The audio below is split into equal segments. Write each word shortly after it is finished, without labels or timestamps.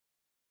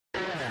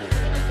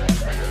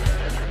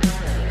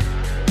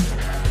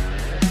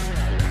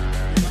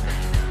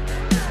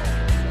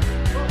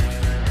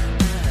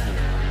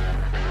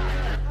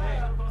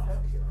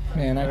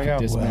Man, I There we could go.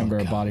 dismember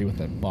a body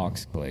with a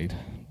box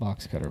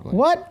cutter blade.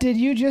 What did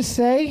you just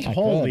say?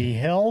 Holy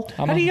hell.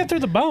 How do you get through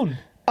the bone?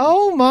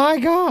 Oh my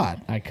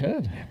God. I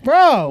could.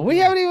 Bro, we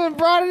haven't even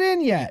brought it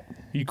in yet.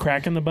 You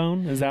cracking the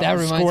bone? Is that That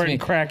what reminds squirt me.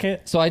 and crack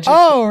it? So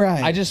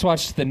I just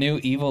watched the new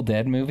Evil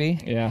Dead movie.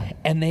 Yeah.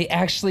 And they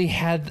actually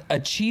had a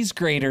cheese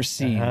grater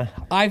scene.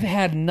 I've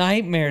had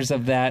nightmares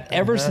of that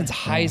ever since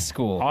high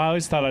school. I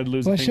always thought I'd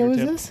lose What a show is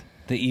fingertip. this?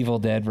 The Evil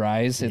Dead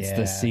Rise. It's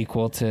the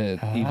sequel to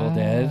Evil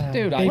Dead.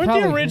 Dude, Weren't the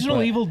probably-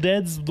 original Evil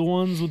Deads the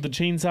ones with the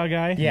chainsaw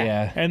guy?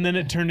 Yeah. And then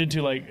it turned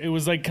into it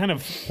was like kind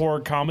of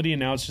horror comedy,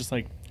 and now it's just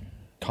like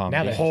Comedy.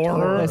 Now the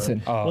horror.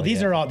 Listen, Well,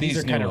 these are These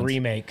these are new kind of ones.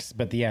 remakes,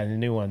 but the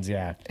new ones,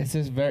 yeah. it's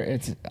just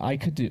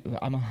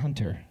I'm a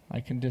hunter. I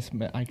can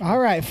All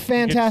right,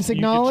 fantastic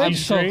you get knowledge. I'm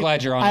so Straight.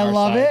 glad you're on I our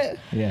love side. it.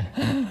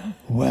 Yeah.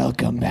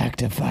 Welcome back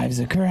to Five's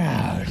a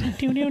Crowd.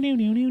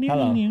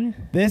 Hello.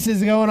 This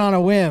is going on a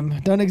whim.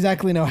 Don't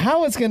exactly know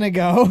how it's going to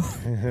go.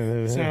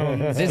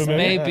 Sounds This familiar.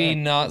 may be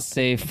not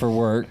safe for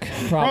work.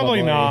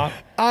 Probably not.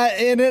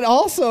 And it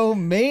also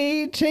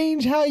may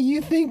change how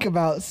you think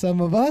about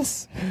some of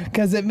us,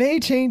 because it may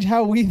change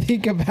how we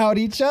think about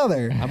each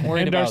other I'm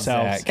worried And about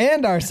ourselves. Zach.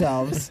 and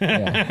ourselves.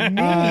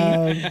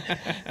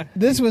 Yeah.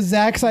 This was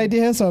Zach's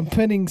idea, so I'm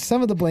putting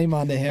some of the blame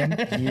onto him.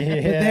 But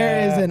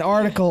there is an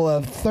article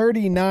of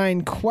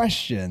 39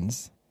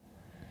 questions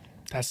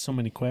That's so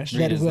many questions.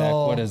 Read that it, Zach.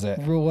 will. What is it?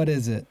 What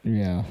is it?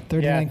 Yeah.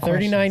 39 Yeah,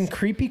 39 questions.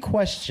 creepy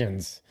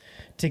questions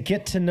to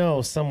get to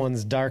know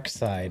someone's dark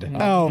side.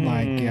 Oh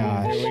my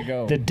gosh. Here we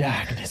go. The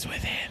darkness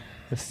within.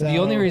 The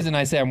only reason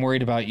I say I'm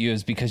worried about you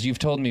is because you've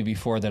told me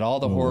before that all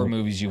the horror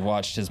movies you've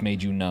watched has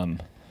made you numb.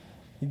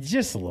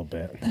 Just a little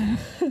bit.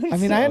 I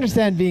mean, I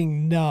understand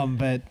being numb,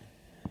 but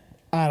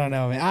I don't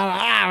know, man.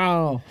 I don't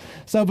know.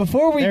 So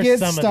before we There's get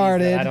some of these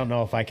started, that I don't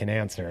know if I can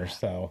answer.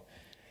 So,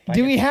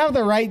 do we have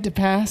the right to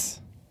pass?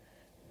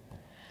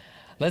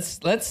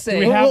 Let's say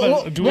we have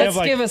let's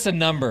like give us a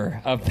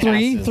number of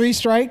passes. Three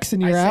strikes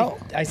and you're out.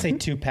 I say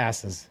 2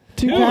 passes.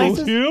 Two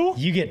passes. two?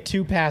 You get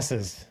 2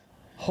 passes.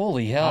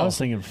 Holy I hell! was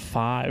thinking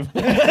 5.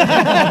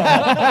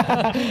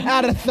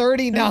 Out of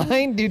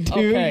 39, dude.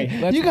 Okay,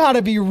 let's- You got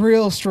to be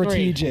real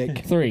strategic.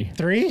 Three.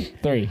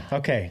 3?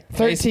 Okay.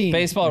 13.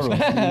 Baseball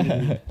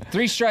rule.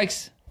 3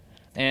 strikes,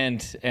 and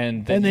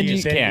then And then you you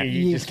just can't.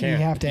 you just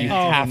can't. have to You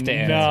answer. have to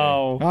answer.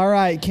 No. All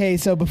right, okay.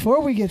 So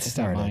before we get Is that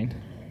started, mine?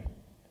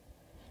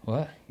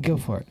 What? go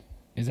for it.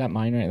 Is that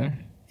mine right there?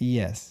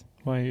 Yes.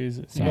 Why is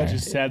it? Sorry. You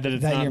just said that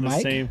it's that not your the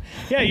mic? same.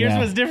 Yeah, yours Yeah.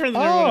 was different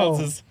than everyone Oh.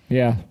 else's.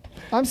 Yeah.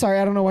 I'm sorry.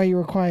 I don't know why you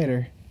were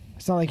quieter.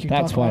 It's not like you're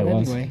That's talking why it loud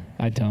was. anyway.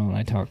 I don't.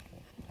 I talk.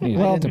 I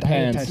Well, it didn't touch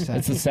depends. that.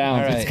 It's the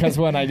sound. All right. It's because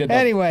when I did the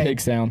Anyway. pig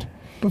sound.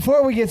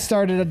 Before we get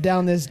started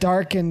down this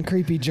dark and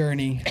creepy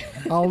journey,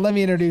 let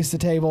me introduce the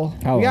table.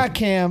 Hello. We got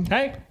Cam,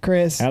 Hey.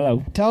 Chris,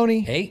 Hello. Tony,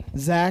 Hey.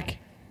 Zach,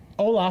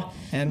 Hola.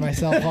 and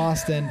myself,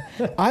 Austin.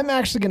 I'm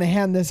actually going to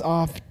hand this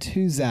off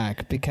to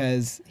Zach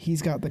because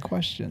he's got the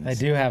questions. I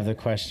do have the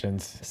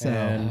questions. So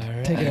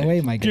and take it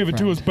away, my good Give it to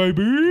friend. us,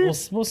 baby.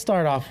 we'll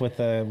start off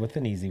with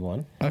an easy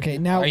one. Okay,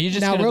 now Are you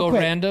just now gonna real go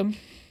quick, random?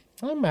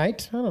 I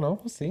might. I don't know.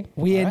 We'll see.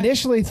 We All right.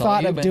 initially It's all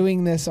thought you, of man.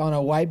 doing this on a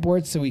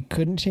whiteboard, so we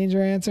couldn't change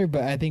our answer.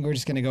 But I think we're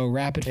just going to go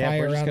rapid Yeah,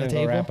 fire we're just around the gonna go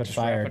table. rapid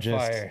fire.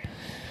 Just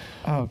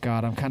Oh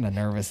God, I'm kind of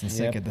nervous and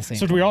sick Yep. at the same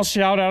So time. do we all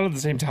shout out at the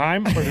same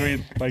time, or do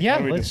we like? yeah. how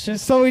do we Let's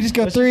just. So we just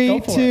go Let's just 3, go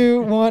for it.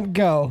 2, 1,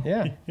 go.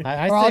 Yeah.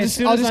 I Or I'll say just- as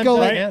soon I'll as just I'm go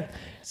done like-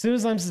 as soon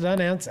as I'm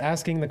done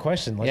asking the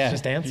question, let's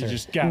just answer. You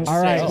just got. All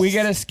right. six. We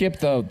gotta skip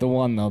the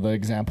one though, the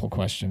example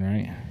question,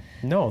 right?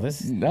 No,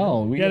 this.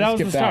 No, we Yeah, gotta that was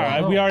skip the start.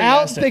 that one. We already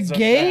Out asked the it, so-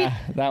 gate. Yeah,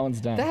 that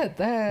one's done.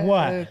 That.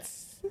 What?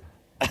 it's-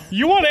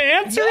 You want to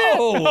answer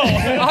No,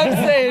 I'm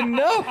saying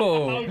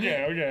no. it?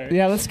 Okay.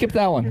 Yeah, let's skip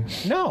that one.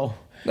 No.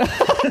 All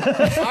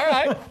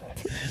right.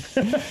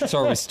 So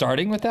are we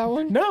starting with that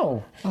one?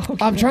 No.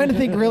 I'm trying to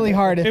think really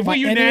hard. If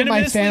we any of my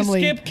unanimously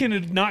family, skip, can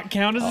it not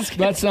count as a skip?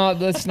 Let's not.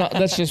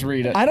 Let's just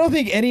read it. I don't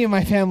think any of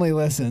my family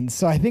listens,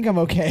 so I think I'm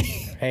okay.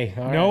 Hey.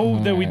 all right.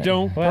 No, that we Alright.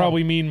 don't Well.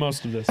 probably mean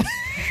most of this.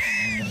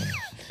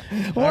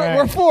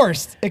 We're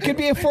forced. It could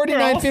be a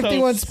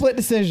 49-51 also- split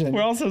decision.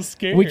 We're also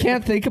scared. We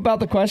can't think about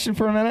the question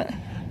for a minute.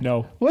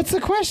 No. What's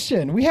the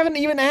question? We haven't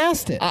even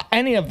asked it.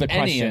 Any of the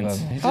Any of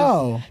questions. them.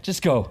 Oh,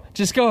 Just go.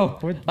 Just go.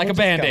 We're Like a just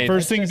band-aid.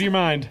 First thing to your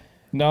mind.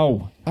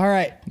 No, all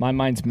right. my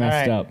mind's All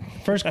messed right. up.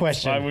 First Why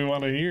question. we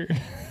want to hear.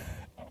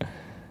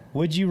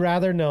 Would you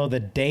rather know the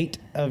date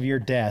of your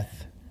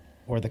death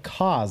or the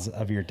cause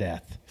of your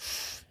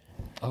death?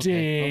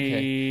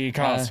 Okay.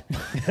 Cause.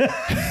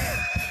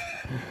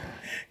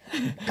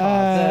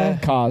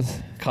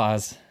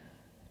 Cause.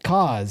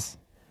 Cause.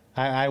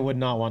 I would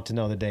not want to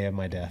know the day of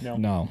my death.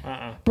 No.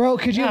 Bro,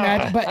 could you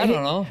imagine? But I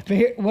don't know. But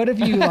here, what if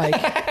you like?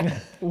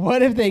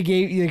 What if they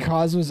gave you the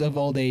cause was of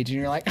old age, and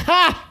you're like,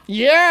 ha,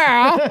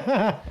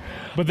 yeah,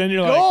 But then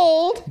you're like,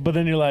 gold. but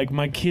then you're like,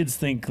 my kids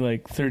think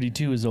like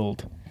 32 is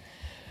old.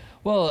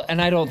 Well,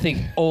 and I don't think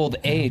old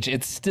age.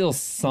 It's still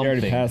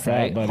something, passed that,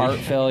 right? buddy. Heart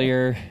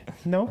failure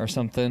No. or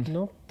something.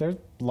 No. There's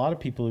a lot of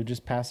people who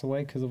just pass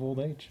away because of old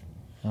age.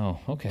 Oh,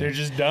 okay. They're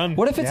just done.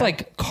 What if it's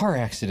like car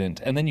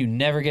accident and then you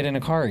never get in a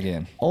car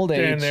again? Old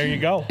age. And there you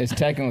go. Is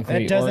technically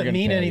That doesn't organ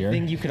mean failure.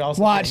 anything. You could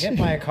also Watch. get hit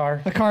by a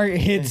car. A car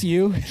hits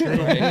you.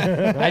 Right?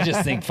 I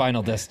just think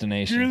Final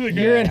Destination.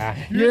 You're in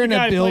You're a the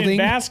guy building. playing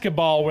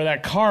basketball where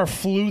that car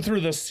flew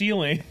through the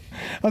ceiling.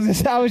 I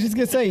was just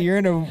gonna say you're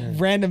in a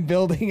random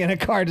building and a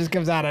car just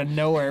comes out of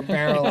nowhere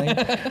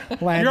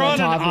barreling. lands You're on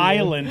top an of you.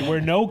 island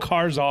where no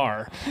cars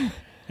are,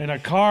 and a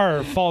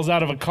car falls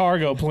out of a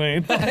cargo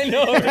plane. I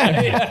know,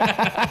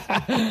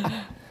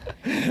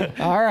 right?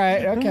 All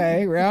right.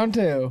 Okay. Round 2.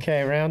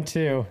 Okay, round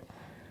 2.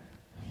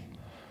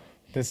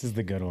 This is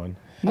the good one.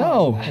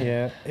 No.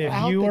 Yeah. If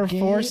Out you the were gate.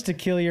 forced to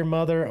kill your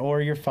mother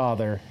or your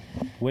father,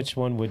 which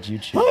one would you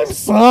choose? I'm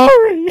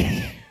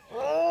sorry.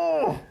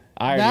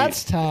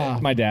 That's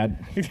tough. my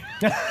dad.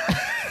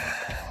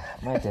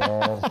 My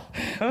dad.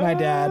 My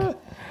dad.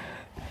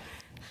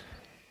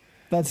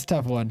 That's a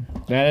tough one.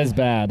 That is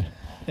bad.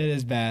 It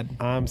is bad.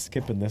 I'm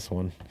skipping this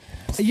one.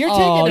 You're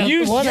Oh, taking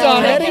you one saw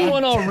already? that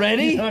one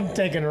already? I'm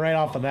taking right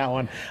off of that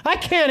one. I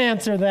can't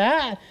answer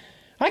that.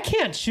 I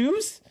can't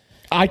choose.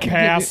 I can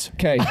Pass.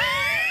 Okay.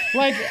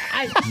 Like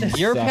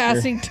You're Sucker.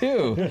 passing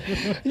too.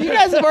 You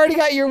guys have already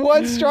got your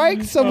one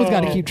strike. Someone's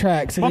got to keep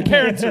track. So My they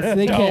parents are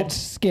they can't dope.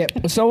 skip.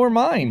 So are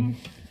mine.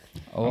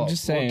 Oh, I'm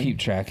just saying. We'll keep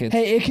track. It's,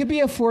 Hey, it could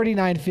be a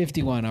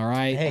 49-51. All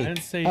right. I hey,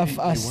 didn't say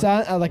A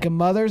son, like a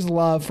mother's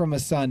love from a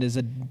son, is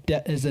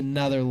is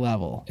another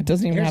level. It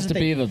doesn't even Here's have the to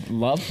be the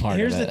love part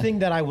here's of the it. thing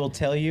that I will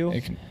tell you.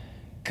 It can-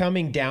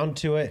 Coming down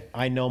to it,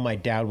 I know my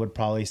dad would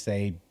probably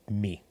say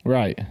me.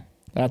 right.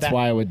 That's That-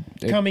 why I would.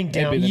 Coming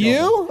it'd down- be the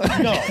You?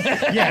 No,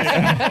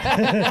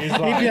 yes. He's He'd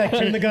like, be like,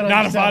 turn the gun on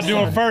not if I yourself, do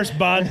son." it first,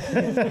 bud.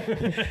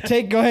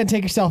 Go ahead and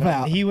take yourself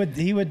out. He would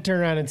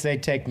turn around and say,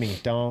 "Take me.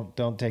 Don't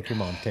take your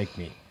mom. Take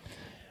me." the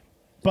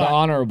But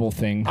honorable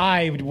thing.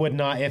 I would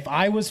not. If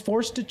I was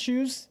forced to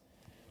choose,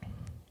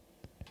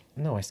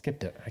 no, I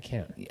skipped it. I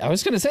can't. I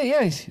was going to say,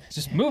 yeah,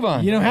 just move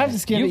on. You don't have to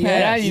skip You it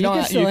yet. pass. You don't-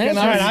 can still you can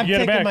answer. All right, Nice. I'm Get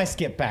it taking back. my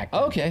skip back.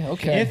 Okay,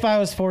 okay. If I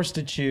was forced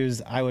to choose,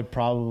 I would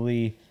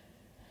probably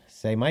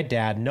say my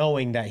dad,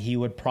 knowing that he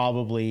would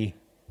probably,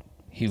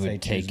 he say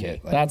would take choose me.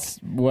 it. That's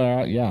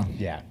where. Yeah.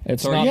 yeah.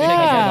 It's So not. you- because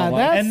I Yeah, don't like-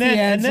 that's And then-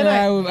 the and answer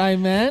then I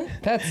meant.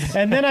 That's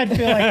And then I'd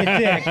feel like a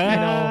dick,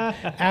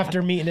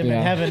 after meeting him in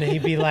Yeah. heaven, and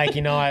he'd be like,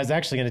 I was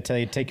actually going to tell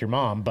you to take your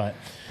mom, but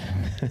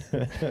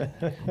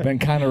been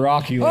kind of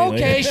rocky lately.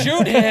 okay.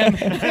 Shoot him.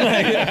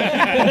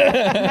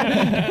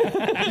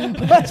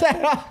 What's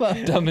that off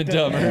of? Dumb and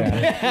Dumber.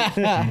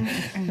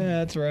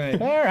 That's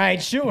right. all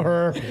right, shoot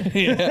her.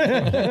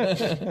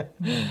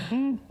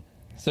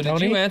 So did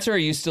Tony? you answer? Or are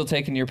you still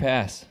taking your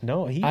pass?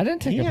 No, I didn't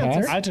take he a pass.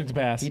 answered. I took the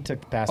pass. He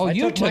took the pass. Oh, I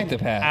you took mine- the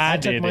pass. I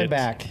took did mine it.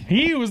 back.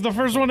 He was the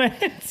first one to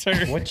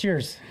answer. What's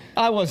yours?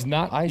 I was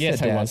not. I yes,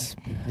 said I dad. was.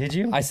 Did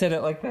you? I said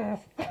it like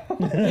that.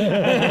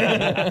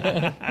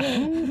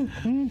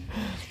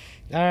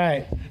 All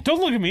right. Don't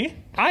look at me.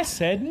 I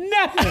said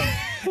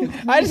nothing.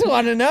 I just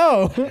want to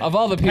know. Of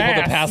all the people to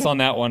Pass. pass on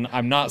that one,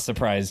 I'm not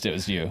surprised it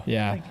was you.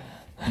 Yeah.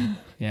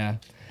 Yeah.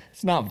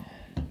 It's not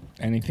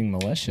anything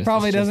malicious.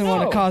 Probably It's just- doesn't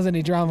want No. to cause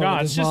any drama No,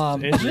 with it's his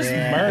mom. just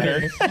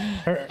murder.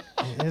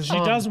 His She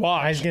mom- does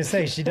watch. I was going to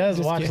say, she does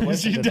watch. and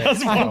listen She to this.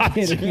 does I'm watch.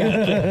 kidding.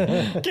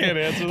 Can't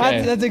answer that.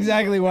 Okay. That's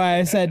exactly why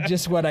I said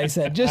just what I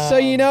said. Just so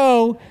you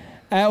know,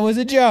 that was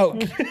a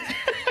joke.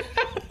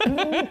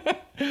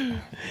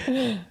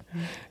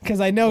 Because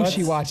I know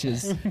she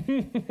watches.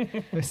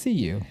 I see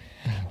you.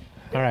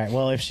 All right.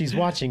 Well, if she's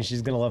watching,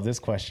 she's going to love this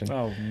question.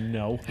 Oh,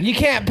 no. You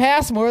can't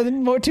pass more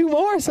than two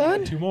more,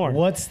 son. Two more.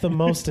 What's the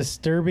most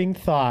disturbing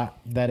thought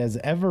that has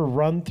ever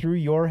run through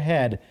your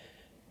head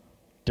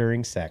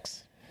during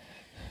sex?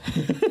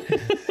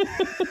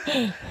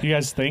 You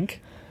guys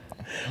think?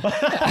 I'm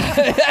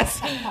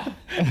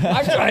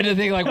trying to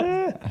think, like,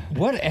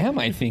 what am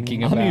I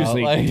thinking about? I'm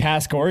usually Like,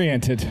 task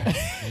oriented.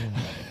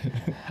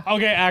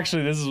 Okay,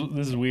 actually, this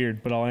is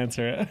weird, but I'll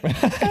answer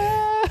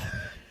it.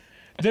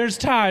 There's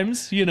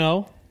times,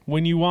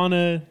 when you want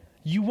to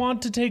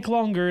take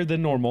longer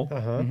than normal,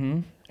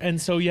 and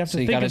so you have to so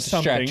you think got to of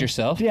something. distract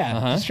yourself. Yeah,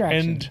 Uh-huh.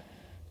 distraction. And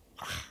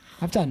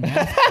I've done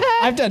math.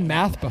 I've done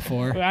math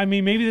before. I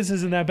mean, maybe this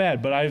isn't that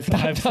bad, but I've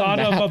thought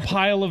of a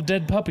pile of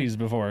dead puppies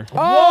before.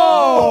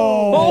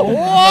 Oh!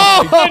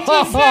 I'm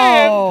just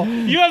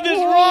saying, you have this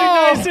Whoa.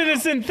 really nice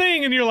innocent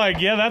thing, and you're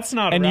like, yeah, that's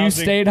not And you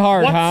arousing stayed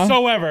hard, huh?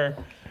 whatsoever.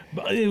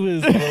 But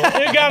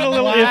it got a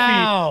little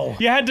Wow.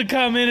 iffy. You had to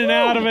come in and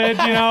out of it,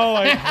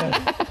 like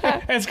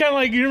it's kind of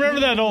like you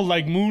remember that old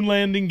like moon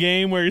landing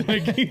game where you're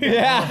like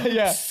yeah.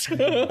 Just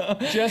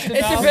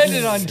it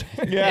depended on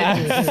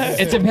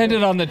it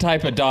depended on the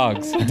type of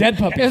dogs. Dead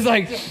puppies. It's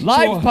like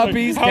Live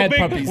puppies, how dead big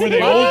puppies. were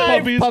they? Old Live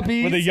puppies?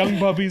 puppies. Were they young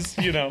puppies?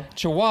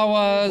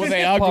 Chihuahuas, Were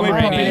they ugly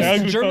Pomeranians, puppies?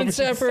 Ugly German puppies.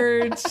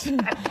 Shepherds,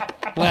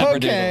 Labradoodles.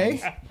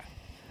 Okay.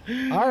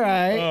 All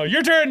right. Oh,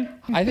 your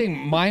turn. I think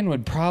mine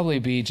would probably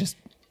be just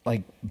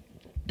like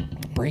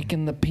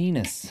breaking the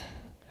penis.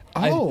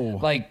 Oh.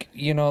 Like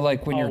when Oh,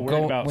 you're worried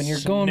going about when you're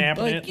going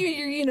snapping like it?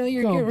 you're Going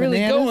getting really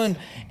bananas? going,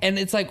 and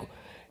it's like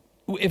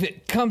if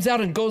it comes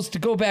out and goes to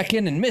go back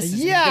in and misses.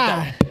 you get Yeah.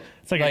 that-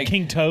 It's like a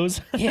king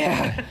toes.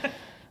 Yeah.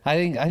 I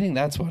think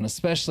that's one,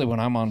 especially when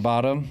I'm on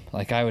bottom.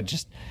 Like I would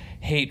just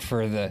hate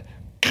for the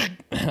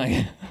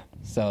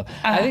so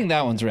I think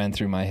that one's ran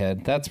through my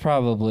head. That's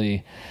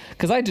probably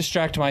because I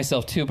distract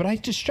myself too, but I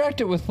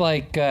distract it with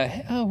like,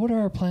 what are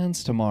our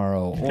plans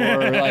tomorrow?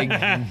 Or like,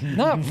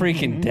 not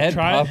freaking dead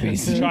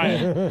puppies. Try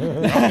it.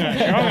 I'm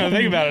gonna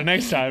think about it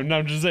next time. No,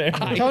 I'm just saying.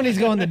 Tony's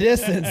going the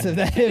distance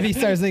if he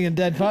starts thinking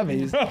dead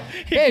puppies.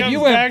 Hey, you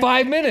went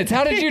 5 minutes.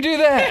 How did you do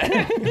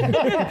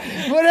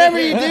that? Whatever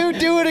you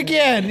do it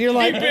again. You're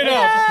like, Keep it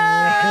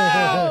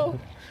up.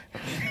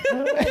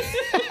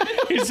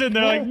 He's sitting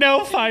there like,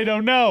 no, Fido,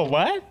 no.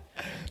 What?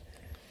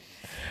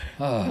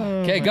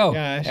 Okay, go.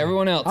 gosh.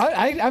 Everyone else.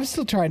 I'm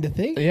still trying to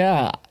think.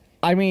 Yeah.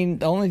 I mean,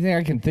 the only thing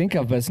I can think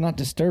of, but it's not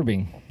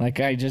disturbing. Like,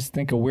 I just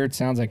think of weird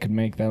sounds I could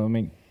make that would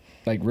make,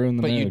 like, ruin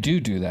the But mood. you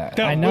do that.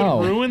 That I know.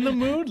 would ruin the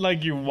mood?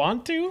 Like you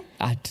want to?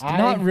 I do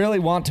not really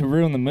want to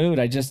ruin the mood.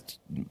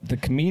 The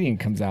comedian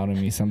comes out in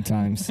me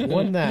sometimes.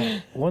 One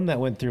that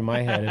went through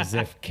my head is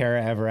if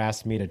Kara ever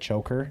asked me to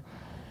choke her.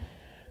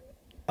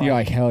 You're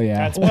like, hell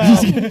yeah. That's Well,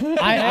 sounds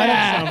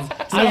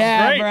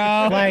Yeah, great.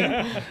 bro.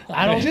 like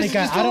I don't think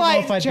Just I don't know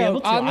if I'd be choke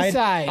able to. on the I'd-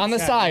 side. on the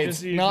sides,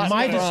 just- you not just-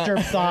 My front.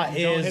 disturbed thought Don't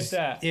hit is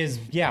that.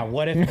 yeah,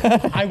 what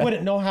if I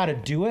wouldn't know how to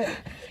do it,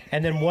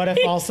 and then what if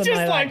all of a sudden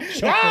just I like like,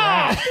 choked her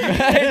out?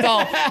 It's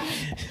all,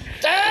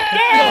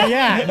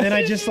 Yeah, and then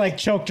I just like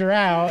choked her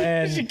out,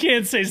 She and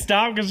can't say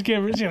stop because she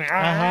can't. She's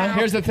like,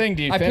 here's the thing.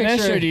 Do you I finish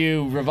picture- or do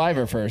you revive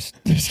her first?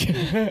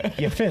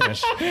 you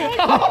finish.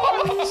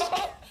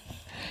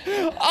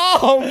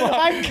 Oh,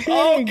 my. I'm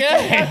kidding.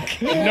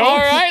 Okay. All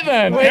right,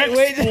 then.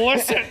 Wait.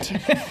 explicit.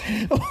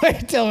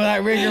 Wait till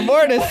that rigor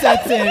mortis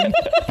sets in.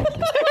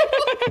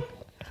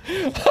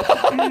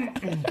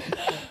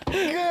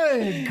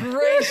 Good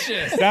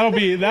gracious. that'll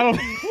be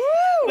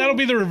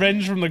the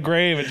revenge from the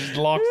grave. It just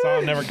locks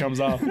on, never comes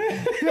off.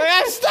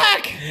 I'm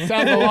stuck.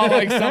 Sounds a lot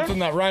like something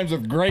that rhymes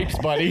with grapes,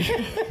 buddy.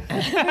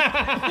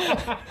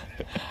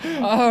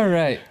 All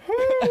right.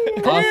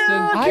 Austin,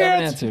 you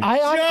haven't answered.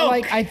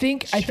 I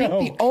think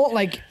the old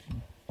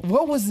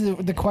what was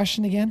the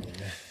question again?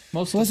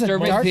 Most was it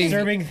disturbing dark? thing.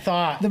 Disturbing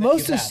thought. The that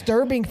most you've had.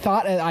 disturbing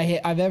thought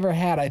I've ever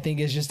had, I think,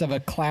 is just of a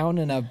clown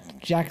in a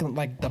jacket,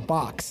 like the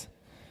box.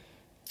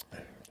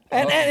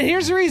 And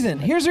here's the reason.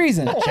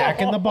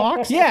 Jack in the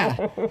Box.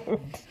 Yeah.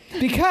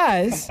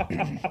 Because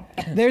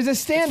there's a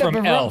stand-up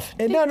from of Elf.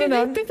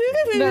 No.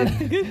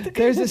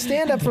 There's a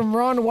stand-up from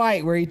Ron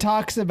White where he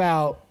talks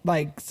about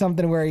like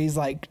something where he's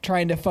like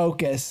trying to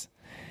focus,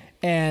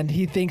 and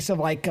he thinks of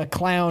like a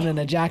clown and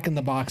a Jack in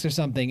the Box or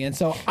something. And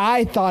so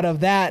I thought of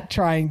that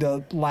trying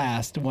to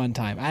last one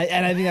time,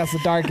 and I think that's the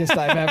darkest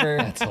I've ever.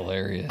 That's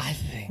hilarious.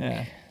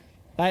 Yeah.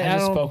 I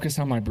just don't- focus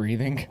on my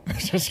breathing.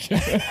 Just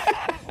kidding.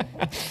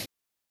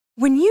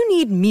 When you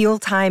need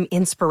mealtime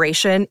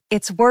inspiration,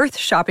 it's worth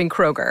shopping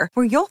Kroger,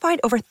 where you'll find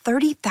over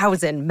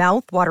 30,000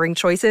 mouth-watering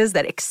choices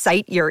that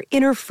excite your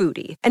inner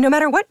foodie. And no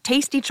matter what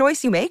tasty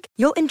choice you make,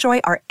 you'll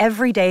enjoy our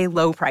everyday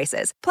low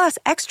prices, plus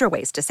extra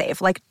ways to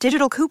save, like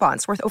digital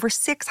coupons worth over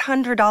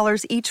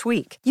 $600 each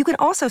week. You can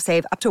also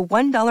save up to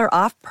 $1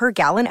 off per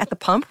gallon at the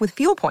pump with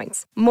fuel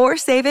points. More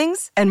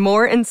savings and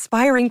more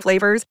inspiring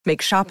flavors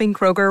make shopping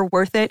Kroger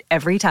worth it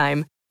every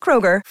time.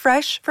 Kroger,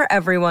 fresh for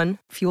everyone.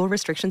 Fuel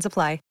restrictions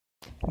apply.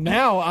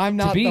 Now I'm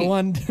not the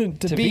one to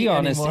To beat be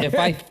honest,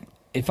 anymore.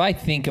 if I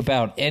think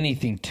about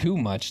anything too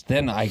much,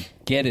 then I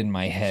get in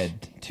my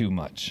head too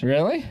much.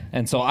 Really?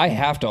 And so I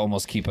have to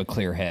almost keep a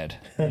clear head.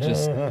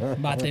 Just Do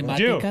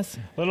Matemáticas.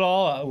 little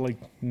all like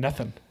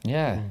nothing.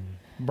 yeah.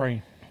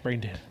 Brain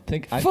dead.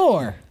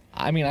 Four.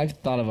 I mean, I've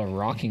thought of a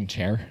rocking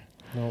chair.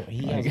 No,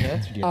 he hasn't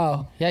answered you.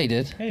 Oh, Yeah, he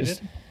did. Hey, Just-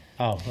 dude.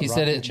 Oh, He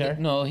said it. Chair?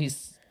 No,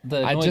 he's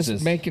the I noises.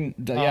 just making,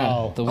 yeah.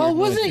 Oh. The weird oh,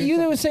 wasn't it noises. you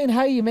that was saying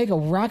how you make a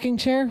rocking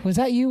chair? Was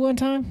that you one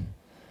time?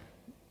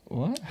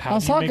 What? How I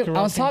was do you make talking. a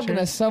I was rocking talking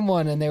chair? to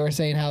someone, and they were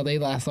saying how they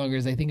last longer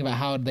as they think about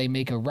how they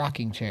make a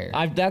rocking chair.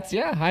 I've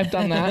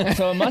done that.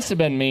 So it must have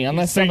been me,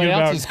 unless Thinking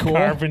somebody else about is cool.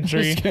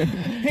 carpentry.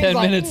 10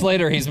 minutes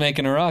later, he's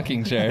making a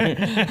rocking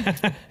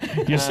chair.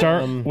 You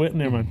start with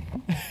never mind.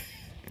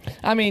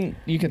 I mean,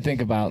 you could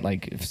think about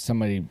like if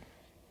somebody,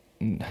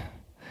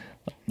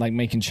 like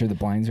making sure the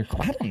blinds are.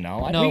 I don't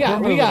know. No, we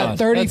got we're moving on.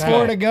 34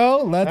 Let's to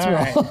go. Let's All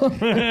roll.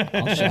 right.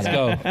 Let's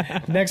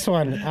go. Next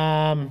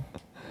one.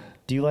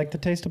 Do you like the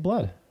taste of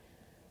blood?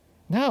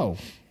 No.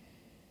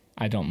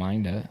 I don't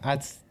mind it.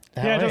 That's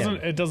how Yeah, I am.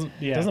 it doesn't.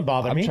 Yeah, It doesn't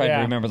bother I'm me. trying Yeah.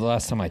 to remember the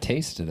last time I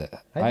tasted it.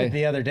 I did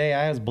the other day.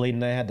 I was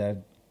bleeding. I had to.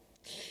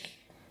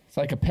 It's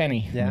like a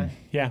penny. Yeah.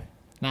 Yeah,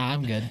 Nah,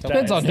 I'm good.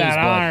 Depends on it's that whose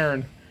blood.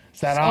 iron.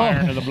 It's that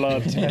iron in the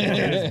blood.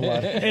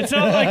 It's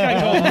not like I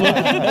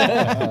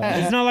go.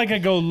 It's not like I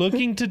go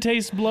looking to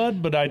taste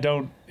blood, but I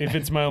don't. If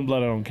it's my own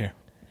blood, I don't care.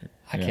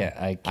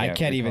 I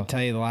can't even recall.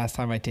 tell you the last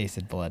time I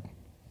tasted blood.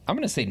 I'm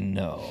gonna say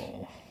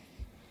no.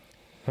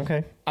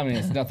 Okay. I mean,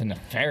 it's nothing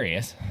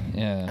nefarious.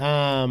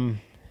 Yeah.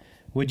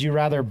 Would you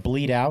rather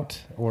bleed out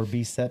or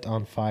be set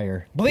on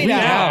fire? Bleed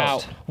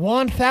out.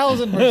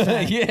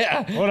 1,000%.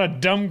 Yeah. What a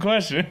dumb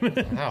question.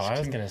 Wow, I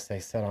was gonna say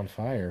set on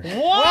fire.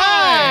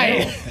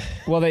 Why?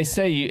 Well, they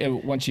say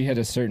once you hit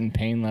a certain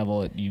pain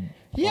level, you.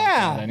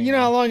 Yeah. You know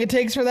how long it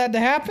takes for that to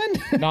happen?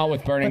 Not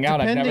with burning out.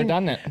 I've never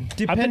done it.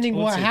 Depending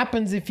let's what see.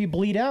 happens if you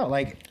bleed out.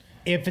 Like,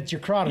 if it's your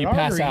carotid You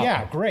pass artery, out.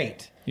 yeah,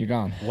 great. You're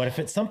gone. What if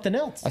it's something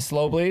else? A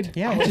slow bleed?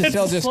 Yeah, Which is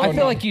still just. I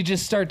feel like you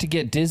just start to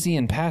get dizzy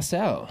and pass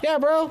out. Yeah,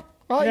 bro.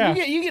 Well, Yeah.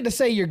 you get to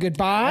say your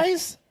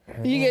goodbyes.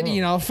 You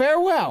get,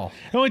 farewell.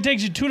 It only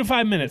takes you 2 to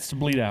 5 minutes to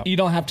bleed out. You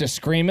don't have to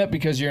scream it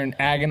because you're in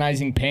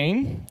agonizing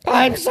pain.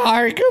 I'm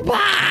sorry.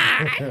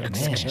 Goodbye.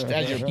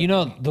 You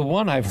know, the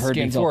one I've heard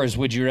Skin's before all- is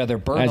would you rather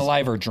burn As-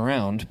 alive or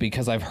drowned?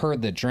 Because I've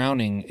heard that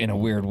drowning in a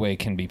weird way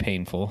can be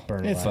painful.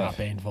 It's not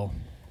painful.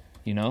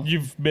 You know?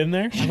 You've been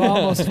there? I've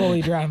almost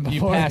fully drowned You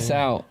before. pass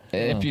out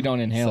if you don't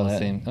inhale So it.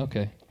 same.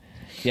 Okay.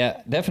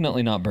 Yeah,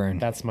 definitely not burn.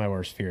 That's my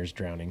worst fear is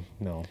drowning.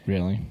 No,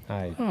 Really?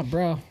 Oh,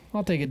 bro.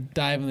 I'll take a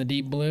dive in the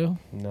deep blue.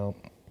 no.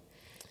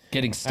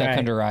 Getting stuck All right.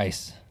 under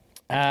ice.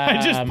 I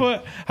just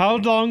put, how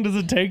long does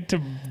it take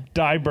to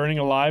die burning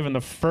alive? And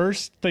the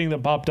first thing that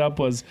popped up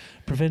was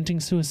preventing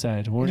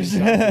suicide, warning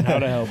signs, and how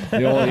to help. Oh,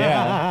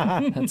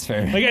 yeah. That's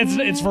fair. Like,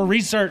 it's for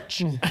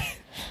research.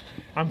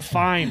 I'm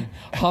fine.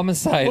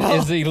 Homicide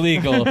is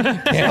illegal.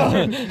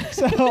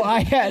 So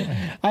I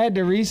had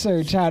to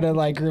research how to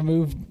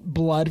remove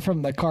blood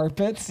from the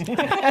carpets, and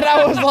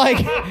I was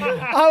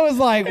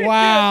like,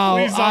 wow.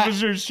 Police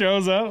officer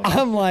shows up.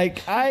 I'm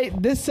like,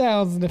 this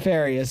sounds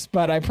nefarious,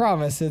 but I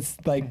promise it's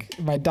like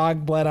my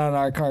dog bled on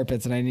our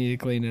carpets and I need to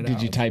clean it out.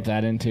 Did you type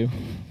that in too?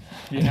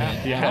 Yeah,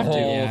 you The have to.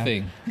 whole Yeah.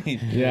 thing.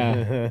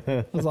 Yeah.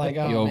 I was like,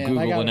 oh Yo, man, I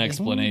Google gotta an be-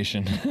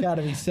 explanation.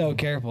 Gotta be so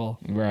careful.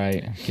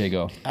 Right. Okay,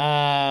 go.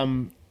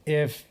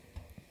 If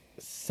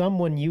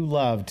someone you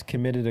loved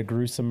committed a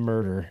gruesome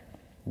murder,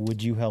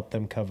 would you help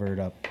them cover it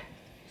up?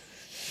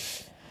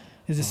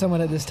 Is it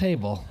someone at this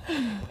table?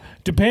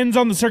 Depends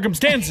on the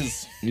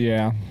circumstances.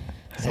 Yeah.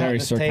 Very At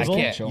this table?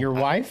 circumstantial. Your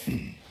wife?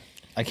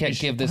 I can't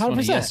give this one a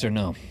 100%. yes or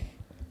no.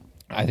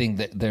 I think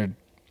that there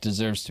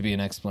deserves to be an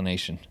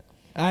explanation.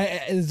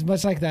 It's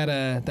much like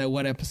that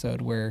what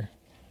episode where,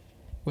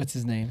 what's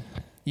his name?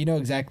 You know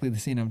exactly the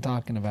scene I'm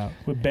talking about.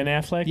 With Ben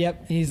Affleck?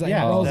 Yep. He's like,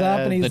 Yeah, rolls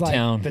up and he's The like,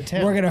 town. The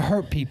town. we're gonna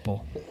hurt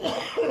people.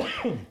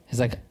 He's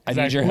like, I He's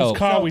need like, your whose help.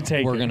 car we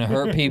taking? We're gonna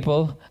hurt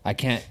people.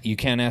 You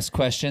can't ask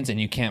questions, and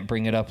you can't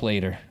bring it up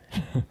later.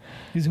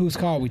 Whose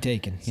car are we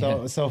taking?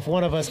 So if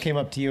one of us came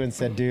up to you and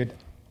said, dude,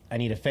 I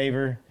need a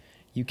favor.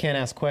 You can't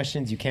ask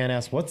questions. You can't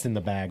ask what's in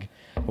the bag.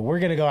 But we're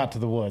going to go out to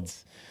the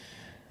woods.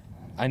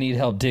 I need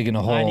help digging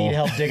a hole. I need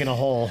help digging a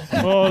hole.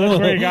 Oh, that's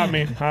where you got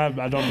me. I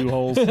don't do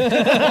holes. Can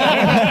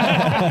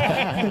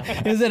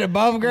Is it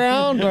above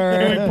ground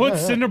or? we put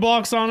cinder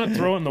blocks on it,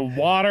 throw it in the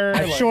water?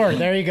 Like- Sure,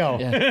 there you go.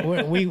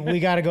 Yeah. We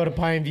got to go to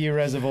Pine View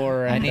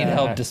Reservoir. I And, need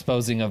help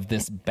disposing of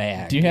this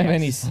bag. Do you have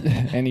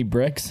any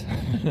bricks?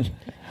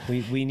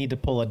 We need to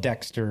pull a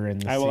Dexter in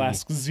the I will sea.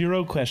 ask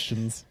 0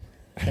 questions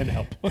and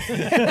help.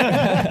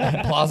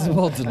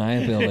 Plausible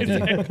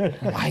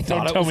deniability. I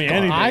thought Don't tell me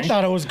anything. I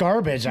thought it was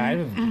garbage.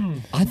 I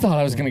thought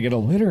I was going to get a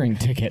littering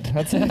ticket.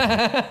 That's it.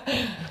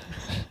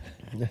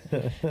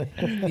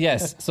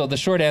 Yes. So the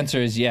short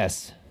answer is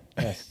yes.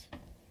 Yes.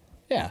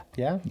 Yeah.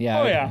 Yeah? Yeah.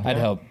 Oh, I'd- yeah. I'd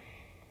help.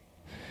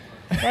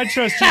 I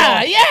trust you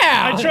all.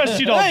 Yeah. I trust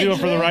you don't do it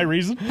for the right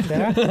reason.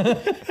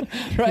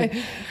 Right.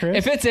 Chris?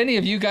 If it's any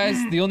of you guys,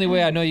 the only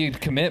way I know you'd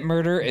commit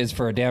murder is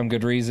for a damn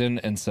good reason,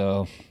 and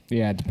so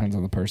Yeah, it depends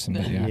on the person,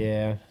 but yeah.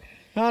 Yeah.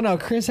 Oh no,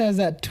 Chris has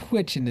that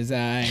twitch in his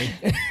eye.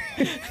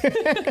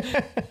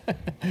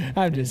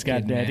 I'm just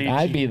Got kidding, that man.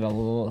 I'd be the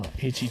little.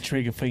 Itchy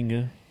trigger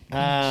finger.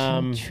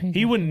 He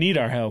He wouldn't need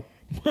our help.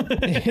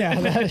 Yeah,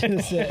 that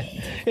is it.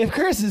 If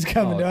Chris is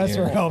coming to us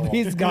for help,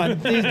 he's done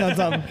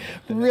something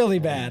really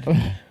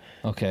bad.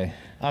 okay.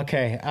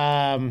 Okay.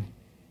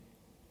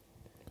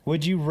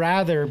 Would you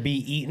rather be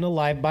eaten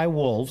alive by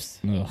wolves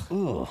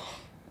Ugh.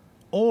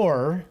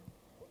 or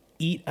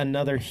eat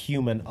another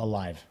human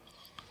alive?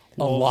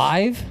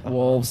 Alive?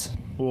 Wolves.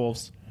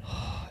 Wolves.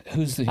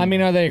 Who's the? I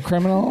mean, are they a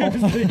criminal? I'd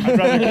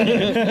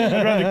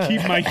rather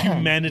keep my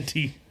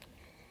humanity.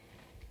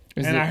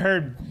 Is And it, I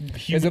heard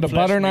is it a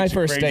butter knife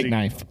or a steak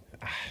knife?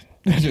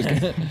 Just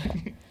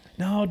kidding.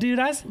 No, dude,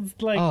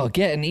 like oh,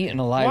 getting eaten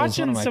alive is one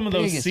watching of my some of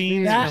those biggest scenes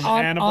fears. That from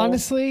Hannibal.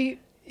 honestly,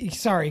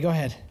 sorry, go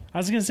ahead. I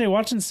was gonna say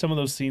watching some of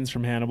those scenes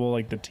from Hannibal,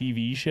 like the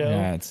TV show.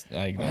 Yeah, it's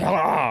like.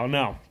 Oh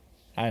no,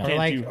 I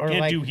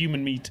can't do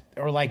human meat.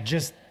 Or like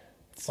just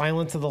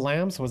Silence of the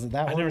Lambs? Was it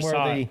that I one never where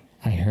saw they... it.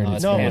 I heard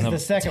it's No, it was Hannibal. the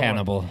second It's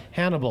Hannibal. one.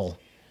 Hannibal.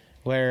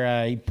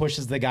 Where he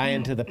pushes the guy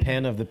into the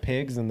pen of the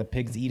pigs and the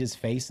pigs eat his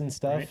face and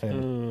stuff.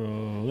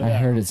 And I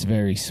heard it's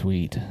very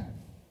sweet.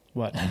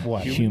 What?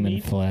 what? Human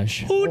meat?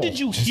 flesh. Who did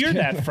you hear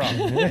that from?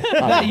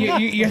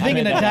 You're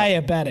thinking of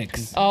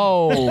diabetics.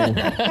 Oh.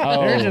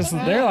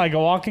 They're like a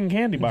walking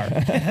candy bar.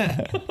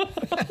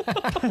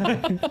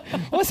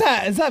 What's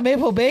that? Is that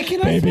maple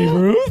bacon? Baby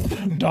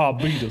Ruth?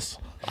 Diabetes.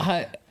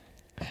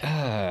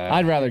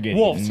 I'd rather get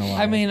Wolves. eaten alive.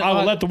 I mean, I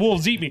will let the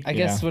wolves eat me. I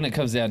guess when it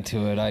comes down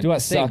to it, I'd Do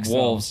what say sucks, though.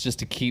 wolves just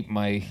to keep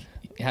my,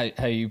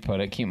 how you put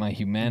it, keep my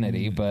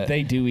humanity. But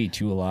they do eat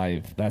you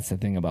alive. That's the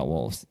thing about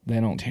wolves. They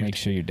don't make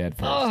sure you're dead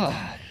first.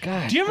 oh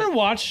gosh, Do you ever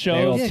watch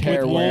They will shows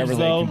tear with wherever wolves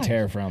they though? can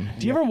tear from.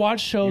 Do you ever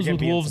watch shows You're with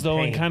gonna be in wolves some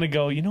though and pain. kind of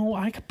go, you know,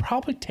 I could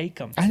probably take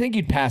them. I think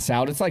you'd pass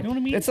out. It's like You know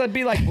what I mean? It'd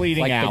be like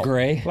bleeding like out. the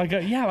gray? Like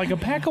a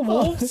pack of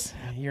wolves.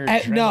 Your No.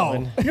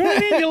 adrenaline. You know what I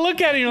mean? You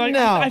look at it and you're like,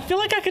 No. I feel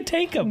like I could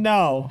take them.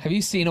 No. Have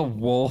you seen a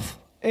wolf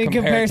In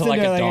compared to comparison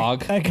like to a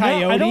dog? a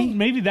coyote. I don't.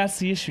 Maybe that's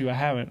the issue. I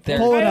haven't. They're-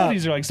 Pull it up.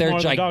 Coyotes are like They're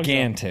smaller than dogs, though.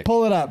 gigantic.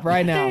 Pull it up right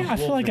I now.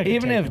 feel like I could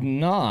Even take if 'em.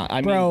 not, I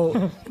mean,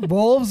 Bro,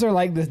 wolves are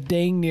like the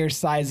dang near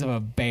size of a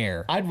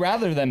bear. I'd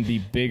rather them be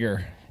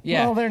bigger.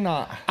 Yeah. Well, they're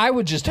not. I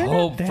would just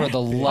hope for the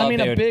love I mean,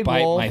 a they would big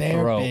bite wolf, my they're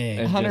throat. big.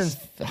 and 100,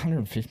 just-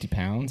 150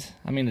 pounds.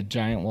 I mean, a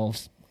giant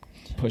wolf's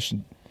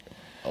pushing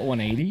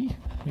 180.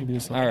 Maybe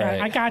this. All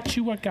right. I got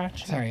you. I got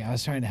you. Sorry, I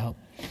was trying to help.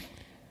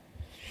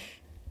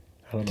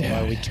 I don't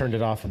know why we turned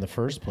it off in the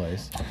first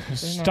place.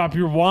 Stop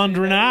your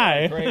wandering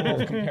eye. Great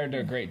wolf compared to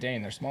a Great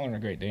Dane. They're smaller than a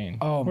Great Dane.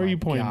 Oh Where are my you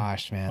pointing?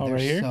 gosh, man. Oh, They're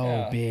right here? so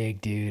Yeah. big,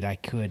 dude. I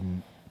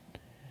couldn't.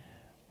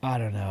 I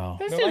don't know.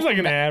 That seems like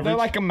an average. They're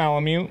like a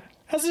Malamute.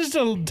 That's just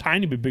a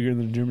tiny bit bigger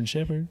than a German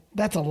Shepherd.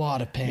 That's a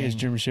lot of I guess pain.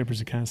 German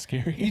Shepherds are kind of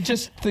scary. You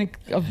just think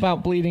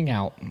about bleeding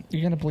out.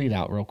 You're gonna bleed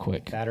out real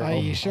quick. That or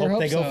You sure hope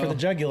they go so. for the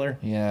jugular.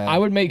 yeah, I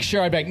would make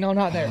sure I'd be like, no,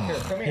 not there. Here,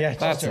 come here. Yeah,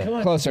 That's come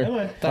on, Closer. come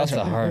on. that's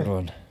a hard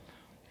one.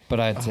 But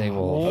I'd say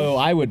wolf. Oh,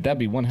 I would. That'd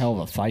be one hell of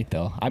a fight,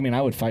 though. I mean,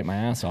 I would fight my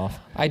ass off.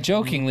 I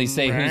jokingly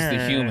say who's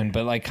the human,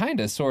 but like kind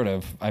of, sort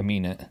of, I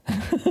mean it.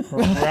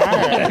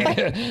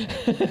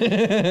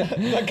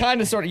 But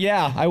kind of, sort of.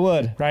 Yeah, I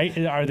would. Right?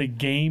 Are they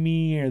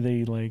gamey? Are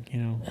they like,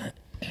 you know?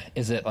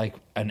 Is it like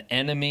an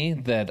enemy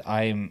that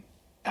I'm?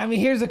 I mean,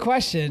 here's the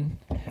question: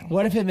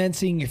 what if it meant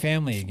seeing your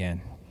family again?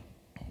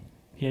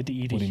 You had to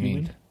eat What a do you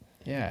human? mean?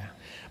 Yeah.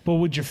 But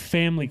would your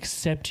family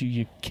accept you,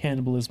 you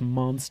cannibalist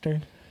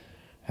monster?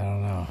 I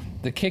don't know.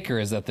 The kicker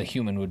is that the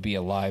human would be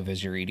alive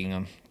as you're eating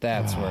them.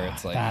 That's where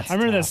it's like. that's I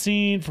remember that tough.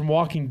 scene from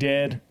Walking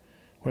Dead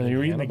where they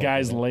were eating the Hannibal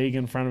guy's did it. leg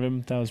in front of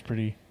him. That was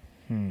pretty.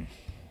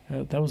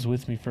 That was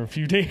with me for a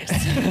few days.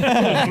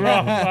 That was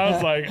rough. I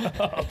was like,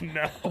 oh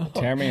no.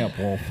 Tear me up,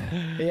 wolf.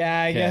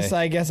 Yeah, Okay.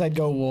 I guess I'd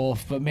go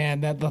wolf. But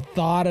man, that the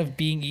thought of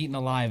being eaten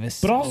alive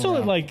is. But so also,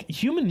 rough. like,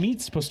 human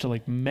meat's supposed to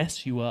like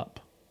mess you up.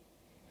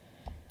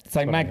 It's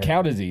like mad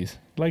cow disease.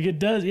 Like it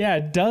does, yeah,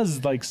 it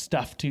does like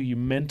stuff to you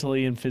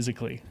mentally and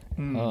physically.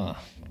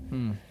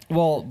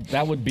 Well,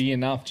 that would be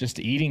enough. Just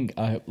eating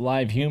a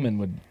live human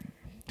would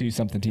do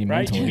something to you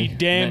Right? You'd mentally. be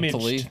damaged.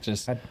 mentally,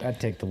 just I'd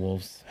take the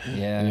wolves.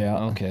 yeah, Yeah.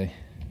 okay.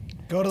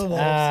 go to the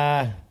wolves.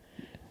 Are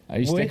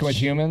you sticking with Which-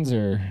 humans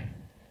or?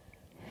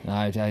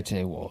 I'd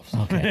say wolves.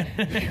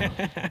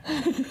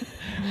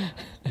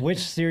 Which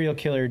serial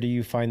killer do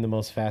you find the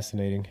most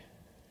fascinating?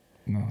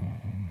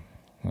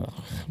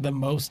 the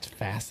most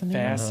fascinating.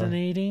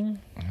 Fascinating.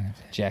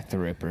 Jack the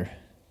Ripper.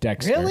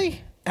 Dexter.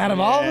 Really? Out of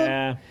all of them?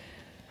 Yeah,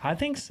 I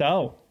think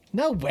so.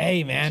 No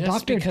way, man. Just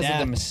Doctor because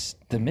Death.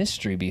 of the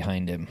mystery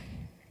behind him.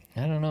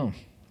 I don't know.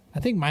 I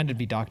think mine would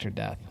be Doctor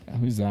Death.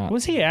 Who's that?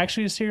 Was he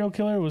actually a serial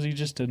killer? Or was he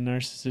just a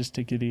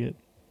narcissistic idiot?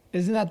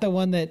 Isn't that the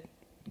one that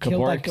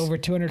killed like over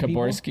 200 people?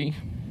 Kaborski?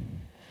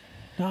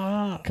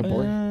 Nah,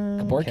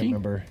 Kaborki? Can't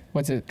remember.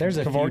 What's it? There's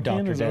a few Kevorkian,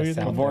 Dr. is that what Deaths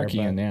you're out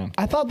Kevorkian, there, yeah.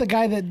 I thought the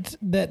guy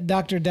that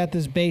Doctor Death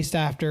is based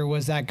after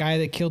was that guy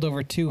that killed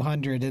over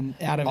 200 and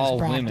out of All his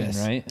practice.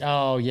 women, right? but-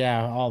 Oh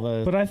yeah, all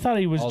the. but I thought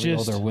he was All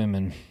just the older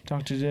women.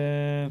 Dr.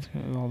 Death.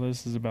 All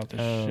this is about the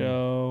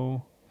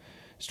show.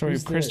 Story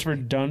Who's of the- Christopher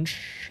Dunch.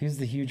 He's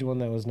the huge one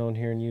that was known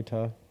here in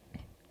Utah.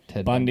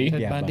 Ted Bundy.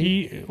 Ted Yeah,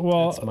 Bundy. He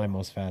well, That's my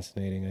most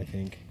fascinating, I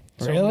think.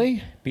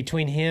 Really?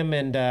 Between him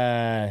and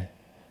Dahmer.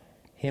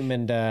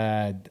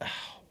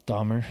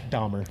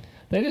 Dahmer.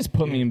 They just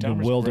put me in Dahmer's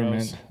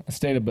bewilderment. gross. A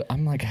state of.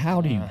 I'm like,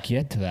 how do you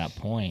get to that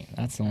point?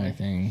 That's the only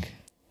thing.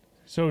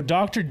 so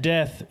Dr.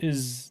 Death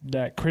is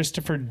that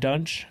Christopher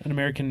Dunch, an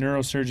American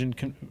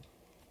neurosurgeon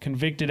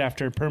convicted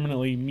after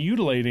permanently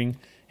mutilating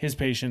his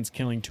patients,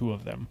 killing 2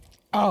 of them.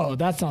 Oh,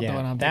 that's not the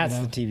one Yeah, I'm that's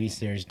thinking the of. TV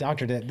series.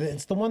 Dr. Death.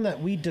 It's the one that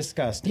we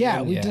discussed.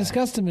 Yeah, we Yeah.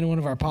 discussed him in one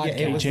of our Yeah, podcasts.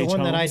 it was the H.H.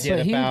 one that I Holmes. did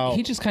But about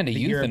he just kind of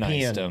the euthanized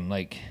European him.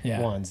 Like,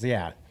 Yeah. ones.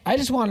 Yeah. I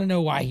just want to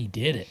know why he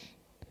did it.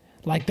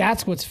 Like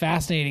that's what's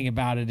fascinating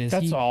about it is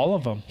That's all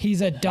of them.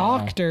 he's a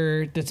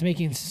doctor that's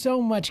making so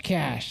much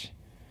cash,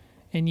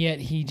 and yet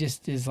he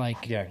just is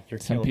like, Yeah, you're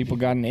Some killing people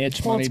got an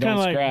itch. Well, Money it's don't kind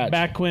of like scratch.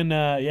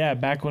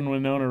 back when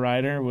Winona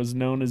Ryder was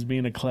known as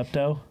being a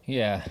klepto.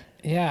 yeah.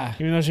 yeah,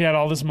 Even though she had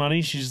all this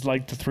money, she just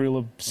liked the thrill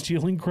of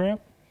stealing crap.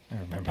 I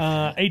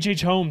remember.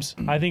 H.H. Holmes,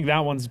 I think that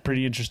one's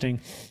pretty interesting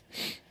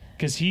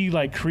because he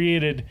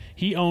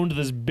owned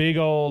this big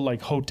old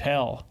like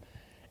hotel,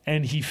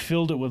 and he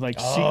filled it with like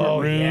secret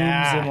rooms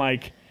yeah. and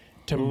like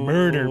to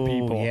murder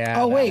people. Yeah.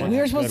 oh that wait, one's we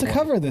a were supposed good to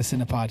one. cover this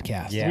in a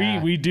podcast.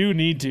 Yeah. We do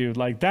need to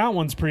like that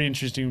one's pretty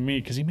interesting to me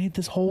because he made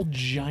this whole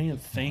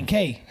giant thing.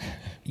 Okay,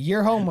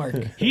 your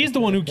homework. He's the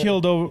one who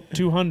killed over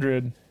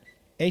 200.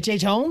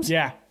 H.H. Holmes?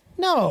 Yeah,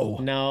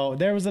 No,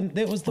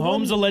 it was the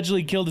Holmes one.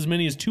 allegedly killed as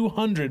many as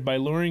 200 by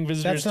luring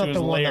visitors That's to not his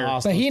the one that lair.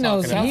 Austin But he was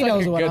knows. talking He about.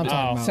 knows what I'm good,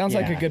 talking about. sounds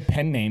like Yeah. a good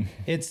pen name.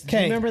 Do you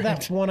 'Kay. remember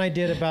that one I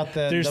did about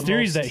the? There's the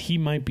theories most- that he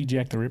might be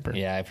Jack the Ripper.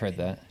 Yeah, I've heard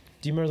that.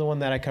 Do you remember the one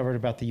that I covered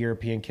about the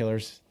European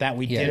killers that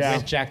we did Yeah.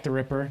 with Jack the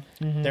Ripper?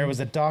 There was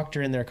a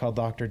doctor in there called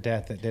Dr.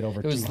 Death that did over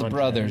It was 200. the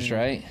brothers,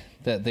 right?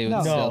 That they would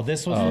No. sell. No,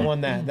 this was the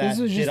one that This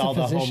was did just a all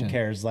the physician. home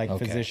cares, like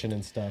Okay. physician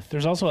and stuff.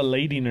 There's also a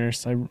lady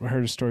nurse. I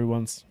heard a story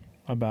once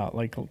about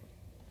like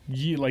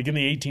in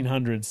the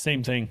 1800s,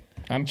 same thing.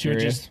 I'm She would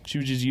curious.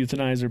 just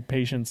euthanize her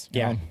patients.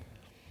 Yeah.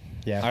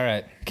 Yeah. All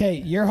right. Okay,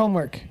 your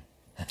homework.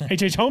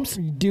 H.H. Holmes.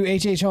 Do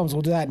H.H. Holmes.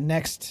 We'll do that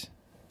next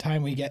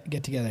time we get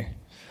together.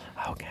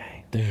 Okay.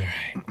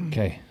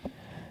 Okay.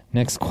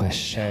 Next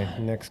question.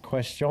 Okay, next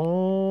question.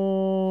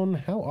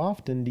 How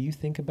often do you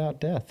think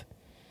about death?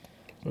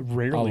 A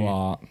Rarely.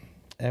 lot.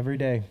 Every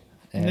day.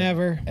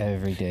 Never.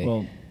 Every day.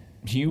 Well,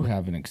 you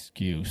have an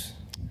excuse.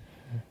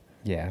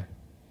 Yeah.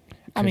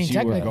 I mean, 'Cause you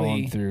were technically,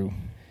 going through.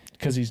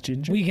 Because he's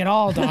ginger. we could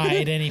all die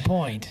at any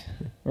point.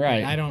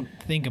 Right. I don't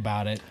think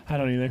about it. I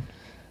don't either.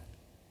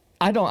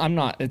 I'm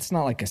not. It's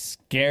not like a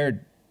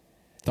scared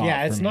thought.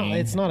 Yeah, it's for not me.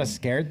 it's not a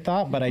scared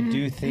thought, but I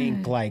do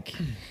think like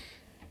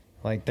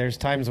there's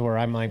times where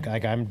I'm like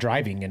I'm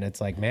driving and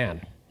it's like,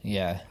 man,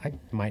 yeah. I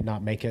might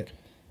not make it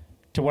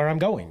to where I'm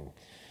going.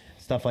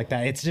 Stuff like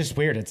that. It's just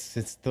weird.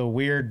 It's the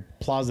weird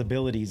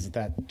plausibilities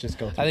that just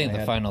go through I think my the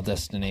head. Final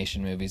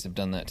Destination movies have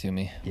done that to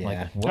me. Yeah. Like,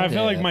 I what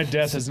feel like if? my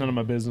death is none of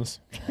my business.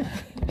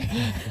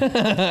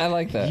 I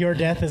like that. Your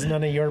death is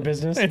none of your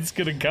business. It's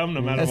gonna come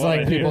no matter It's what. like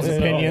I do, people's so-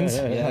 opinions.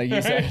 Yeah. Like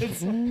you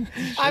said.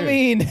 I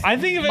mean, I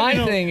think of it. My you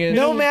know, thing is,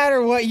 no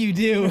matter what you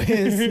do,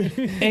 is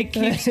it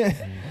keeps. I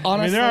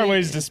Honestly, mean, there are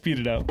ways to speed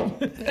it up.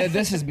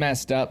 This is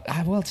messed up.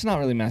 Well, it's not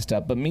really messed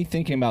up, but me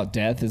thinking about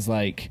death is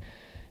like,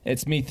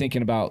 it's me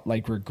thinking about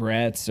like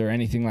regrets or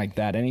anything like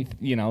that.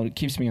 It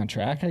keeps me on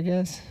track, I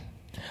guess.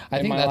 I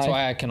in think my that's life.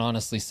 why I can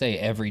honestly say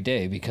every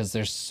day, because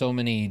there's so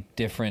many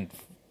different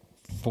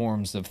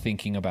forms of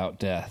thinking about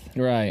death.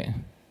 Right.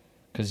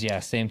 Because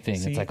same thing.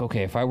 See- It's like,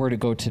 okay, if I were to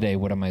go today,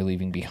 what am I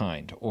leaving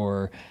behind?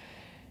 Or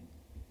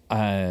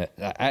I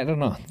don't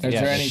know. Is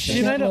there any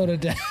shitload of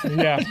death.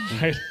 Yeah.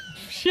 Right.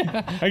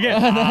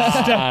 Again,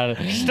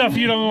 stuff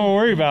you don't want to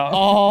worry about.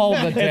 All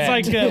the It's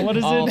like what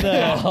is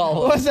it?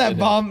 What's that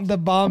bomb? The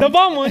bomb. The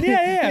bomb one.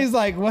 Yeah. He's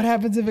like, what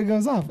happens if it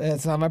goes off?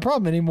 It's not my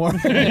problem anymore.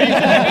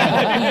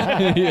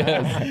 I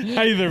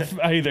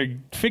either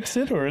fix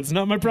it or it's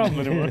not my problem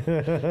anymore.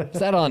 Is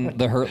that on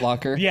the Hurt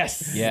Locker?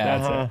 Yes.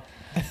 Yeah.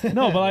 That's it.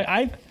 No, but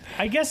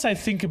I guess I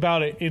think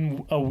about it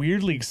in a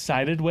weirdly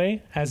excited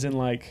way, as in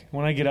like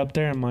when I get up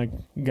there, I'm like,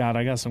 God,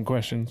 I got some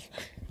questions.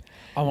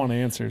 I want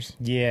answers.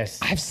 Yes.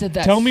 I've said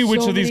that. Tell me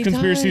which so of these many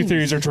conspiracy times.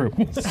 theories are true.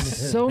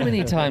 So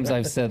many times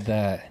I've said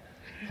that.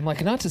 I'm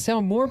like, not to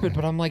sound morbid,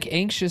 but I'm like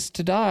anxious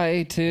to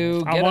die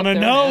to I get up wanna there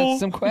and know. ask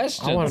some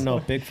questions. I want to know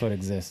if Bigfoot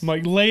exists. I'm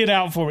like, lay it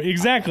out for me.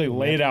 Exactly.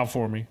 Lay it out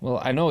for me.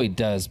 Well, I know he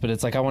does, but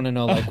it's like I want to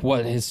know like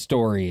what his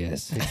story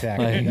is.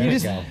 Exactly. Like, There You we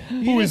just, go.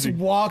 you is just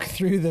he? walk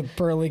through the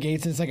pearly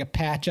gates. And it's like a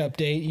patch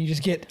update. You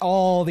just get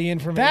all the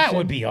information. That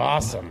would be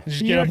awesome.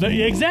 Just get up there.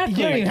 Yeah, exactly.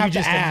 You don't even have to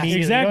ask. Exactly.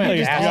 You don't have to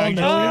Just ask.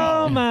 be like,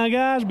 oh my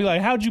gosh. Be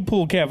like, how'd you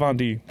pull Kat Von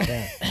D?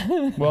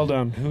 Well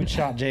done. Who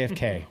shot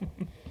JFK?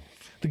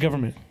 The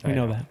government. We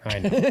know that. I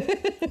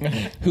know.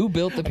 who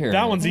built the pyramid?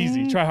 That one's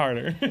easy. Try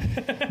harder.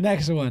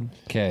 Next one.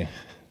 Okay.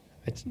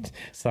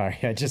 Sorry,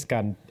 I just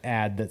got an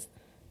ad that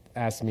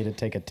asked me to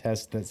take a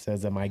test that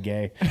says, am I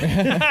gay?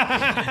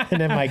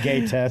 An am I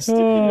gay test.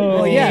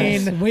 Well,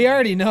 yes, we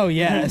already know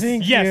yes.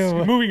 Yes.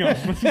 Moving on.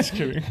 Just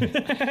kidding.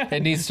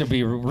 It needs to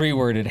be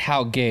reworded.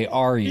 How gay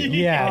are you?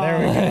 Yeah,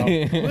 there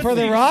we go. For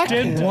The Rock,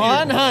 extent of your-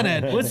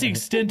 100. What's the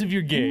extent of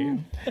your gay?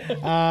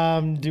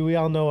 Do we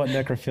all know what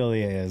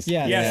necrophilia is?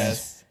 Yes.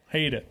 Yes.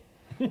 Hate it.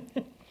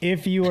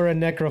 If you were a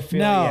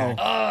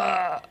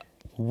necrophiliac,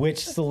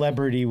 which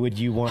celebrity would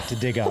you want to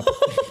dig up?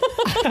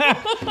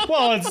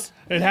 Well,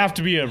 it'd have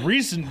to be a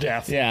recent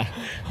death. Yeah.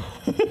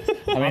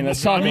 I mean,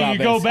 let's talk I mean, about you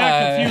this. go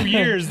back a few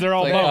years, they're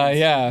all Like, bones.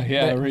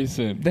 yeah,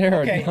 recent. There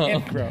are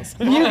Okay, Gross.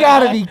 You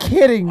gotta be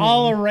kidding me.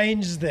 I'll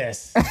arrange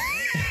this.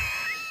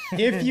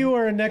 If you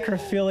were a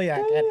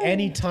necrophiliac at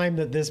any time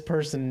that this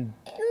person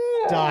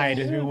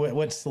died,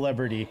 what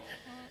celebrity?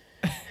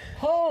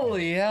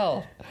 Holy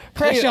hell.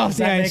 Pressure off the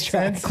that ice make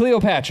track. sense?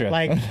 Cleopatra.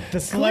 Like the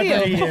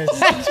celebrity is.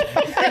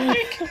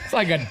 It's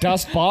like a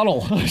dust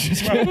bottle.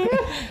 It's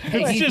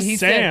just he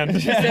sand.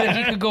 Said, he said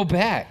he could go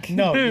back.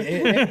 No,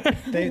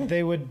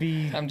 they would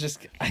be. I'm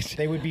just.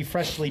 They would be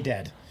freshly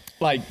dead.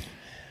 like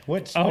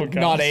Which? Oh, God.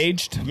 not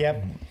aged.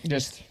 Yep.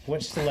 Just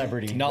Which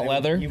celebrity? Not They-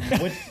 leather? You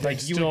would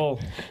like you Still,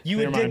 you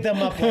would never dig mind.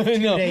 them up like 2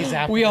 No, days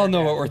after. we all their know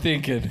death. what we're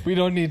thinking. We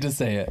don't need to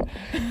say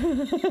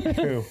it.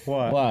 Who?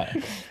 What? what?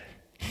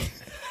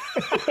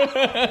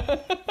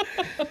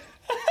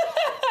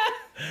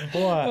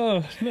 What?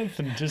 Oh,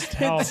 nothing. Just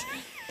how.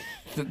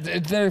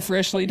 They're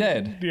freshly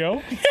dead. You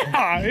know?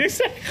 Yeah,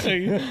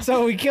 exactly.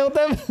 So we killed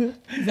them?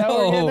 Is that what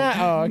we're getting at?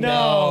 Oh, okay.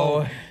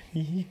 No,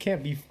 you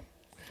can't be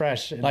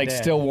fresh. And Like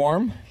dead. still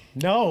warm?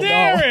 No.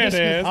 There it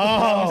is.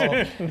 Oh,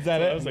 Is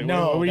that it? I was like,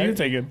 No, what were you they're-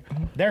 thinking?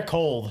 they're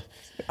cold.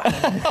 He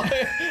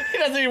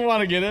doesn't even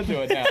want to get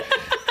into it now.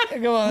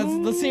 Come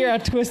on, let's hear how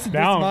twisted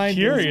Now this I'm mind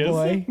curious. is,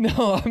 boy.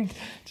 No, I'm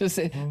just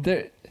saying.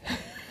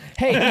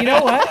 Hey, you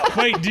know what?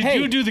 Wait, did Hey.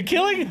 you do the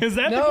killing? Is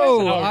that the No,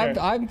 question? Oh, okay.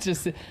 I'm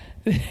just.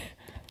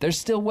 They're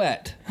still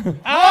wet. My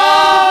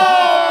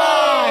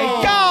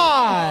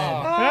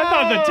God! I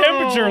thought the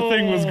temperature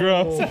thing was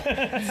gross.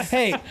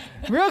 Hey,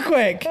 real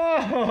quick,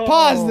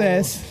 pause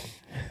this.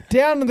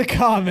 Down in the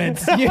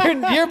comments,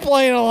 you're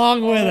playing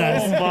along with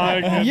us. Oh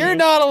my goodness. You're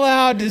not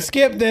allowed to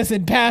skip this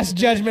and pass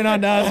judgment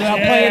on us without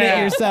playing it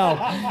yourself.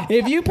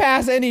 If you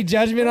pass any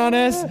judgment on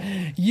us,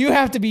 you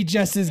have to be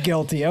just as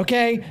guilty,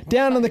 okay?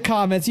 Down in the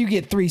comments, you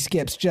get 3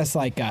 skips just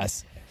like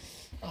us.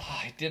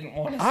 I didn't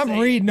want to. I'm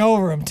reading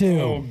over them too.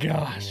 Oh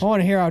gosh. I want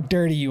to hear how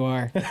dirty you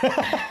are.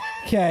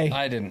 Okay.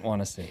 I didn't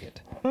want to say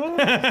it.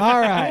 All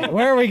right.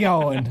 Where are we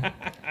going?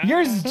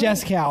 Yours is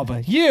Jessica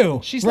Alba. You.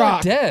 She's Rock.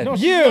 not dead.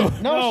 You.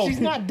 No, she's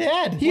not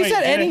dead. You Wait,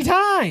 said did any it-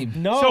 time.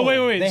 No. So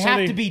wait, They so have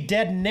they- to be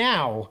dead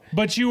now.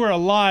 But you were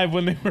alive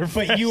when they were.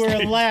 But you were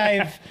first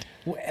alive.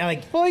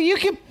 Like Well, you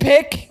can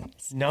pick.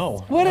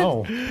 no, What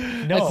no,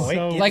 no.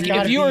 so- it's Like if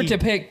gotta you were be- to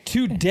pick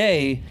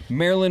today,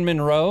 Marilyn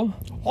Monroe.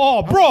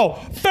 Oh, bro,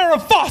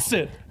 Farrah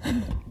Fawcett.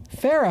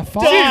 Farrah She's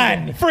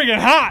Fawcett. friggin'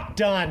 hot.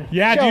 done.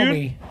 Yeah, Show dude.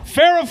 me.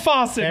 Farrah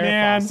Fawcett, Farrah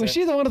man. Fawcett. Was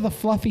she the one with the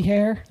fluffy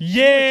hair? She was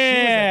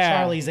Yeah. a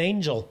Charlie's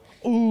Angel.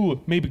 Ooh,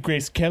 maybe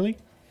Grace Kelly.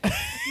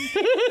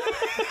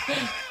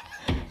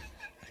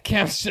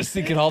 Cam's just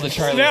thinking all the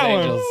Charlie's That one.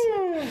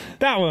 Angels.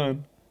 That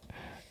one.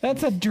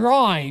 That's a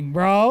drawing,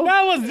 bro.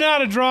 That was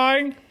not a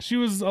drawing. She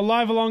was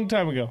alive a long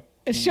time ago.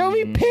 Show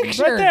me pictures.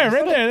 Right there,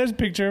 right there. There's a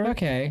picture.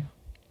 Okay.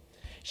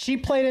 She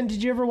played in.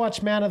 Did you ever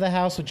watch Man of the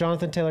House with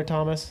Jonathan Taylor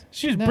Thomas?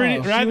 She was No, pretty.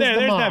 she Right was there. the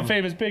There's mom. that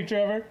famous picture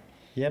of her.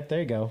 Yep, there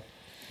you go.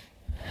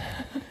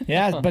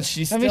 Yeah, but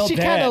she's I still mean, she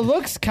dead. kind of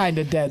looks kind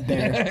of dead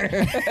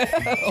there.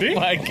 See?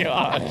 My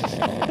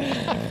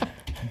God.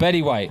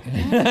 Betty White.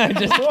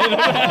 Just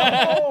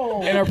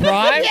in her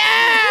prime.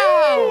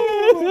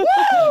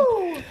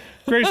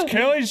 Grace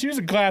Kelly, she was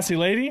a classy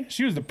lady.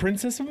 She was the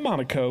Princess of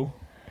Monaco.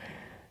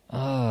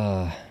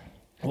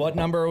 What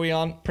number are we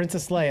on?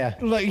 Princess Leia.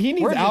 Look, he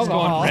needs We're just going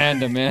alcohol.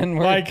 random, man.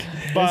 Like,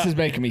 but, This is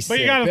making me sick. but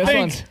you gotta this think.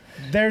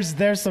 one's,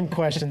 There's some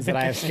questions that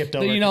I have skipped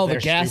over. you know, 'cause the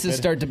they're gases stupid.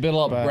 start to build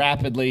up but-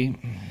 rapidly.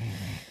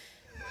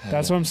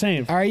 That's what I'm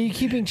saying. Are you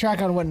keeping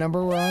track on what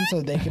number we're on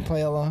so they can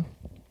play along?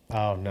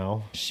 Oh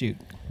no. Shoot.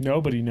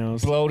 Nobody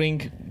knows. Bloating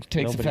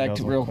takes Nobody effect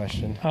knows what real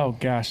question. Oh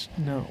gosh,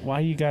 no. Why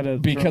you gotta?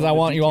 because throw I the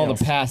want you all to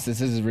details? pass this.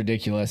 This is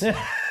ridiculous.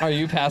 Are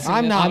you passing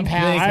I'm it? not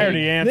passing. I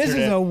already answered This is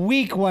it. a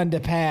weak one to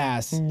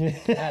pass.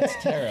 That's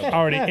terrible. I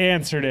already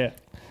answered it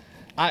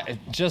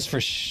Just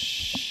for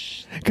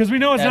shh. because we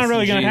know it's not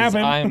really gonna S&Gs,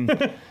 happen.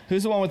 I'm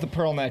Who's the one with the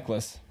pearl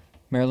necklace?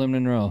 Marilyn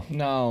Monroe.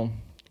 No.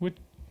 What-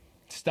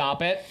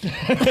 Stop it.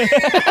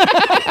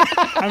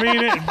 I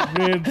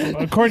mean,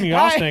 according to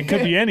Austin, it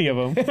could be any of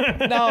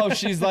them. No,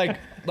 she's like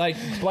black.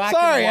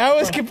 Sorry, and I white,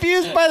 was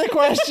confused by the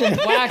question.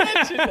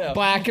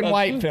 black and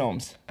white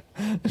films.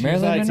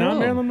 Marilyn like, It's not Monroe.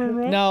 Marilyn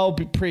Monroe. No,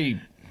 pre.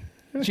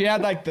 She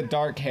had like the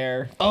dark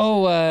hair.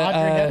 Oh,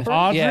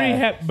 Audrey yeah.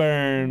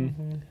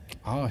 Hepburn.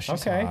 Oh, she's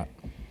Okay. hot.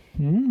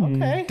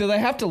 Okay. Do they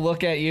have to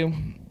look at you?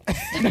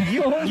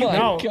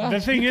 No, the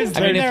thing is,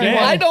 I mean, they're if dead. you-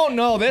 I don't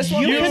know. This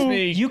one You gives can,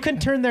 me. you can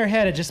turn their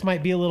head. It just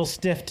might be a little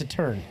stiff to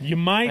turn. You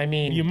might. I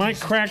mean, you might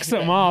crack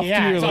something off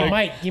Yeah, too. so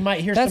Like, you might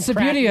hear That's the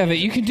some beauty of it.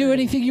 You can do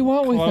anything you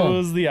want with them.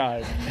 close the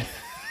eyes.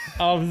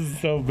 Oh, this is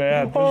so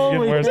bad. This is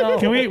getting worse.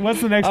 Can we?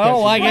 What's the next I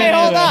don't question? like Wait, any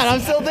of hold this. on. I'm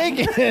still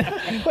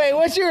thinking. Wait,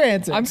 what's your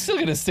answer? I'm still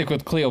gonna stick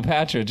with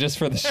Cleopatra just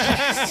for the.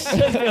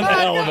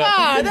 come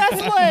on,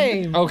 that's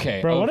lame.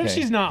 Okay, Bro, what okay. if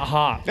she's not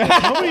hot?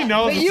 Like, nobody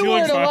knows. But if you she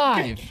looks weren't hot.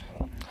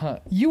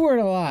 alive. You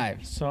weren't alive.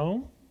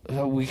 So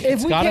If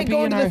It's we gotta can't be go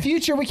in into our. the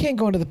future, we can't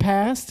go into the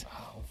past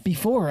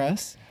before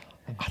us.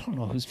 I don't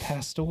know who's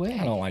passed away.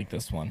 I don't like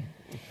this one.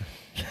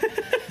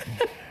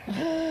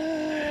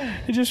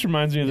 it just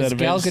reminds me of that Is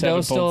Gal Avenged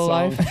Gadot still Sevenfold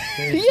alive? song.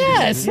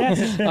 Yes.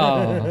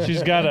 Oh,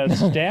 She's got a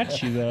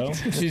statue though.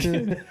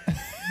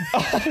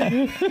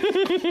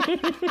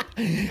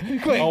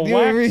 Quick, A do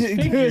wax a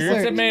figure. What's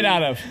search. it made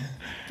out of?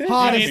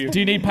 Hottest. Do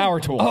you need power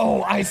tools?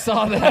 oh, I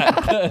saw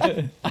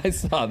that. I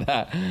saw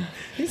that.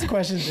 These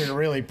questions are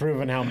really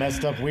proving how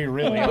messed up we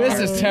really are. This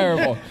is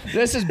terrible.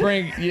 This is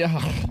bring.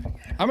 Yeah.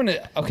 I'm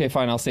gonna. Okay,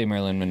 fine. I'll say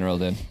Marilyn Monroe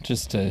then.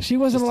 Just to. She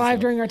wasn't just to alive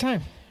say- during our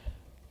time.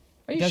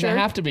 Are you Doesn't sure?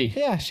 have to be.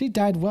 Yeah, she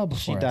died well before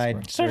She us.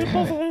 died. So did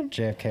both of them.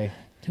 JFK.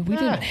 Dude, we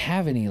didn't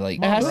have any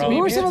like. has to Bro, be.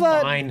 Who are some of the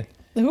fine.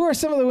 Who are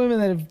some of the women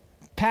that have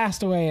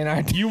passed away in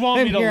our time? You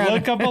want me to Here on-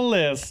 look up a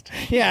list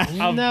Yeah.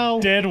 of No.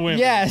 dead women?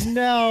 Yes.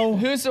 No.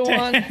 Who's the To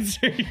one?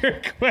 answer your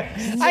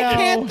question. I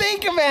can't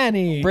think of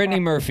any. Brittany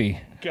Murphy.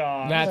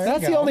 God, That's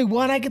That's the only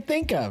one I could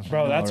think of.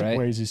 bro, that's All right. a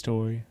crazy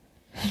story.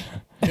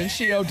 Didn't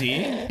she OD?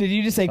 Did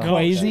you just say No,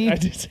 crazy? I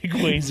did say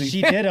crazy.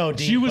 She did OD.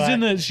 She was but in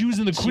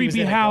the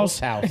creepy in a house, ghost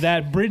house.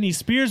 that Britney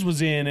Spears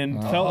was in, and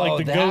felt like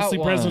the that ghostly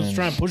presence was one.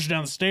 trying to push her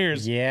down the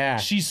stairs. Yeah.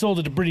 She sold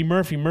it to Brittany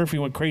Murphy. Murphy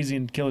went crazy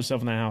and killed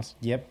herself in that house.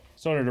 Yep.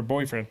 So did her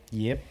boyfriend.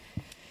 Yep.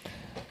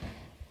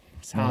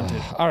 It's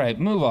haunted. All right,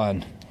 move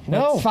on.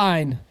 No.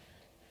 Fine.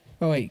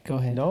 Oh wait, go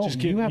ahead. No. Just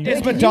you kidding. have You-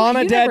 Is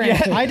Madonna you dead never yet?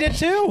 answered. I did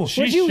too.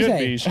 She What'd you should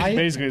say? be. She's I-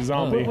 basically a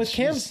zombie. What was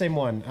Cam's same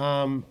one?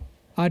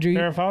 Audrey.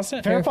 Farrah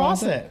Fawcett? Farrah Farrah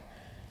Fawcett?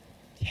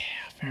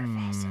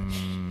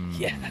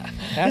 Fawcett.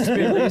 Has to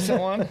be a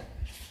recent one.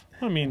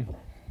 I mean,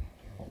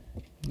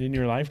 in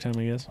your lifetime,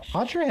 I guess.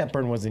 Audrey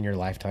Hepburn was in your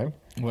lifetime.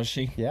 Was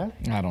she? Yeah.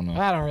 I don't know.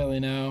 I don't really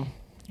know.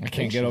 I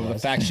can't get she over the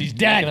was. fact she's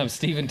Backing dead. up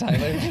Steven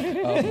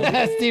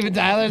Tyler. Steven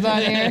Tyler's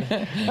on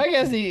here. I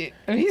guess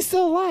he's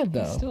still alive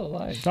though. Still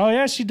alive. Oh,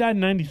 yeah, she died in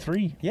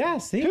 93. Yeah.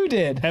 See. Who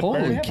did?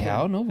 Hepburn. Holy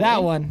cow! No That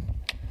way. one.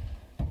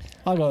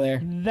 I'll go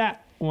there.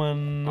 That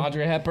one.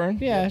 Audrey Hepburn?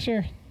 Yeah,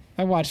 sure.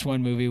 I watched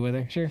one movie with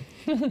her. Sure.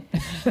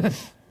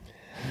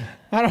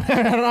 I don't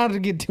know how to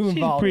get too She's a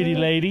involved. pretty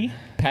lady.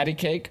 Patty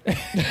cake?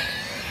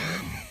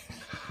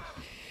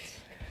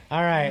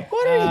 All right.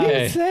 What are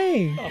Okay. you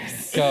saying?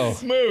 Go.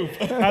 Move.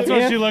 That's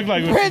what she looked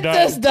like when she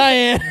Princess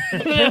died.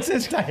 Diana.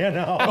 Princess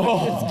Diana.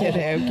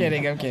 I'm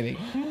kidding. I'm kidding.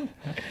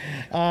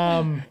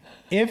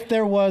 If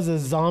there was a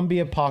zombie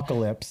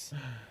apocalypse,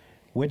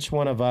 which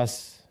one of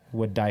us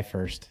would die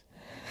first?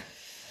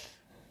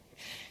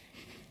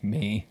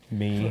 Me.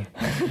 Me.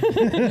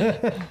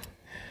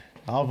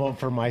 I'll vote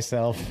for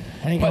myself.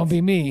 Ain't gonna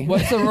be me.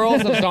 What's the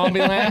rules of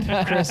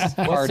Zombieland? Chris.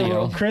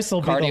 Cardio. Chris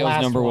will be the Cardio's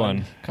last number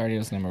one.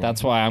 Cardio's number one.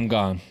 That's why I'm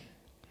gone.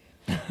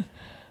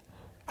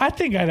 I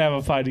think I'd have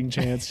a fighting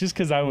chance just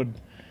because I would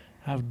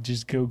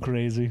just go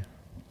crazy.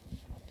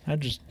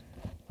 It'd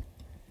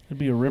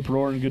be a rip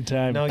roaring good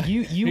time. No,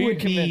 you Who you would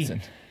be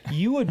convincing?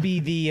 you would be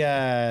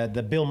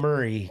the Bill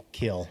Murray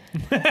kill.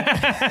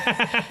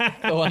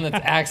 The one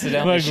that's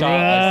accidentally Like, shot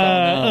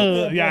by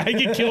someone else. yeah, I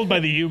get killed by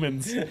the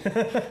humans.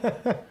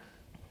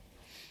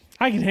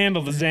 I can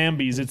handle the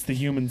zombies. It's the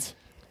humans.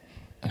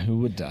 Who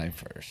would die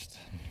first?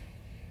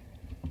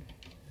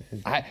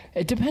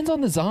 It depends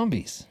on the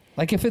zombies.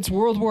 Like if it's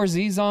World War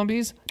Z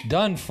zombies,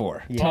 done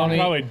for. Well, Tony, I'm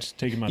probably just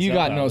taking myself You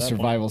got out no at that point.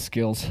 survival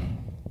skills.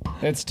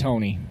 It's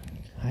Tony.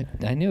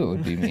 I knew it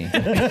would be me.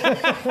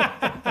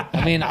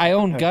 I mean, I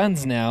own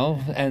guns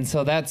now, and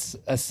so that's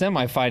a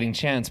semi-fighting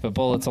chance, but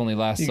bullets only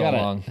last You so gotta,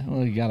 long.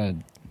 Well, you gotta.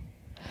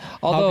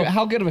 Although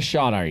How good of a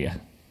shot are you?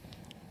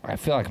 I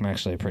feel like I'm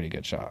actually a pretty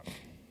good shot.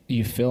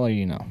 You feel or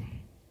you know?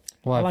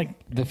 Well, I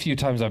like- the few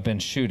times I've been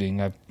shooting,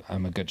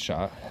 I'm a good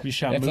shot. You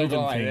shot If they moving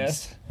go like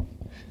things.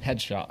 this,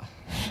 headshot.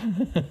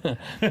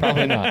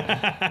 Probably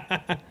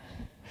not.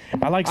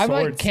 I like I'm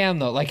swords. like Cam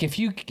though. Like if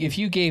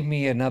you gave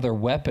me another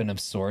weapon of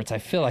sorts, I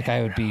feel like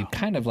I would be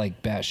kind of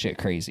like batshit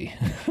crazy.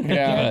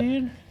 Yeah.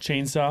 Dude.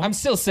 Chainsaw. I'm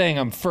still saying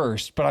I'm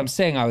first, but I'm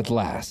saying I would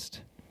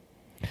last.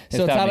 If So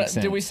it's that out makes of,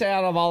 sense. did we say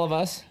out of all of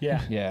us?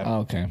 yeah. Yeah. Oh,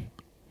 okay.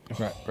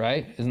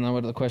 Right? Isn't that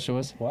what the question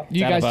was? What?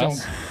 You Out guys of don't.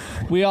 us?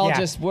 We're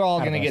all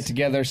Yeah, gonna of get us.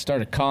 together,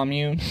 start a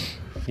commune.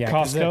 Yeah,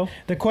 'cause Costco?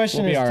 The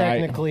question We'll be is all right.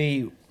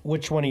 technically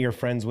which one of your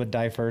friends would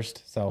die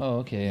first. So Oh,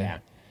 okay. yeah.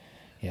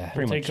 Yeah.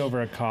 Pretty Take much.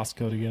 over a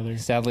Costco together.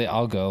 Sadly,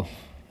 I'll go.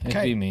 It'd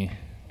Okay. be me.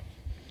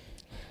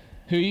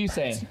 Who are you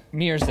saying?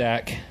 Me or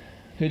Zach.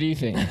 Who do you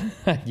think?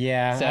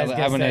 Yeah, Sadly, I was I'm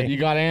gonna gonna- say, You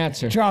got to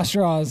answer. Draw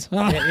straws.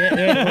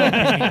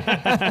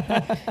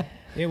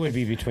 it would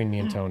be between me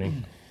and Tony.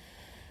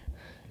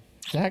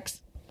 Zach's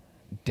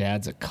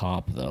dad's a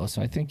cop, though,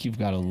 so I think you've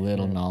got a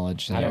little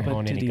knowledge I there. don't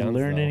own Did any he guns,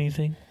 learn though.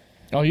 anything?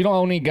 Oh, you don't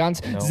own any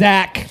guns?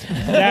 Zach!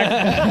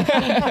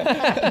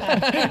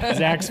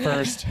 Zach's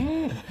first.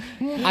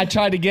 I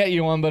tried to get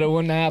you one, but it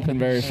wouldn't happen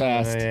very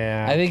fast.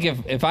 Yeah. I think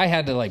if I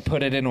had to like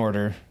put it in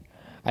order,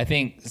 I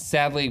think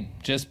sadly,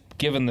 just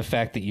given the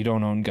fact that you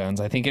don't own guns,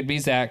 I think it'd be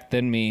Zach,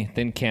 then me,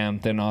 then Cam,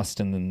 then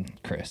Austin, then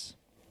Chris.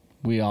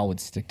 We all would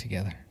stick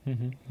together.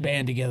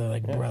 Band together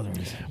like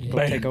brothers. Go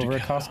take over a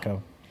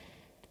Costco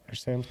or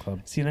Sam's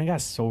Club. See, and I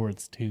got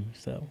swords too,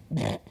 so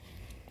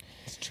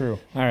It's true.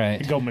 All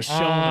right. go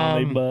Michonne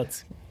on their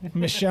butts.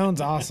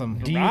 Michonne's awesome.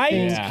 Do you Right?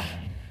 think Yeah.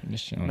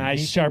 Just showing.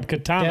 Nice sharp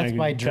katana. death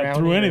by Cut through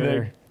drowning anything.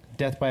 or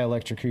death by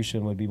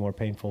electrocution would be more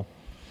painful?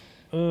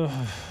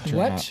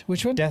 What?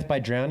 Which one? Death by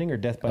drowning or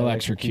death by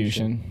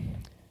electrocution?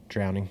 Electrocution.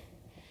 Drowning.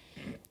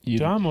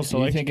 Dude, I almost you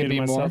think it'd electrocuted be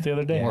myself more? the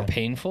other day. More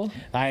painful?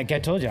 I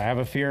told you I have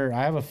a fear.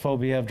 I have a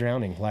phobia of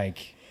drowning.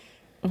 Like,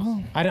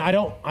 I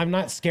don't. I'm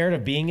not scared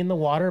of being in the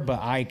water,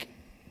 but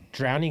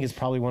drowning is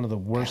probably one of the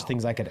worst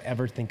things I could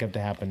ever think of to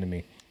happen to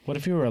me. What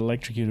if you were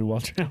electrocuted while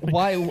drowning?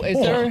 Why? Is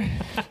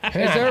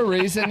there a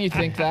reason you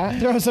think that?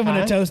 Throw someone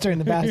a toaster in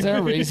the Is there a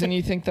bathroom. reason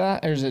you think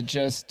that? Or is it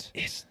just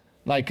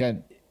like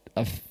a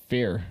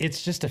fear?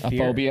 It's just a A fear.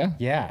 phobia?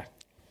 Yeah.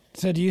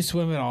 So do you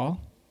swim at all?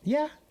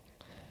 Yeah.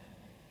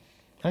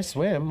 I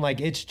swim.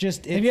 Like it's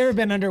just. Have you ever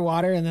been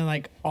underwater and then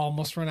like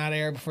almost run out of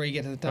air before you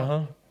get to the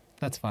top?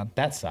 That's fun.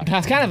 That sucks.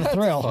 It's kind of a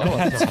thrill.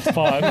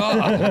 Fun.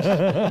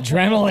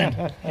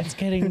 Adrenaline. It's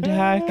getting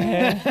dark.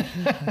 I've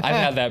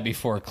had that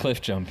before,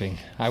 cliff jumping.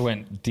 I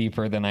went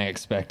deeper than I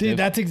expected. Dude,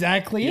 that's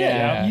exactly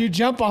Yeah. it. You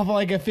jump off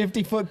like a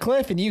 50-foot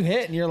cliff and you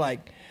hit and you're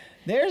like,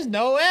 there's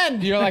no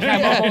end. You're like,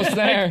 I'm almost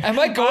there. Am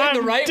I going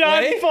the right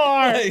way?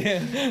 Far.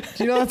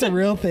 Do you know that's a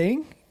real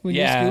thing? When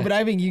Yeah. you're scuba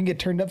diving, you can get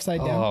turned upside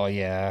down. Oh,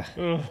 yeah.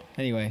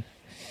 Anyway.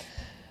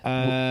 So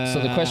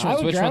the question I was,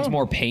 would which one's drown.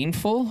 more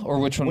painful, or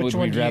which one Which would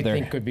one we do you rather?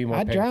 think could be more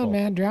I'd painful? drown,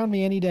 man. Drown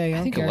me any day.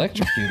 I think don't care.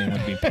 electrocuting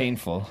would be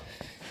painful.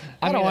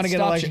 I don't want to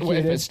get If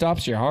electrocuted. it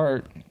stops your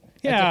heart.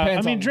 Yeah, I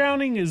depends mean, on-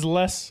 drowning is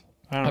less.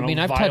 I don't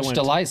know, I've violent. touched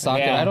a light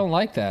socket. Yeah. I don't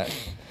like that.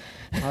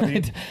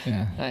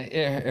 Yeah.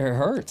 It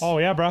hurts. Oh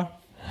yeah, bro.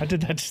 I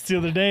did that just the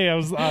other day. I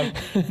was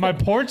my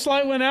porch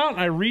light went out, and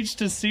I reached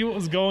to see what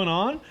was going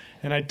on,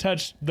 and I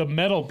touched the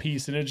metal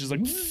piece, and it just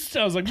like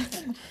I was like,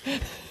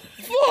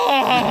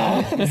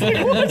 it's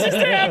like what just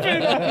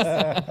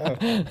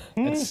happened?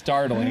 It's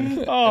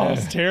startling. Oh,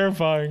 it's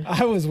terrifying.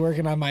 I was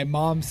working on my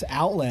mom's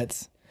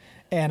outlets,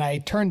 and I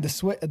turned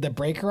the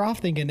breaker off,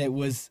 thinking it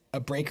was a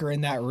breaker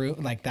in that room,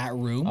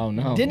 Oh,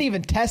 no. Didn't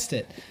even test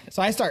it.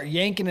 So I start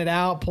yanking it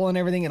out, pulling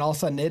everything, and all of a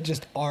sudden it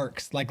just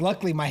arcs. Like,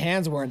 luckily my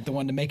hands weren't the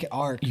one to make it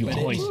arc. You but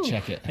always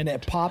check it. And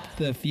it popped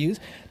the fuse.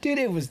 Dude,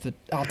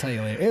 I'll tell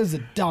you later. It was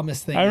the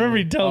dumbest thing. I remember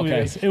ever. you telling me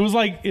Okay. this. It was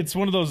like it's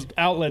one of those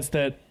outlets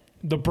that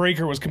the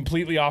breaker was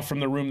completely off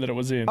from the room that it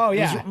was in. Oh, It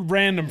yeah. was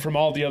random from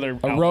all the other A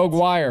outlets. rogue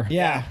wire.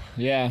 Yeah.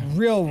 Yeah.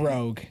 Real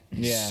rogue.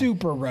 Yeah.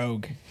 Super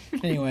rogue.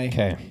 Anyway.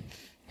 Okay.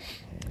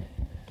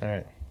 All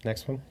right,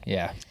 next one.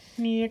 Yeah.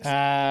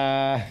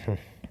 I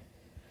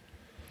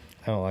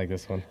don't like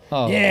this one.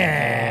 Oh.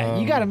 Yeah.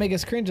 You got to make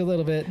us cringe a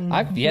little bit.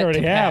 I've yet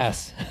already to have.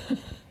 pass.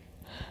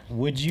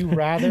 Would you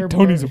rather?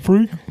 Tony's a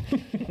freak.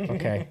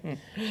 Okay.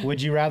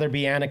 Would you rather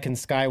be Anakin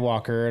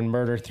Skywalker and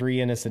murder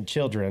 3 innocent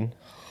children?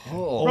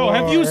 Bro,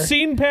 have you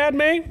seen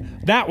Padme?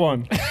 That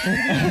one.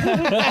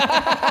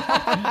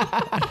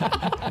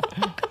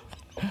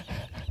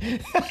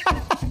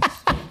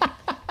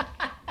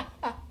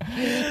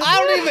 I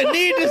don't even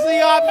need to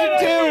see option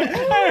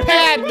 2.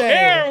 Padme.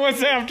 There,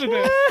 what's after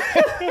this?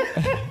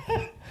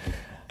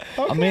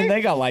 I mean,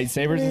 they got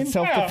lightsabers in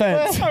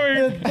self-defense. I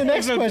mean, The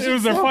next it question.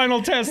 was their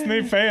final test and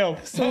they failed.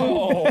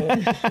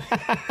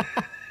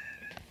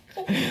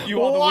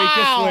 You are the Wow.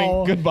 weakest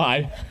link.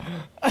 Goodbye.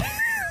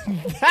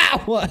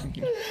 That one.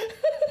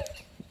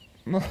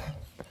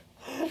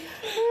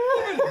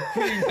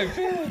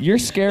 You're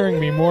scaring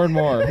me more and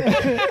more.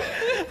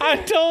 I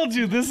told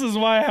you this is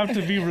why I have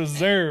to be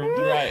reserved.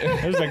 Right.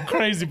 There's a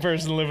crazy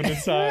person living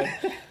inside.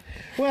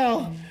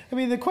 Well, I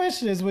mean, the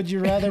question is, would you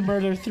rather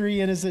murder 3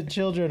 innocent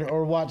children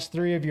or watch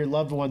 3 of your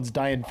loved ones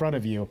die in front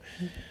of you?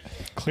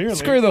 Clearly,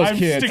 Screw those I'm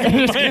kids.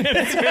 sticking with my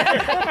answer.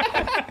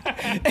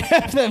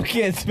 F them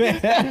kids, man.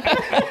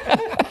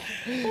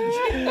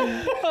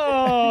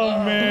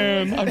 Oh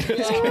man.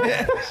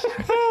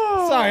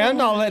 Sorry, I'm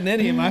not letting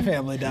any of my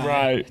family die.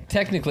 Right.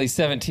 Technically,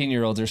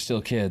 17-year-olds are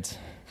still kids.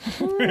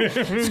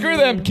 Screw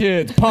them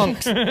kids.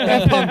 Punks.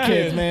 F them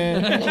kids,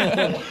 man.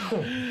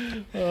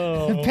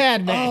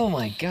 Padme. Oh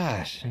my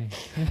gosh.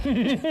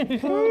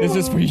 Is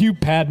this for you,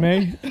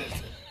 Padme?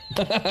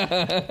 Bro,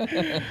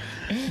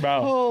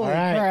 All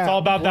right. it's all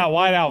about that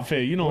white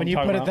outfit. You know When what you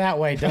I'm put talking it that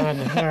way, done.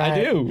 All right. I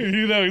do.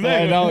 You know I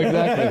exactly. know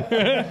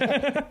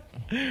exactly.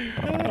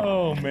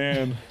 Oh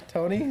man.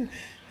 Tony?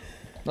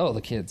 Oh,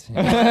 the kids.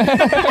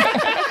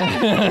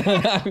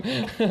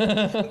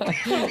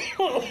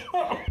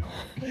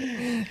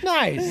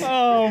 Nice.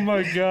 Oh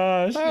my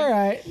gosh. All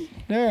right.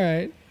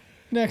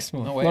 Next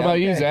one. No What way about out.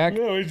 you, Zach?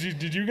 Oh,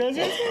 did you guys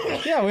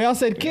answer? Yeah, we all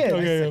said kids.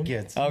 Okay.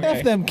 Kids.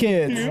 F them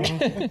kids.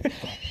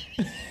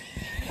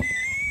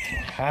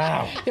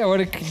 Wow. Yeah, what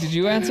did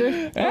you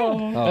answer?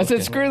 Oh, I said,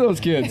 okay. screw those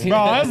kids. Bro,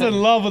 I was in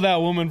love with that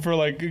woman for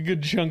like a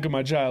good chunk of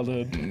my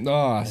childhood.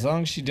 Oh, as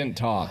long as she didn't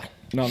talk.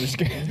 No, I'm just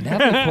kidding.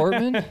 Natalie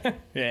Portman?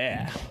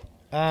 Yeah.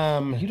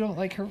 You don't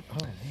like her? Oh,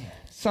 man.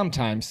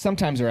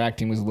 Sometimes her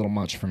acting was a little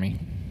much for me.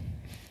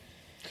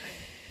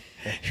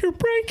 You're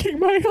breaking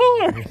my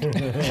heart.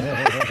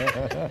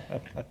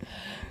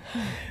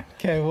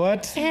 Okay,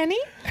 what? Annie?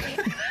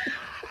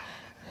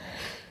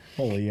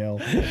 Holy hell.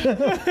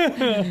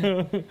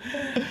 Okay,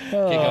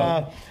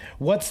 go.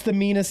 What's the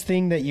meanest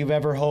thing that you've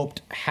ever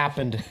hoped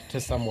happened to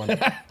someone?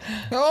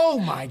 Oh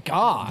my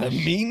God.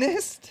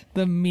 Meanest?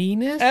 The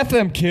meanest? F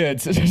them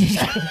kids.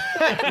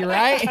 You're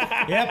right.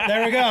 Yep,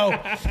 there we go.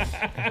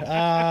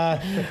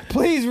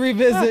 Please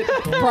revisit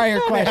prior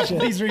question.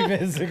 Please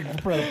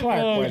revisit for the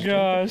prior Oh question.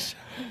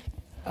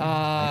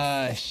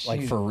 gosh.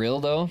 Like for real,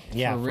 though?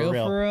 Yeah,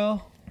 For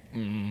real?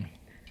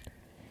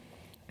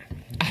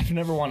 I've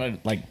never wanted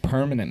like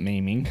permanent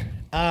maiming.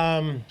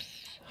 I,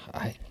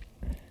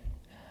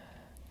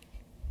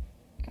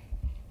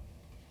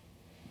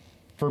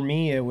 For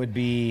me, it would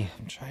be,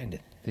 I'm trying to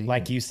think.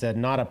 like you said,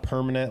 not a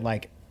permanent,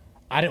 like,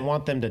 I didn't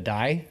want them to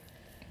die,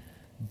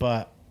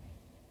 but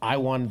I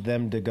wanted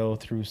them to go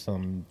through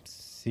some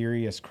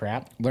serious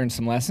crap Learn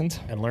some lessons.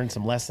 and learn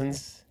some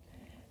lessons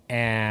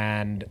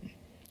and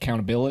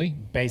accountability.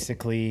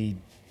 Basically,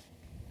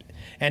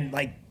 and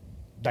like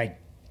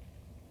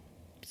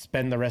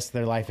spend the rest of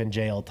their life in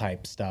jail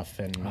type stuff.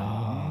 And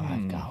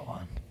I've got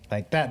one.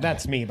 like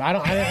that's me. But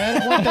I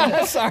didn't want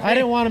them. I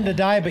didn't want them to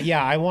die, but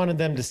yeah, I wanted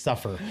them to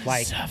suffer.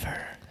 Like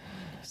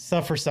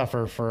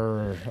suffer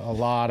for a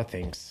lot of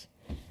things.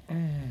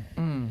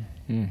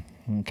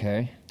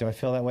 Okay. Do I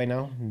feel that way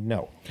now?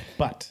 No.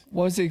 But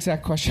What was the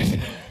exact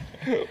question?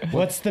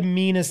 what's the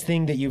meanest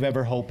thing that you've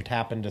ever hoped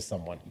happened to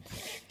someone?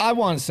 I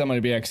want somebody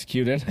to be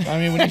executed. I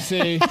mean, when you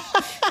see,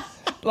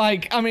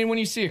 when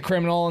you see a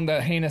criminal and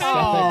the heinous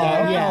stuff like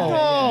that.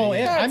 No,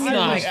 I'm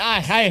not.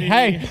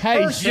 Hey,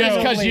 just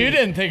because you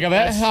didn't think of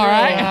it, all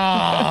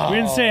right? We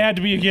didn't say it had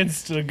to be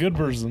against a good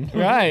person.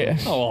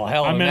 Right. Oh, well,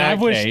 hell, I in mean, that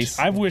case.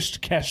 I've wished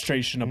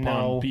castration upon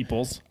No.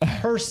 peoples.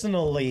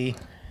 Personally,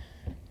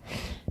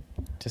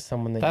 to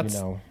someone that you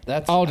know.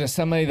 That's Oh, to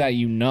somebody that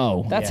you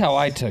know. That's Yes. how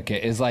I took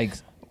it. Is like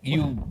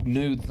you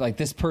knew like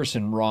this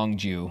person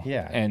wronged you.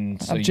 Yeah. And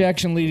so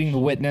Objection leading the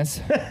witness.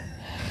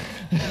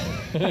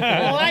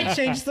 Well, I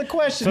changed the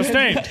question.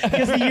 Sustained.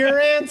 Because of your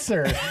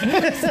answer.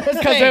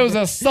 Because it was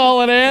a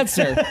solid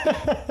answer.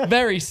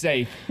 Very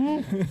safe.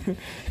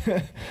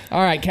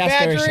 All right,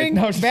 castration.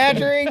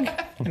 Badgering.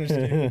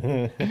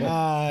 No,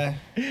 Yeah,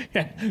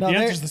 the there-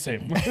 answer's the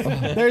same.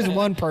 There's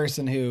one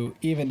person who,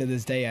 even to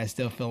this day, I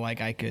still feel like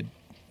I could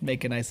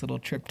make a nice little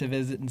trip to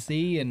visit and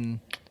see, and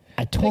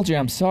I told you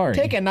I'm sorry.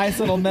 take a nice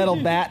little metal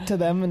bat to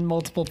them in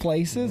multiple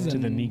places, to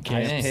and the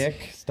kneecap. Nice.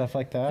 Pick, stuff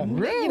like that.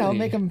 you know,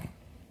 make them.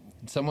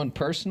 someone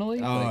personally.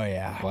 Oh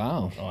yeah,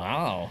 Wow.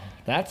 Wow.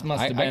 That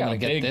must I have been gotta a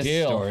get big this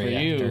deal story for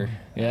you. after.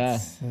 Yeah.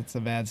 that's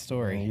a bad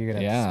story. You're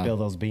going to have Yeah. to spill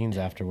those beans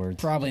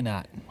afterwards. Probably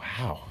not.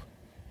 Wow.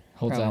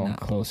 Holds that Probably one not.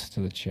 close to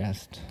the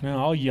chest. Now,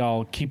 all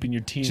y'all keeping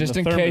your tea Just in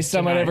in the case thermos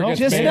someone tonight. ever gets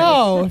Just made.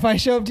 know if I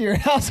show up to your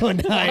house one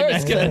I night,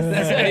 was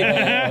gonna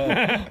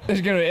say,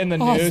 there's gonna in the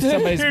news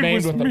somebody's it made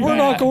was with a me. bat. We're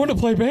not going to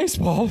play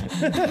baseball.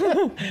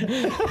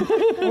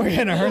 we're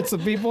gonna hurt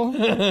some people.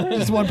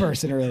 Just one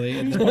person, really.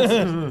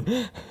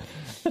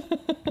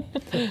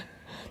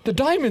 The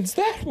diamond's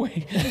that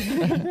way.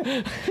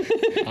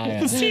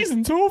 The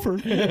season's over.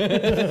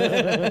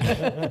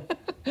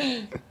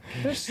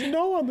 There's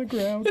snow on the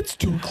ground. It's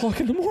 2:00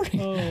 in the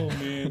morning. Oh,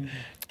 man.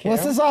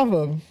 What's this off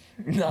of?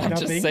 No, I'm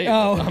just Nothing? saying.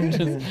 Oh. I'm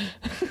just.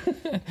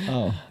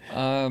 Oh.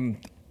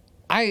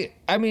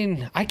 I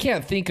mean, I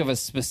can't think of a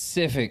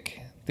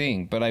specific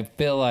thing, but I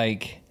feel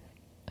like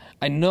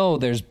I know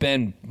there's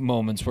been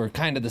moments where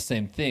kind of the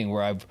same thing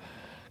where I've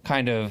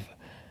kind of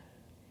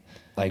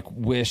like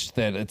wished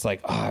that it's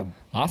like, oh,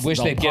 I wish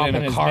they'd get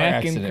in a car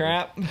accident.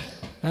 crap.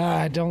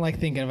 I don't like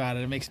thinking about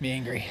it. It makes me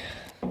angry.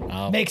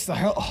 Makes the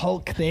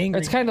Hulk thing.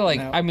 It's kind of like,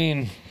 I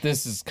mean,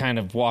 this is kind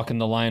of walking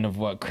the line of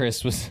what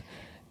Chris was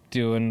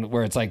doing,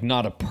 where it's like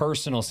not a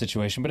personal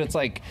situation, but it's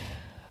like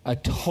a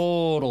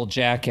total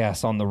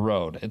jackass on the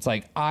road. It's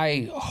like,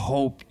 I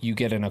hope you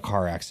get in a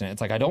car accident.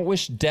 It's like, I don't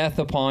wish death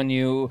upon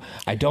you.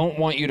 I don't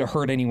want you to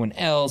hurt anyone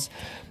else.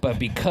 But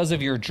because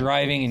of your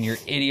driving and your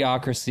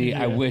idiocracy,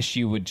 I wish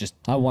you would just.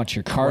 I want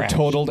your car Crash.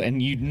 totaled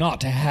and you not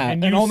to have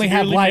And and you only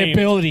have severely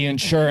liability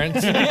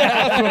insurance.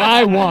 That's what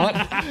I want.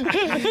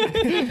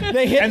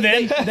 they hit, And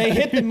then- they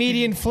hit the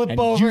median, flip And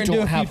over, you and do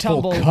don't a few have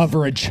full tumbles.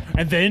 coverage.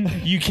 And then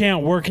you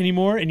can't work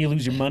anymore, and you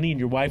lose your money, and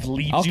your wife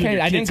leaves you. And Okay,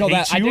 your I didn't kids go hate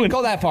that. I you, didn't and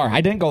go that far.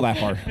 I didn't go that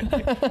far.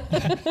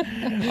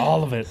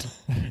 all of it,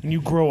 and you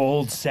grow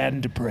old, sad,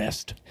 and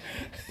depressed.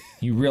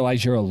 You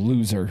realize you're a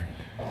loser.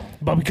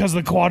 But because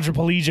of the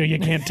quadriplegia, you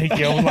can't take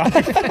your own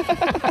life.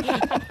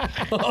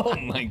 Oh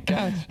my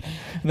gosh.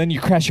 And then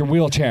you crash your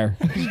wheelchair.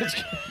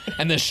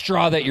 And the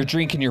straw that you're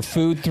drinking your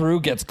food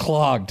through gets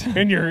clogged.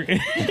 And your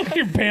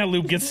pant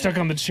loop gets stuck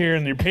on the chair,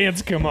 and your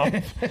pants come off.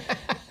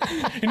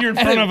 And you're in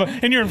front of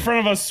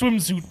a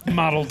swimsuit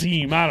model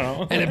team. I don't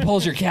know. And it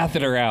pulls your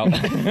catheter out.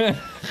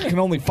 You can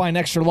only find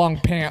extra long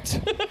pants.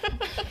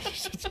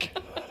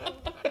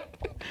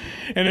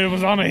 And it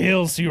was on a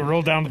hill, so you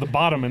roll down to the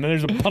bottom, and then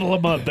there's a puddle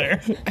of mud there.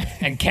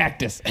 And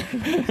cactus. You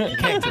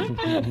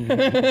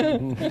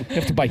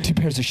have to buy 2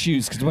 pairs of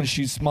shoes because one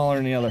shoe's smaller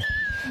than the other.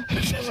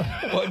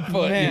 What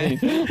foot? Man.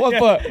 What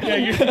foot? Yeah,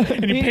 and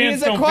your He pants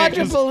is a don't fit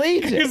 'cause-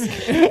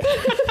 quadriplegic.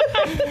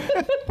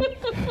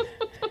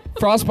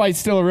 Frostbite's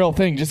still a real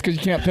thing just because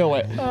you can't feel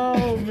it.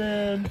 Oh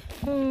man.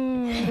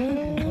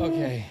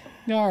 Okay.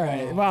 All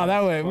right. Wow,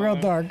 that went real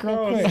dark,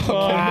 real quick.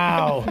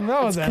 Wow.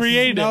 That was a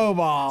creative.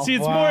 snowball. See,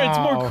 it's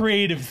Wow. more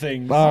creative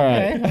things. All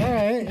right.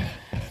 Okay,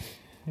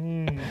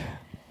 all right.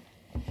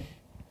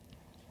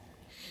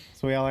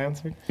 So we all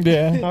answered?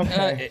 Yeah.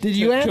 Okay. Did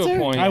you To a answer?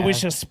 point. I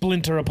wish a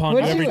splinter upon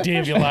What you did every you- day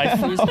of your life.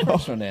 Who's the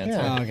first one to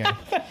answer? Oh,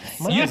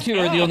 okay. You two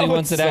are the only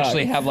ones that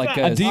actually have like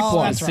a deep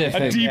one.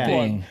 specific A deep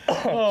thing.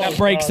 That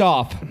breaks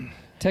off.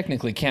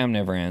 Technically, Cam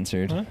never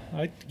answered. Huh?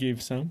 I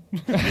gave some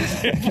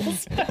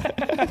examples.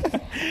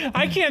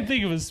 I can't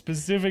think of a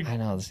specific I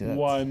know. See, that's-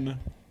 one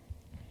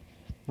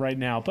right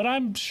now, but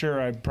I'm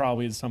sure I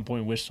probably at some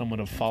point wish someone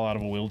to fall out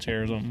of a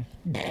wheelchair or something.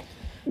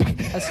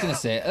 I was gonna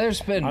say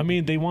there's been. I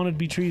mean, they want to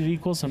be treated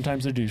equal.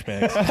 Sometimes they're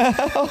douchebags.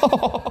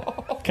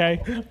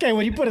 Okay. Okay,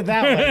 when you put it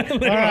that way. All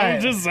right.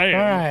 I'm just saying.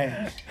 All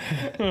right.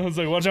 I was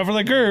like, watch out for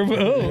the curb.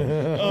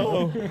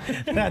 Oh.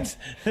 That's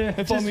it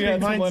just only you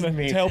had reminds someone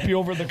me. to help you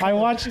over the I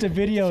watched a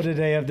video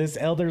today of this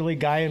elderly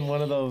guy in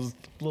one of those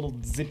little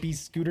zippy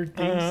scooter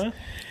things,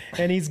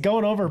 and he's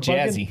going over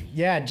Jazzy.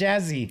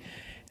 Jazzy.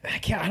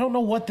 I don't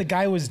know what the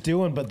guy was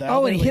doing, but the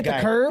Oh, and he elderly hit guy,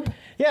 the curb?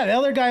 Yeah, the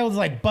other guy was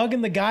like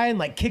bugging the guy and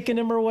like kicking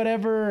him or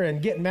whatever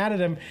and getting mad at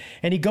him.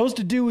 And he goes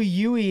to do a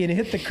Yui and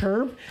hit the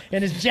curb,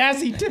 and his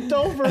Jazzy tipped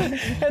over,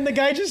 and the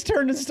guy just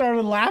turned and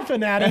started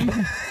laughing at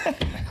him.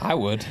 I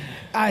would.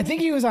 I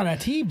think he was on a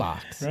tee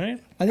box. Right?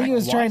 I think he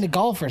was trying to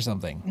golf or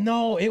something.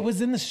 No, it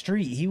was in the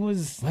street. He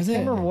was. Was I it? can't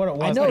remember what it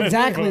was. I know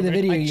exactly the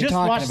video I you're just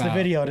talking watched about. the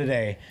video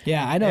today.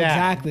 Yeah, I know Yeah.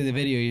 exactly the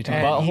video you're talking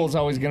about. Butthole's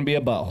always going to be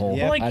a butthole.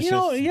 Yeah. Like, That's you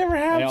know, just- you ever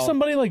they have all-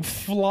 somebody like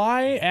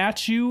fly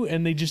at you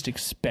and they just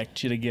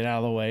expect you to get out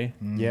of the way?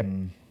 Yep.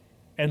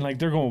 And like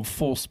they're going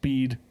full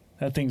speed.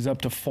 That thing's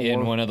up to 4.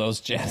 In one of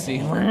those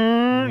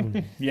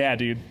Jazzy. Yeah,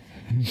 dude.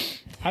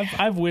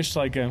 I've wished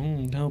like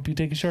help you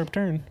take a sharp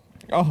turn.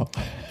 Oh.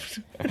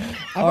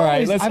 All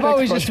right. Let's I've next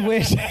always question.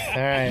 just wished. All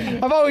right.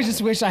 I've always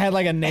just wished I had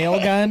like a nail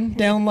gun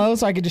down low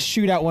so I could just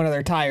shoot out one of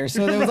their tires.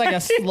 So there was like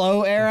a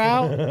slow air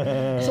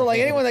out. So like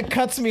anyone that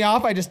cuts me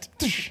off, I just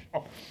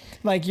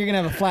like you're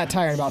gonna have a flat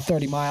tire in about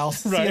 30 miles.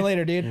 See Right. you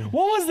later, dude.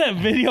 What was that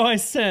video I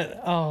sent?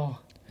 Oh,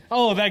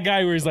 that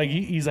guy where he's like,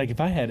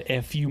 if I had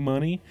FU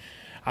money,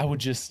 I would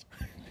just,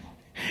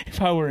 if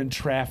I were in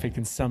traffic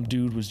and some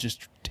dude was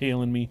just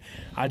tailing me,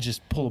 I'd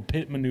just pull a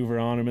pit maneuver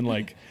on him and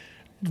like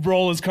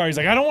roll his car. He's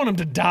like, I don't want him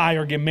to die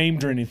or get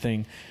maimed or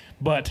anything,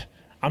 but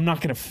I'm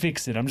not going to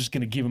fix it. I'm just going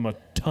to give him a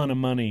ton of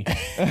money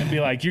and be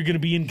like, you're going to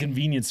be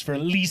inconvenienced for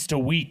at least a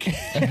week.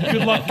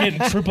 Good luck getting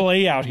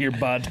AAA out here,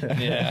 bud.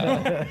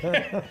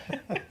 Yeah.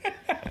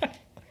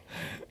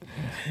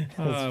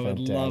 I would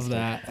love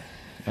that.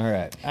 All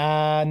right.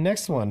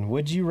 Next one.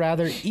 Would you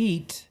rather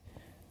eat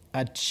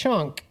a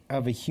chunk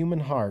of a human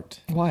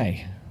heart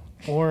Why?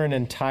 or an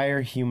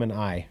entire human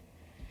eye?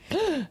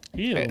 Ew.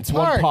 It's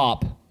one Heart.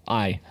 pop.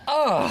 Eye.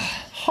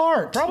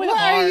 Heart. Probably What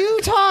are you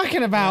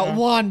talking about?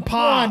 One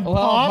pop. Well,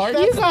 heart-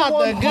 You got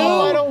the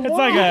goo. It's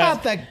like You a-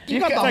 got the you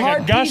got it's the like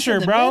hard a gusher, piece in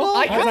the bro.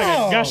 middle? It's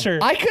like a gusher.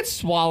 I could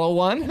swallow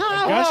one.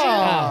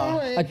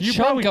 A You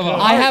chunk probably of a could.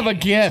 I heart. have a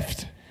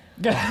gift.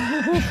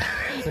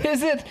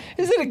 Is it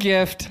a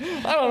gift?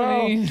 I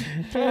don't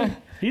know.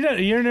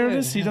 You're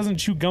nervous? He doesn't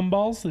chew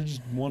gumballs? It's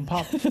just one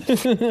pop.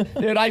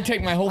 Dude, I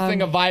take my whole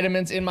thing of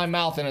vitamins in my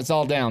mouth and it's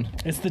all down.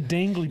 It's the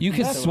dangly. You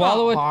could piece of-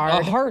 swallow a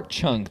hard. heart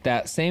chunk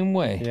that same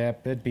way.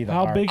 Yep, it'd be the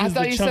How heart. big I is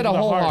thought the you chunk said of a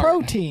the whole heart?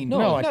 Protein.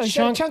 No, he a said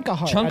chunk- a chunk of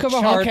heart. Chunk of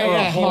a chunk heart of or a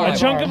a whole heart. A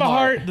chunk of a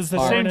heart. heart that's the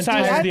Heart. same An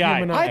size entire as the eye.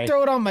 human I'd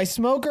throw it on my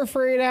smoker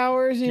for 8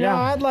 hours. You know, Yeah.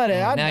 I'd let it.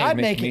 Now you're I'd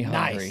make making it me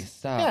hungry. nice.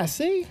 Stop. Yeah,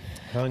 see?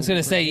 I was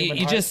gonna say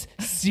you just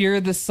sear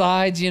the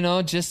sides,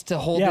 just to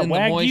hold Yeah, in the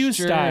Wagyu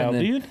moisture. style, and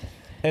then- dude.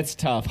 It's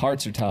tough.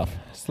 Hearts are tough.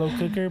 Slow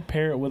cooker,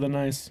 pair it with a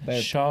nice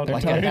shot.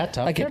 Like They're a, that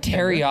tough. like a They're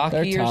tender. teriyaki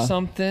They're or tough.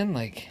 something.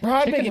 Like Bro,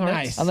 I'd chicken make it hearts.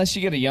 nice. Unless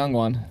you get a young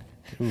one.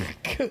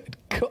 Good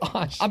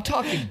gosh. I'm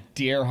talking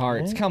deer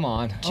hearts. Come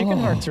on. Chicken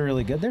hearts are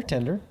really good. They're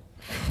tender.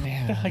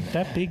 They're like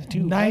that big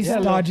too. Nice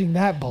dodging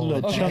that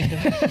bullet. Little chunk.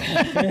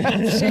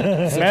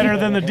 Better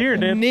than the deer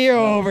did.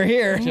 Neo over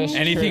here.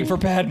 Anything for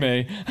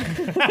Padme.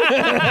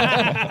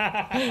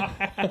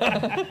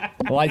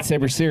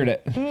 Lightsaber seared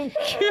it.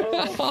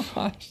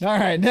 All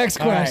right, next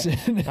All right.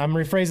 question. I'm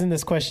rephrasing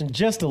this question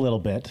just a little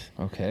bit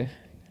Okay.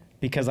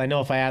 because I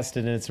know if I asked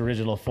it in its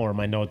original form,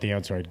 I know what the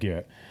answer I'd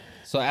get.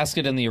 So ask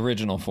it in the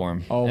original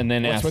form. Oh, and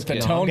then what's ask with the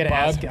it. tone? I'm gonna bud.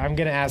 ask. I'm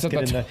gonna ask it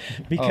Is in it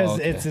the because Oh,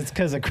 okay. it's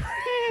because of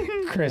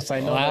Chris. I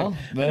know. Well,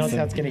 I know listen.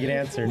 that's gonna get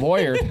answered.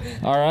 Lawyer.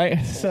 All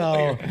right.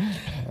 So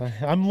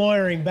I'm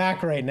lawyering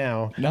back right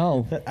now.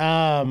 No.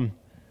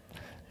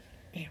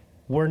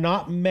 We're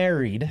not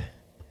married,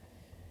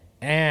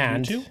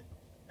 and You two?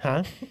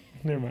 huh?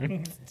 Never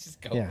mind.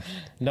 Yeah.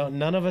 No,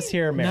 none of us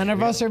here are married. None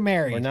of us are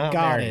married. We're not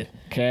Got married. it.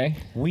 Okay.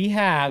 We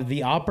have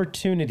the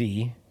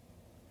opportunity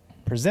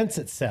presents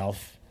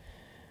itself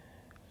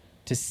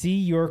to see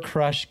your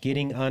crush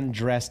getting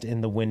undressed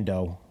in the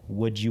window.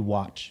 Would you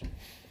watch?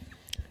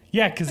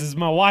 Yeah, because it's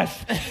my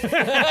wife.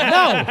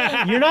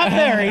 No, you're not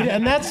married,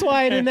 and that's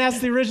why I didn't ask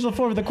the original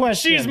form of the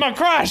question. She's my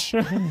crush.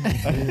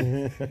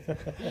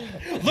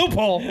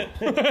 Loophole.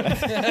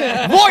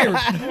 Lawyer.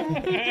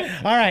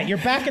 All right, you're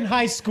back in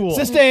high school.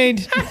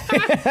 Sustained.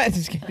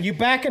 Just kidding. You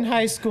back in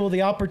high school,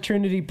 the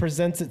opportunity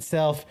presents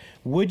itself.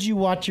 Would you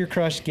watch your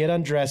crush get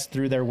undressed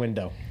through their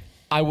window?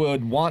 I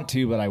would want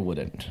to, but I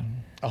wouldn't.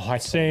 Oh, I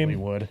Same.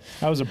 totally would.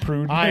 I was a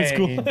prude in high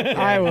school.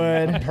 I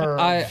would.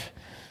 Perv.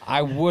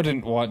 I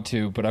wouldn't want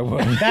to, but I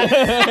would. I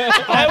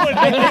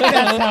think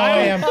that's how I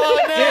am.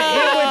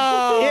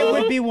 It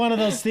would be one of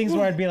those things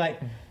where I'd be like,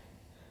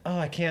 oh,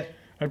 I can't.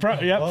 I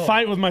probably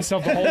fight with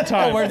myself the whole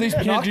time. where are these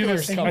Can't do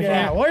binoculars this. coming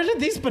Yeah, where did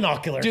these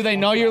binoculars? Do they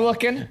know you're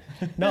looking?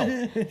 No,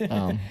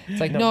 It's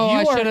like, no, I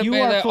you should are have you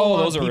made are that. full Oh, on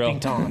those are real. peeping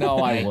Tom. No,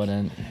 I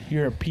wouldn't.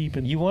 You're a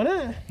peeping. You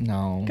wanna?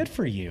 No. Good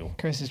for you.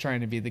 Chris is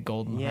trying to be the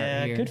golden heart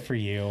Yeah, here. good for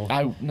you.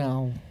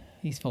 No.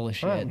 He's full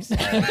of I'm shit.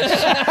 sorry.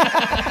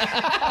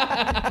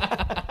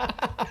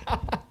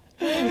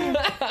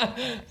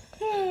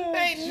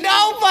 Ain't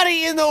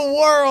nobody in the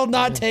world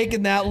not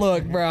taking that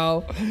look,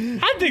 bro.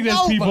 I think there's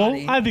Nobody.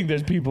 people. I think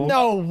there's people.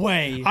 No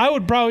way. I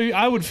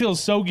would feel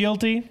so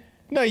guilty.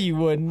 No, you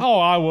wouldn't. Oh,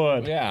 I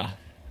would. Yeah.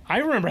 I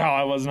remember how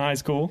I was in high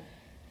school.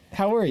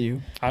 How were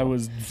you? I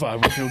would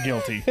feel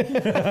guilty.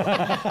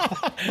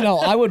 No,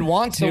 I would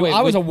want to. So wait,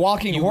 I was a would-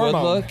 walking you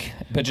hormone. would look,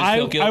 but just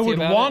feel guilty I would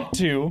about want it?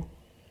 to,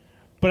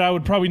 but I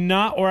would probably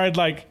not, or I'd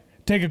like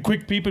take a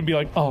quick peep and be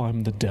like, oh,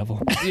 I'm the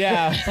devil.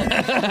 Yeah.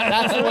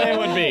 That's the way it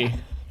would be.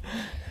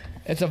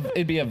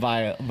 It'd be a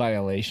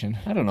violation.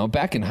 I don't know.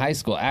 Back in high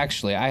school,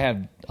 actually, I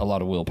had a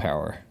lot of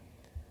willpower.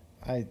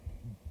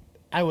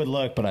 I would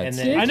look, But I'd and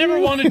still- then I never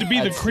wanted to be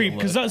the I'd creep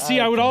still because see,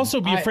 I would also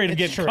be afraid of it's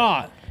getting true.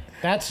 caught,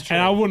 that's true.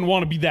 and I wouldn't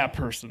want to be that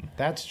person.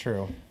 That's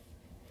true.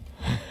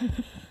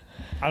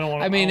 I don't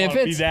want. I mean, if be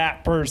it's-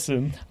 that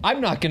person,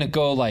 I'm not gonna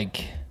go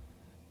like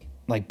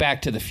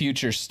Back to the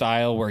Future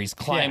style where he's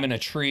climbing a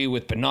tree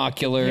with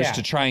binoculars Yeah.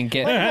 to try and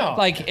get. No,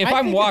 like if I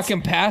I'm think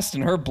walking past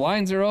and her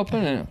blinds are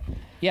open, and,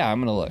 I'm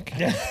gonna look.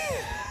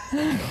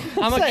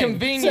 I'm a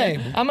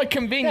convenient. I'm a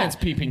convenience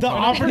peeping The Tom.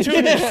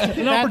 opportunist,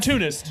 an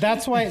opportunist.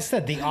 That's why it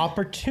said the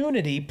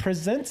opportunity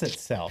presents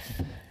itself.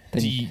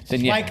 Then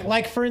yeah.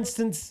 Like for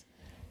instance,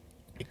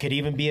 it could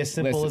even be as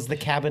simple Listen, as the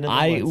cabin in the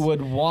I woods,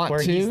 would want where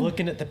to. he's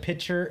looking at the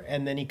picture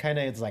and then he kind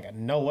of is like,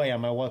 no way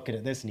am I looking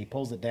at this, and he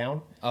pulls it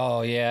down,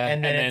 Oh yeah.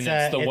 and then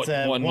it's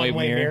a one-way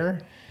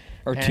mirror.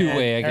 Or And-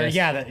 two-way, I or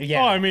guess.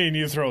 yeah. Oh, I mean,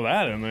 you throw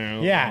that in there.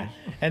 Yeah,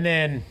 and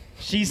then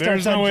she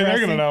starts There's no way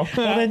undressing. they're gonna know.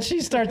 Well, then she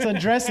starts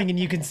undressing, and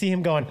you can see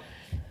him going,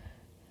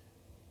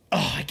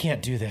 "Oh, I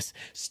can't do this.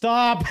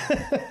 Stop!"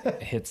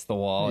 Hits the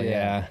wall.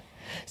 Yeah.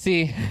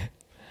 See,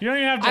 You don't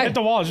even have to hit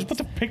the wall. Just put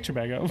the picture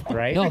back up.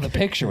 right? no, the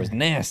picture was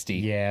nasty.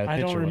 Yeah, the I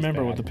don't picture was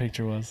remember what bad. the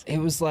picture was. It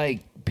was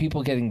like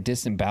people getting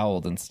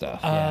disemboweled and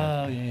stuff.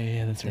 Oh,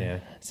 yeah, that's right. Yeah,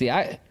 See,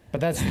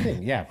 but that's the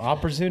thing. Yeah,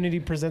 opportunity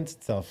presents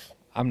itself.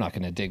 I'm not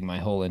gonna dig my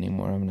hole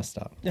anymore. I'm gonna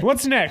stop.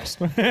 What's next?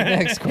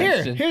 Next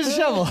question. Here's a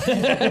shovel.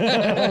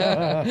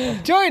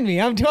 Join me.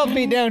 I'm 12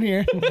 feet down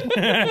here.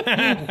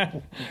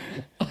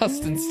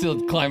 Austin's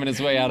still climbing his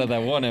way out of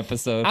that one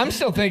episode. I'm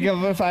still thinking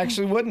of if I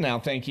actually would now.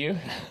 Thank you.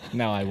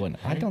 No, I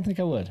wouldn't. I don't think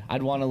I would.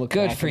 I'd want to look.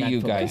 Good back for and I'd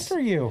you feel guys. Good for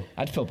you.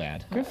 bad. I'd feel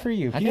bad. Good for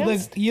you.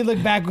 You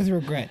look back with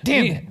regret.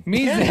 Damn it.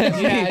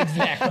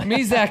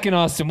 me, Zach, and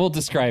Austin, we'll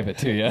describe it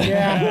to you.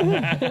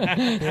 Yeah.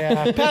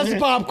 Yeah. Pass the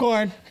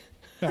popcorn.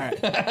 I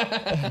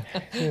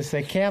was gonna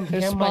say Cam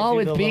small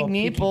might do with the big little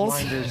Peaky nipples.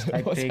 Blinders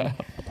type thing.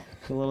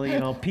 A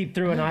little, peep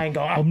through an eye and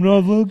go. I'm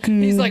not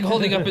looking. He's like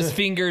holding up his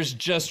fingers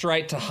just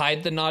right to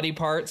hide the naughty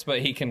parts, but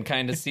he can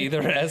kind of see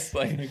the rest.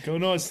 Like, Go,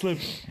 no, I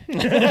slipped.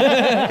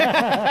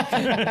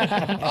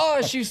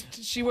 oh,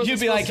 she was. You'd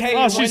be like, "Hey,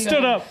 Oh, your she window-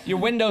 stood up. Your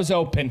window's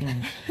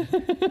open."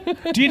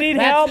 Do you need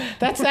help?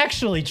 That's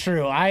actually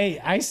true.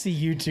 I see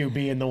you two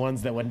being the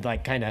ones that would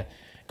like kind of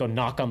go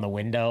knock on the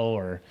window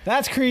or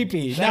That's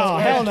creepy. No,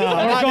 hell no.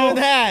 I'm not go doing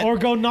that. or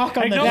go knock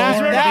on Hey, the no, door.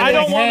 remember, that I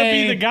don't is- want to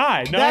hey, be the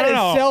guy. No, that no, is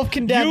no.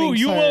 self-condemning,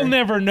 You sir. will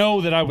never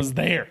know that I was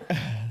there.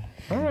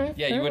 All right.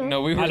 Yeah, you wouldn't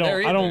know we were I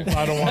there don't. either.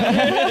 I don't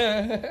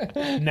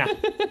want. Nah.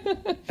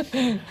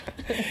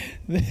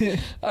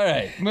 All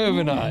right,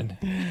 moving on.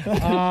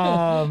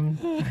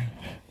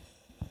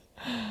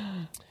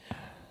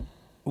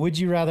 Would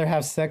you rather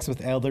have sex with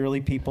elderly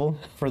people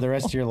for the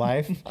rest of your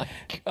life,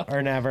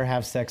 or never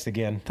have sex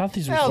again? Thought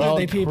these were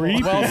Elderly people.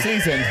 creepy. Well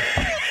seasoned.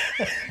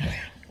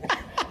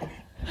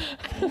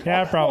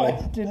 Yeah,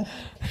 probably.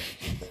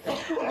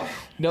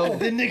 No.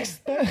 Didn't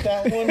expect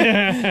that one.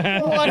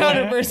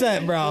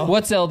 100%, bro.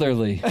 What's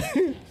elderly?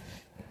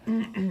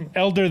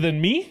 Elder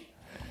than me?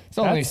 It's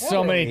only That's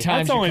so many elderly.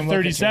 times That's you only can look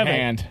at your 37.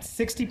 hand.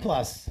 60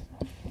 plus,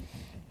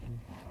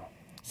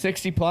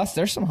 60 plus.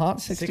 There's some hot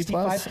 60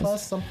 65 plus.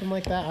 plus, something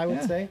like that. I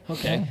would say.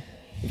 Okay.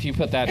 If you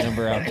put that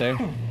number out there.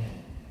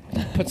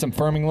 Put some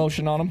firming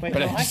lotion on them. Wait, But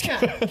no, I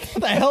can't. What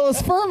the hell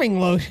is firming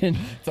lotion?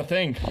 it's a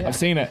thing. I've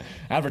seen it.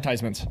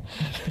 Advertisements.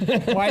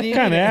 Why do you What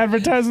kind of need it?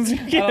 advertisements you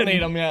I don't getting?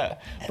 need them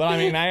yet. But I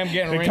mean, I am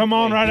getting. They come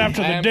on right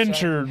after the I am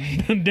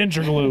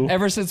denture glue.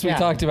 Ever since we Yeah.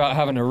 talked about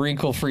having a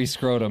wrinkle-free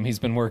scrotum, he's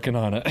been working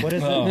on it. What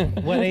is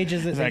it? What age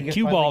is it? that you can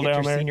cue finally ball get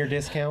down your there? senior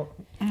discount.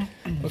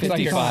 Looks like a,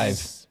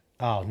 55.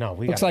 Oh no,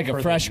 we looks gotta like go a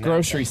further fresh than that,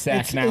 grocery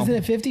sack It's, now. isn't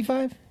it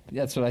 55?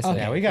 That's what I said. then.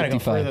 Yeah, we got to go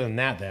 55. further than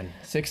that then.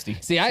 60.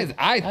 See, I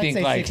I'd think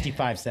say like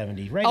 65,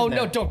 70. Right Oh in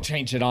no! that. Don't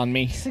change it on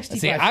me. 65,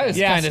 See, I was 70.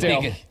 Yeah, kind of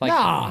still. thinking like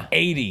Nah.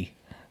 80.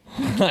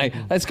 Like,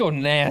 let's go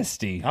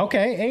nasty.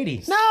 Okay,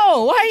 80. No,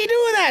 why are you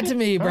doing that to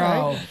me, bro?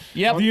 All right.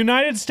 Yep. The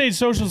United States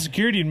Social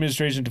Security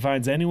Administration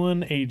defines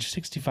anyone age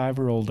 65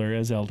 or older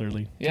as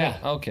elderly. Yeah.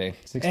 Okay.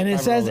 65 And it or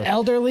says older.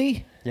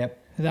 elderly?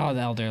 Yep. No,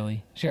 the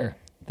elderly. Sure.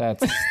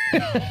 That's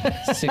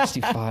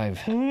 65.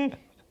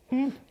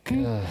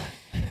 Ugh.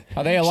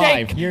 Are they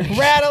alive? You're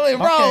Rattle and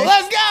roll. Okay.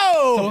 Let's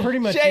go. So pretty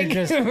much Shake.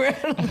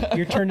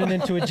 you're turning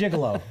into a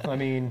gigolo. I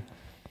mean,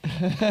 a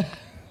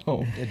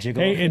gigolo.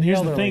 Hey, and here's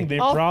the elderly. thing: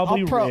 they're I'll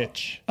probably pro-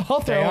 rich. I'll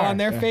throw They are. on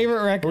their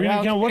favorite record. We're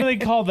gonna what do they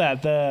call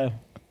that? The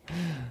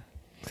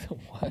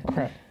What?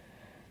 crap.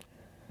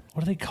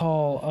 What do they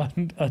call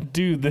a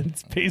dude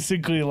that's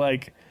basically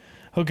like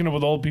hooking up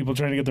with old people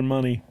trying to get their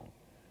money?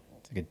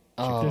 It's a good-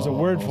 There's a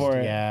word for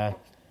it. Yeah.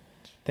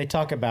 They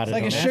talk about it.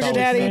 like on a that. sugar Always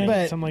daddy, funny.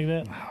 but- something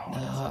like that.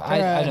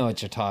 I know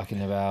what you're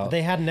talking about.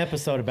 They had an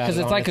episode about it. Because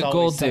it's on like It's a Always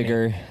gold Sunny.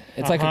 digger.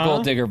 It's like a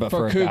gold digger, but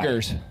For a guy.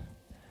 cougars.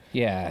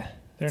 Yeah.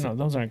 They're not.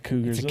 Those aren't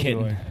cougars. It's a Those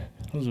kitten. Are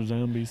those are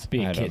zombies.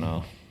 Be a I kitten. don't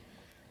know.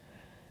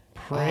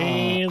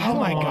 Praise oh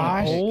my on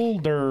gosh.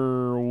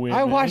 older women.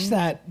 I watched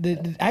that.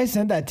 I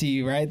sent that to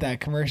you, right? That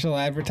commercial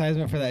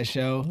advertisement for that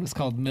show. It was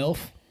called MILF.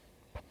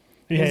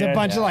 Yeah, There's a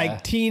bunch yeah. of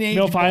like teenage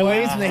MILF boys,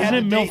 Island. and they Isn't had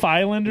it to MILF date,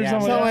 Island or Yeah,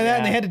 something? something like that,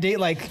 and Yeah. they had to date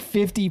like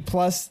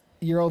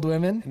 50-plus-year-old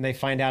women. And they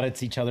find out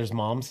it's each other's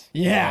moms.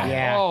 Yeah,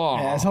 Yeah. Oh.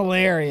 yeah, it's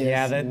hilarious.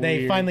 Yeah, they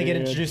Weird, finally get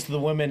dude. introduced to the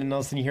women, and all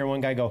of a sudden you hear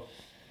one guy go,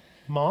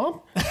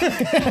 "Mom?"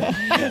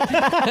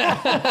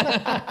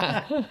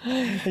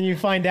 And you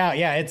find out,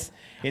 yeah, it's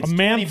A 20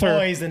 manther.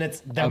 boys, and it's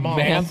their A moms.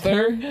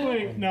 manther?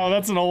 Wait, no,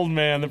 that's an old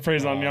man that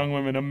preys on young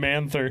women. A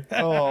manther.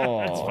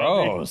 Oh,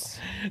 gross.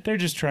 They're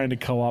just trying to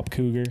co-op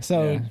cougar.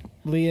 So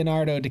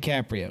Leonardo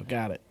DiCaprio,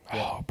 got it.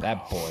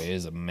 That boy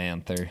is a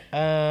manther.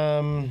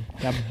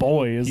 That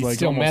boy is He's like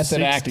still almost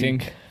method 60.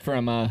 acting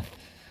from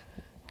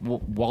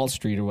Wall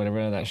Street or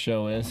whatever that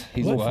show is.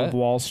 He's Wolf what? of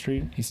Wall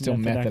Street. He's still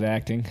method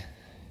acting.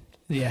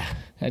 Yeah,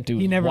 That dude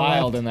He was never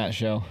wild left. in that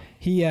show.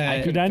 he.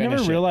 Dude, I never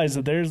finish it. realized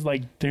that there's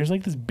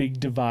like this big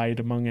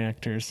divide among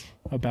actors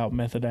about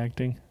method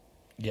acting.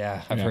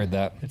 Yeah, I've Yeah. heard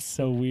that. It's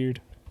so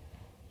weird.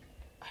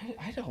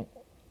 I don't.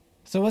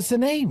 So what's the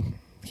name?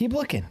 Keep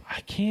looking. I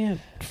can't.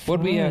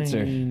 What'd we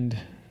answer? find-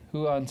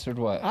 Who answered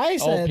what? I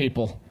Old said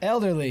people.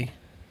 elderly.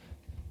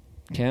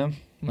 Cam?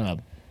 I'm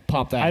gonna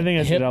pop that I think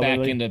I said hip back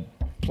elderly. into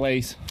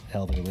place.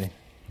 Elderly.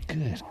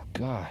 Good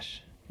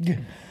gosh.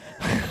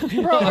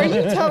 Bro, are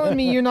you telling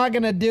me you're not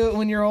gonna do it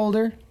when you're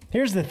older?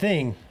 Here's the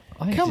thing.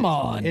 Come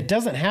on. It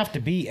doesn't have to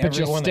be But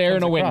you'll everyone that stare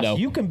in comes a across. window.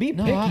 You can be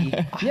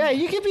picky. Yeah,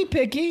 you can be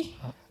picky.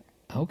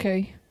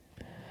 Okay.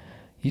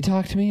 You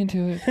talked me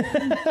into it.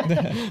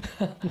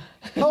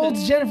 How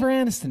old's Jennifer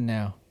Aniston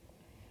now?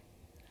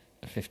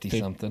 50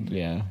 something.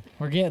 Yeah.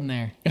 We're getting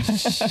there.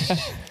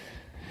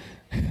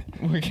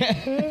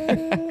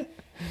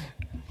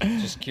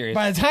 Just curious.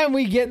 By the time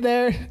we get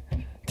there,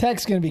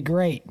 tech's gonna be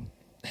great.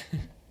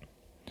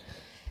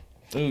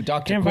 Ooh,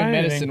 Dr. Can't Quinn, find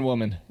Medicine anything.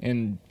 Woman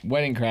in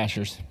Wedding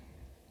Crashers.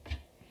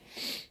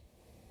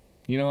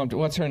 You know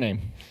what's her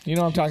name? You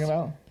know what I'm talking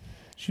about?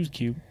 She was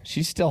cute.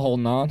 She's still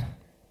holding on.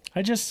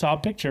 I just saw a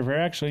picture of her.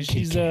 Actually,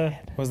 she's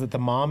Was it the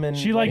mom and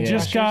she like Wedding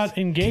just Crashers? got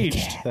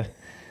engaged.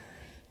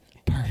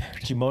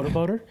 Did you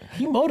motorboat her?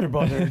 You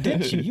motorboat her,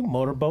 didn't you? You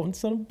motorboating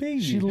son of a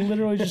bitch. She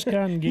literally just got You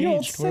old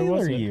engaged. Where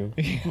was sailor, it? you.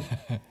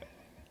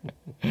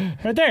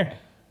 Right there.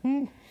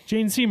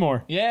 Jane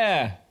Seymour.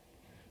 Yeah.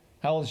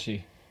 How old is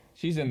she?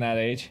 She's in that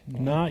age.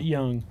 Not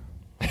young.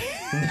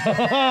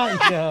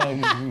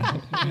 Yeah.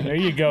 There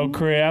you go,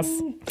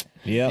 Chris.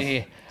 Yep.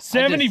 Yeah.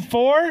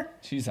 74?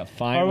 She's a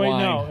fine Oh, wait,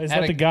 wine. no. Is At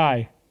that a- the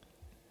guy?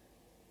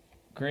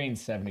 Green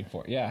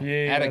 74. Yeah.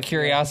 Yeah. Out of that's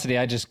curiosity,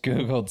 I just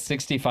Googled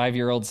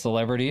 65-year-old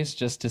celebrities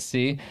just to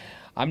see.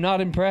 I'm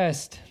not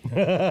impressed.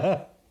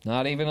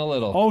 Not even a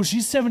little. Oh,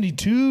 she's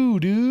 72,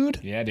 dude.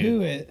 Yeah, Do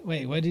dude. it.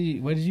 Wait, what did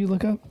you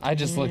look up? I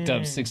just looked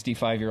up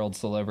 65-year-old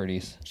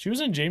celebrities. She was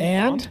in James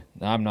And Bond.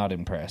 I'm not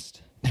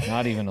impressed.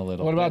 Not even a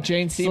little. What about But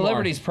Jane Seymour?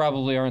 Celebrities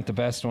probably aren't the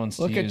best ones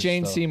to Look at use,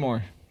 Jane though.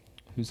 Seymour.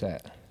 Who's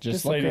that? Just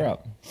This look lady. her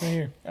up. Right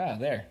here. Ah,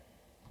 there.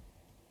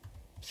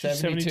 She's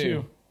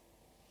 72.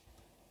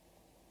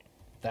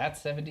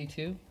 That's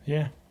 72?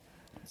 Yeah.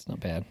 That's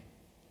not bad.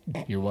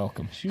 You're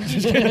welcome. She was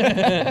just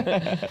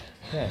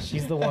Yeah,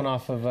 she's the one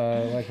off of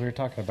like we were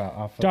talking about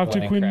off of Dr.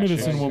 Wedding Quinn Crashers.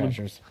 Medicine Wedding Woman.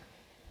 Crashers.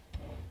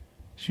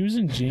 She was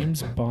in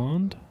James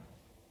Bond.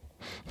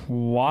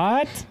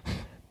 What?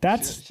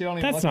 That's She don't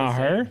even that's look not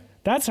the her. same.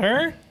 That's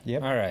her.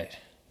 Yep. All right.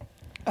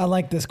 I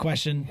like this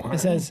question. It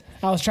says,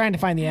 I was trying to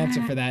find the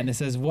answer for that, and it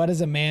says, what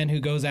is a man who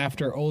goes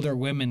after older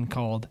women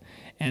called?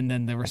 And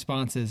then the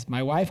response is,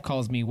 my wife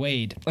calls me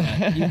Wade.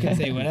 But you can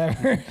say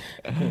whatever.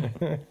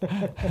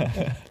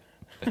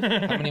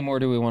 How many more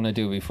do we want to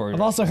do before we I've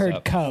wrap also this heard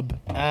up? cub.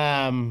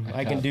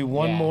 I can do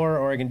one Yeah. more,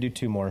 or I can do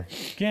two more.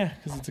 Yeah,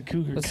 because it's a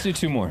cougar. Let's do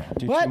two more.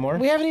 Do What? two more.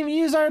 We haven't even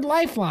used our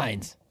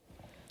lifelines.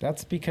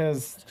 That's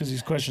because Because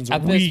these questions are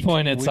At weak. this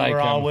point, it's we like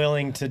were all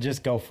willing to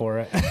just go for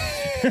it.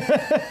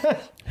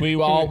 We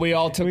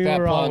all took We that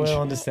were all plunge.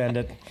 willing to send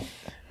it.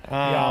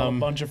 Y'all a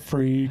bunch of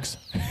freaks.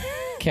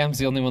 Cam's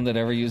the only one that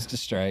ever used a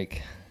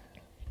strike.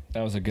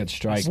 That was a good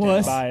strike.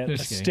 Wuss. By it.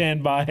 Just kidding.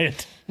 Stand by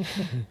it.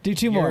 Do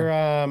two You're, more.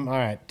 all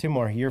right, two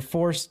more. You're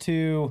forced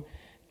to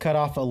cut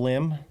off a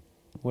limb.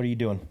 What are you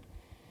doing?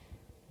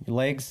 Your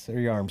legs or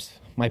your arms?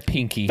 My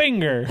pinky.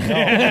 Finger. Sorry,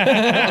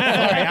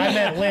 I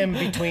meant limb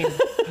between.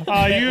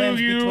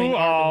 between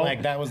arm and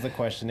leg. That was the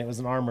question. It was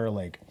an arm or a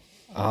leg.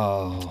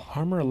 Oh,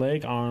 Arm or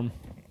leg? Arm.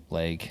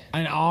 leg.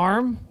 An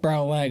arm,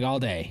 bro, leg all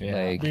day.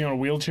 Leg. Being on a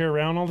wheelchair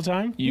around all the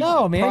time?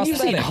 No, man, you've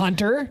seen prosthetic.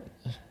 Hunter,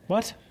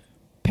 What?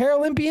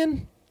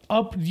 Paralympian.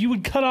 Up, you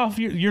would cut off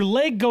your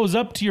leg goes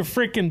up to your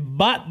freaking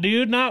butt,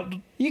 dude. Not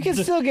You can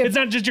still get. it's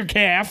not just your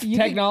calf.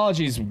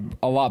 Technology's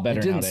a lot better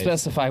It didn't nowadays.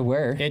 specify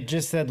where. It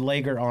just said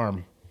leg or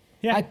arm.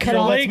 Yeah, I cut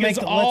your off- leg Let's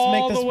is make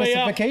all the the way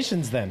up.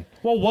 specifications then.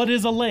 Well, what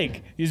is a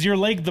leg? Is your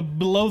leg the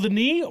below the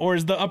knee, or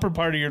is the upper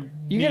part of your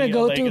You're knee gonna a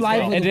go leg through as life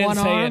well? with It didn't one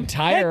say arm.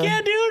 entire. Heck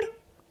yeah, dude!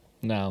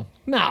 No.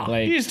 No.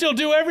 Like, You still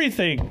do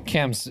everything.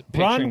 Cam's Run,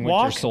 picturing Winter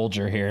walk.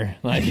 Soldier here.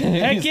 Like,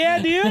 Heck yeah,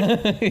 dude!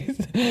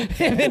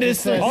 It is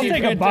so I'll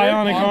take a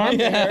bionic arm.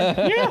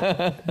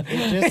 Yeah.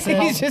 It just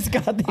said, He's just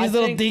got these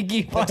little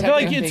dinky. I feel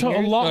like it's a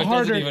lot No, it doesn't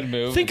harder. even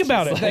move. Think It's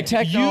about it. just the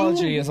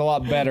technology is a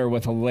lot better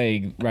with a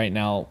leg right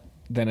now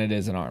than it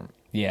is an arm.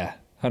 yeah,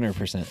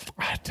 100%.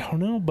 I don't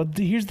know, but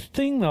here's the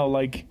thing though.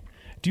 Like,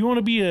 do you want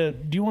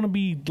to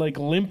be like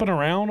limping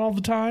around all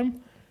the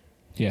time,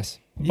 Yes.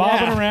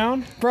 bobbing Yeah.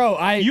 around? Bro,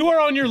 You are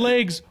on your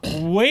legs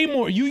way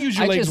more. You use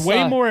your I legs just way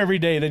saw- more every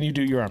day than you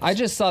do your arms. I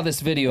just saw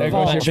this video There of a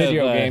goes your bunch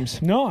video of games.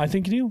 no, I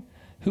think you do.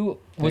 Who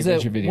was There it?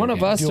 goes your video One of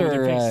game. us Deal with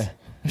your or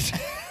face.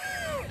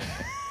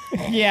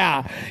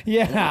 yeah.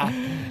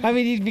 I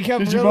mean, you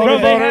become Did you really.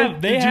 motor?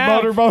 They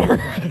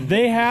have.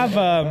 They have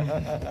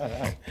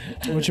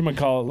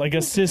whatchamacallit, like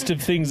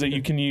assistive things that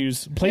you can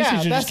use.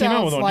 PlayStation that just came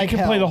out with sounds one. like you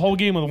can play hell. the whole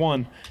game with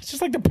one. It's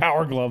just like the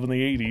Power Glove in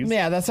the 80s.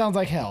 Yeah, that sounds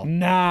like hell.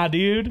 Nah,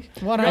 dude.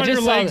 What You're I on your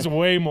just saw legs that-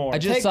 way more. I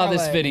just Take saw my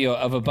this leg. video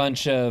of a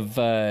bunch of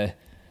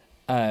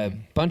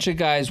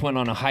guys went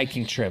on a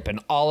hiking trip, and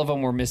all of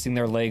them were missing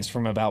their legs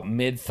from about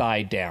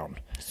mid-thigh down.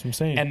 That's what I'm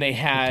saying. And they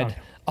had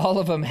all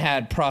of them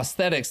had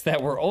prosthetics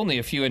that were only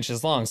a few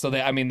inches long. So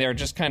they're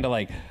just kind of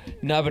like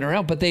nubbing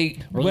around, but they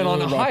went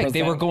on a Really hike.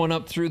 They were prosthetic. going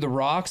up through the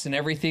rocks and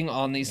everything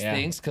on these Yeah.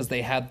 things because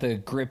they had the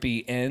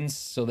grippy ends,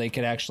 so they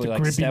could actually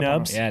like grippy step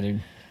nubs? on 'em. Yeah,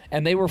 dude.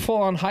 And they were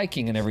full on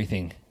hiking and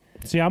everything.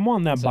 See, I'm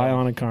on that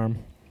bionic arm.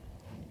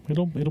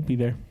 It'll be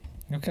there.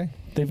 Okay.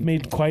 They've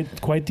made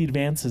quite the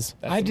advances.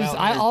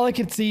 All I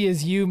could see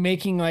is you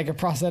making like a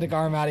prosthetic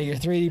arm out of your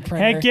 3D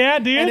printer. Heck yeah,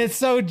 dude. And it's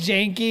so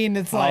janky, and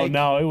it's Oh like,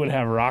 no, it would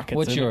have rockets.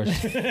 What's in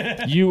yours?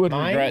 it. You would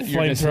Mine? regret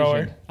your Flamethrower.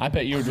 decision. I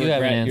bet you would You have an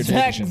regret your answer.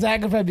 Zach, decision.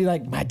 Zach would probably be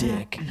like, my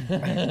dick.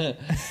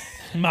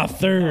 My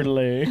third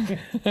leg.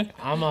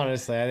 I'm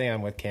honestly, I think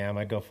I'm with Cam.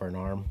 I'd go for an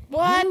arm.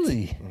 What?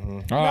 Really?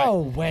 All right. No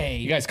way.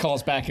 You guys call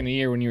us back in a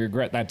year when you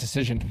regret that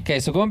decision. Okay,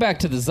 so going back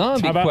to the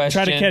zombie How about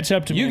question. try to catch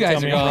up to me You and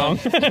guys tell are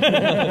me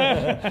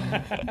I'm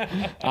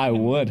wrong. I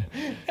would.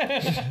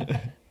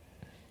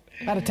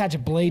 I'd attach a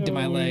blade to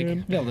my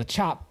leg. Be able to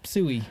chop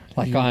suey.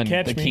 Like on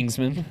catch the me.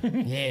 Kingsman.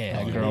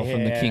 Yeah. The girl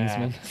from the Yeah.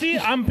 Kingsman. See,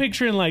 I'm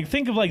picturing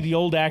think of like the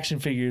old action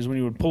figures when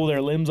you would pull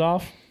their limbs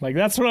off. Like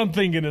that's what I'm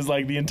thinking is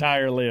like the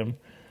entire limb.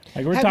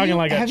 Like we're talking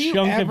like a have you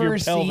chunk of ever your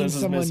seen pelvis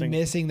is someone missing.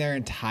 missing their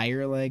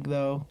entire leg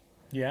though?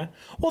 Yeah.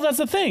 Well, that's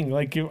the thing.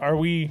 Like,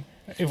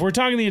 if we're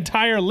talking the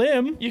entire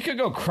limb, You could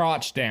go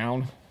crotch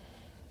down.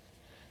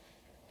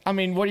 I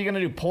mean, what are you going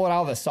to do? Pull it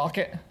out of the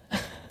socket?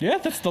 yeah,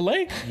 that's the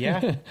leg.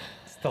 Yeah,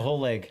 it's the whole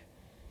leg.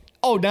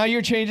 Oh, now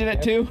you're changing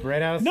it too?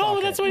 Right out of No,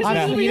 socket. that's what he's I,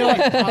 supposed to you be know like.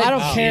 what? I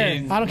don't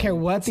care. I don't care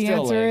what the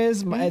Still answer leg.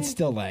 is. It's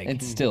still leg.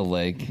 It's still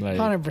leg.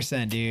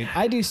 100%, dude.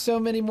 I do so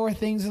many more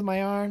things with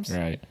my arms.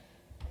 Right.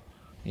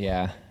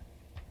 Yeah.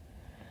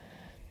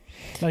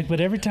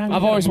 But every time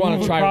I've you always wanted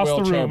move to try across the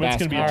wheelchair room, it's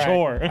gonna be a basketball.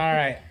 chore. All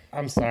right.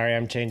 I'm sorry.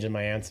 I'm changing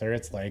my answer.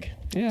 It's leg.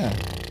 Yeah.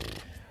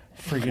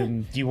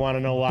 Freaking Do you want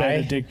to know why?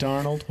 Benedict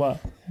Arnold. What?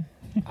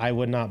 I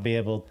would not be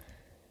able.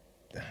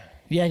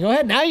 Yeah, go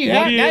ahead. Now you What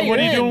have. are you, Now what you're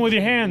are you in. doing with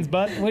your hands,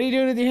 bud? What are you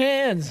doing with your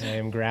hands? I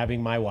am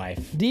grabbing my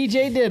wife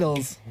DJ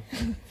Diddles.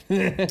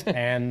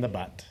 and the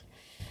butt.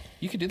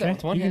 You could do that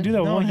with one You can hand. do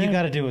that with No, one you hand.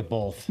 got to do it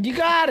both. You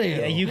got to.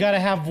 Yeah, you got to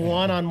have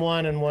one on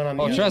one and one on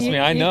the Oh, other. trust me,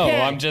 I You know.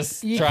 can't- I'm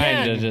just you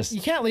trying to can't- just.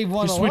 You can't leave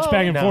one You alone. switch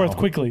back and No. forth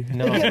quickly. You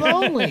No. get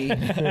lonely. You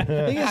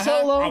get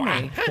so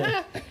lonely.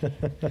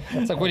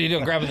 It's like, what are you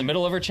doing? Grabbing the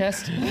middle of her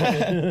chest?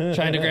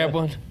 Trying to grab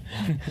one?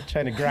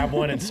 Trying to grab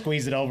one and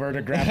squeeze it over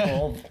to grab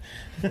both.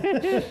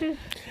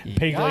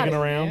 Pig Got legging it,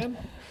 around. man.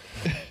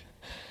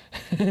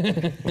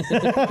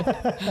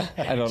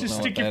 I don't Just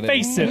know. stick what your that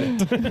face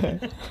is. in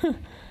it.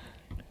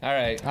 All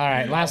right. All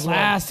right, last one.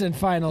 Last and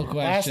final question.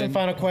 Last and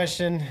final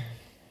question.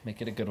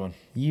 Make it a good one.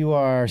 You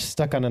are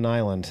stuck on an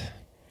island.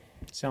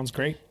 Sounds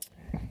great.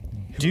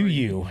 Do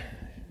you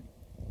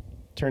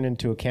turn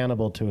into a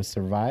cannibal to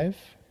survive,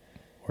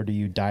 or do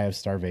you die of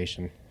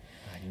starvation?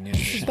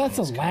 That's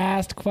the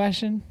last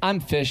question. I'm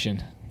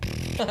fishing.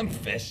 I'm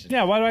fishing.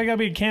 Yeah, why do I gotta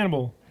be a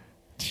cannibal?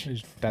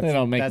 That's, They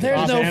don't make that's the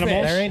There's no awesome.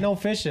 animals. fish. There ain't no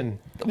fishing.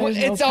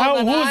 It's How,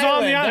 on who's an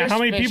on the island? There's How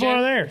many people fishing.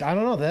 are there? I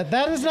don't know.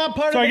 That is not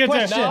part So of I the get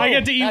question. to I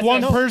get to eat That's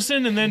one not-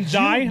 person and then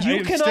die.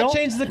 You cannot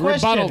change the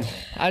question. Rebutted.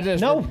 I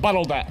just No.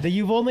 rebutted that.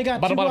 You've only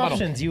got Buttle, two buttle, buttle.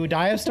 options. You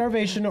die of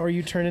starvation or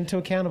you turn into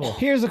a cannibal.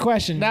 Here's a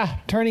question. Nah.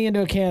 Turning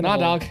into a cannibal,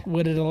 dog.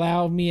 would it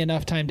allow me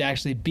enough time to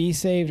actually be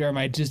saved, or am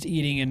I just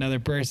eating another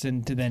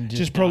person to then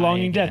just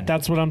prolonging die death.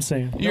 That's what I'm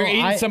saying. You're No,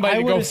 eating somebody I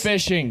to go would've-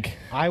 fishing.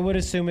 I would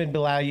assume it'd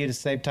allow you to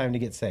save time to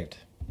get saved.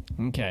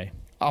 Okay.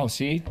 Oh,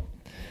 see?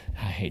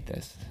 I hate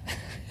this.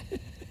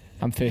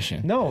 I'm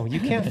fishing. No, you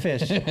can't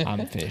fish.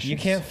 I'm fishing. You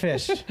can't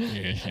fish.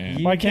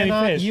 You Why can't he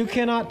cannot, fish? You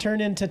cannot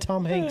turn into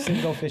Tom Hanks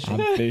and go fishing.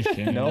 I'm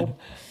fishing. Nope.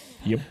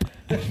 Yep.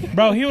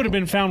 Bro, he would have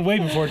been found way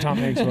before Tom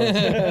Hanks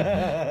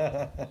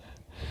was.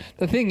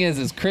 The thing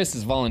is Chris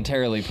is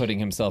voluntarily putting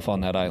himself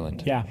on that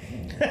island. Yeah.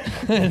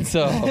 And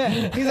so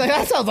He's like,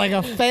 that sounds like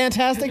a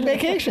fantastic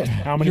vacation.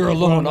 How many you're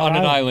people alone the on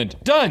an island.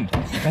 Done.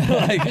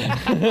 Like,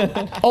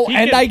 Oh, He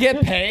and can- I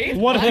get paid?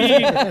 What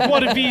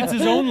if he eats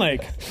his own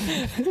leg?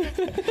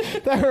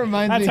 That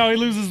reminds That's me. how he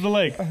loses the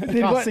leg.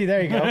 See,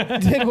 there you go.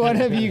 Did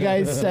one of you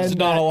guys There's send?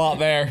 not a That, lot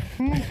there.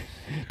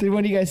 did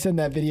one of you guys send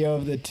that video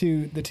of the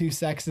two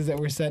sexes that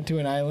were sent to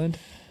an island?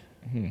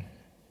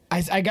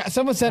 I got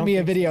someone sent me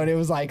a video and it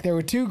was like there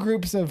were two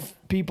groups of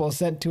people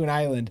sent to an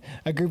island,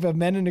 a group of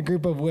men and a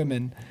group of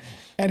women.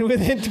 And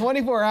within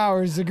 24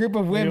 hours, a group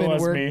of women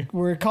was me.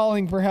 were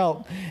calling for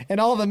help.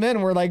 And all the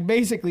men were like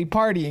basically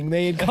partying.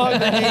 They had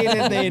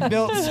congregated, they had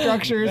built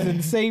structures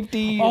and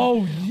safety.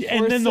 Oh, We're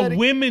and then the setting-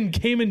 women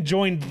came and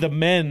joined the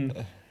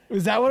men.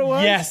 Is that what it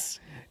was? Yes,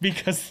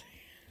 because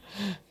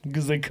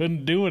they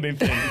couldn't do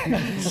anything.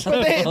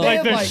 But they Like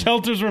have, their like,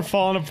 shelters were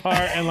falling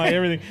apart and like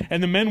everything,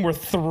 and the men were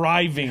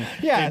thriving.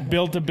 Yeah. They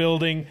built a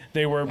building.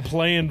 They were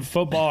playing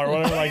football or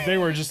whatever. Like they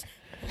were just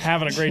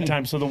having a great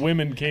time. So the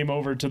women came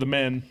over to the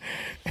men.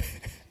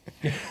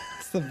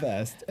 it's the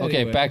best. okay,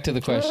 Anyway. back to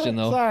the question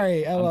though.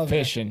 Sorry, I I'm love it.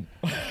 fishing.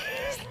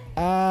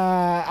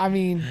 I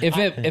mean,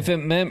 If it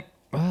meant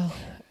well,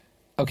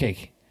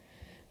 okay.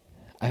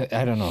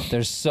 I don't know.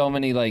 There's so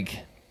many like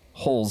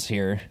holes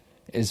here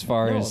as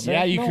far as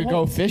Yeah, you no could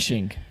hole. go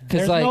fishing. because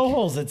There's like no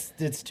holes.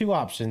 It's two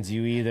options.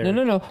 You either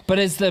no. But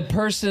is the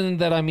person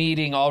that I'm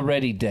eating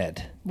already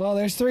dead? well,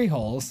 there's 3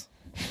 holes.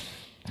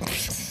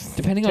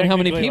 Depending on how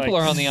many Technically, people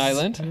like, are on the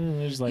island.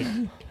 There's like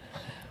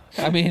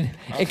I mean,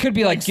 it could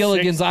be like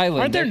Gilligan's 6.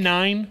 Island. Aren't there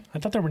 9? I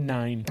thought there were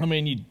 9. I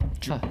mean, you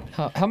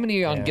How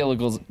many on Yeah,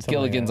 Gilligan's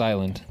like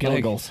Island?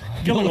 Gilligles.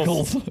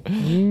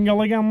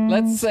 Gilligan.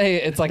 Let's say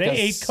it's like They a,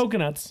 ate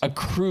coconuts. a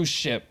cruise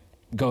ship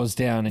goes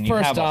down and you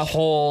First have off- a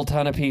whole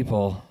ton of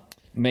people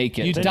make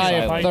it. You to this die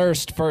of island.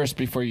 thirst first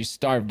before you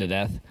starve to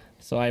death.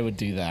 So I would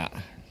do that.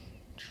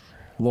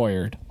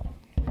 Lawyered.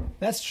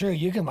 That's true.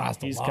 You can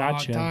last a He's long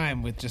gotcha.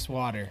 time with just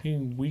water.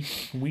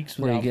 Weeks Where are you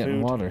without getting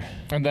food. water?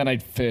 And then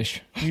I'd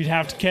fish. You'd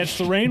have to catch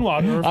the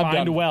rainwater or find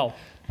done. a well.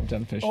 I'm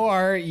done fishing.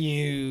 Or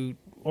you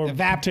Or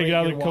evaporate take it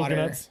out of your the water.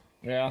 coconuts.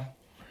 Yeah.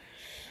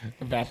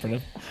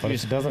 Evaporative. But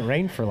if it doesn't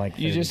rain for like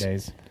 30 You just-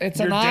 days. It's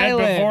You're an dead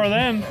island. before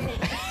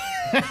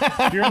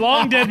then. You're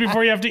long dead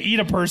before you have to eat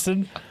a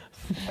person.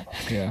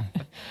 Yeah.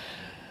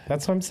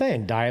 That's what I'm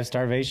saying. Die of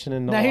starvation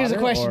and no Now here's the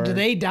water, question: or- do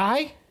they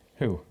die?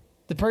 Who?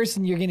 The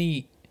person you're gonna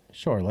eat.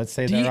 Sure. Let's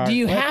say Do there you, are. do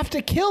you let- have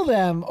to kill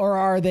them, or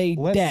are they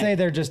Let's dead? say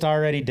they're just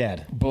already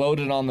dead.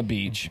 Bloated on the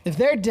beach. If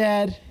they're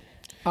dead,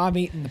 I'm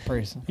eating the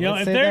person. You know,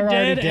 Let's if say they're they're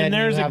already dead dead, and you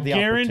there's a have the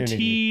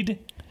opportunity. guaranteed,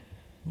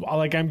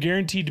 like I'm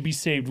guaranteed to be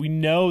saved. We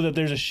know that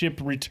there's a ship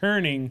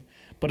returning,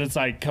 but it's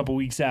like a couple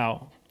weeks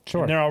out.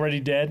 Sure. And they're already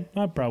dead.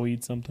 I'd probably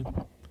eat something.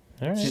 All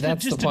right. See,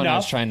 that's the just point I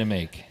was enough. trying to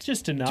make.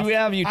 Just enough. Do we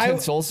have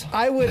utensils?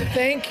 I would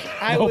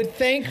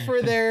thank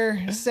for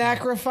their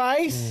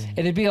sacrifice.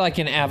 It'd be like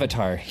an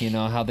Avatar, you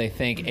know, how they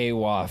thank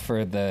Awa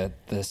for the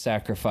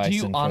sacrifice. Do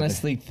you and for the-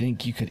 honestly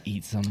think you could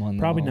eat someone?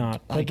 Probably though?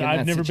 not. Like But in I've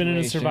that never been in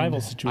a situation? survival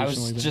I situation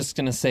was like that. just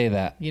gonna say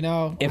that. You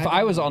know, If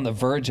I was on the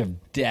verge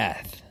of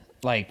death,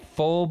 like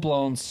full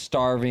blown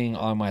starving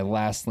on my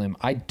last limb,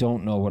 I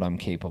don't know what I'm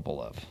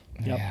capable of.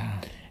 Yep.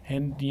 Yeah.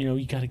 And, you know,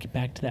 you got to get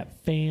back to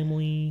that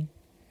family.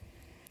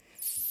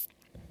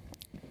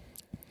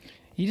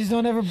 you just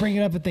don't ever bring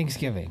it up at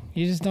Thanksgiving.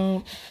 You just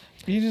don't.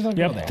 You just don't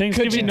go Yep. there. Could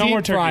Thanksgiving, you no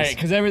more deep fry it? turkeys.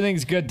 Because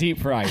everything's good deep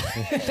fried.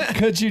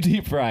 Could you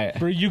deep fry it?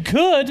 You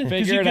could. 'cause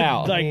Figure you it could,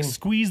 out. Like, I mean-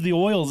 squeeze the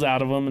oils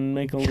out of them and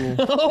make a little...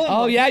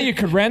 Oh yeah, you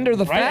could render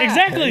the Right? fat.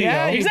 Exactly.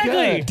 Yeah, you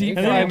Exactly. could. Deep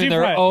And then fry you them in deep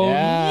their fry it. own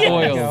Yeah.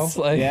 oils.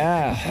 Like,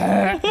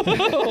 Yeah.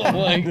 oh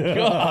my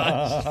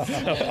god.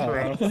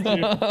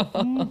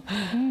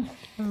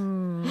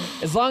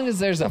 As long as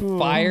there's a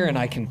fire and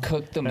I can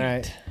cook the meat. All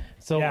right.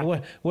 So Yeah.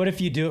 what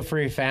if you do it for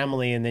your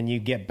family and then you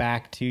get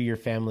back to your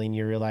family and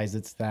you realize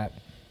it's that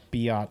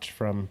biatch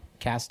from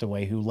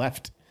Castaway who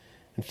left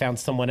and found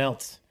someone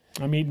else?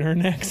 I'm eating her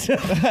next.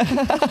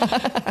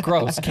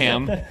 Gross,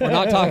 Cam. We're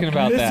not talking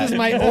about This that. is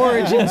my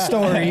origin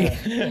story.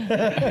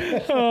 I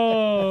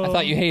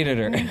thought you hated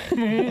her.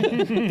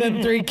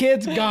 Them 3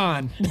 kids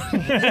gone.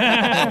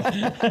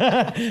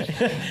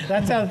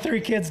 That's how the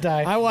 3 kids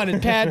died. I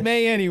wanted Padme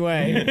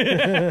anyway.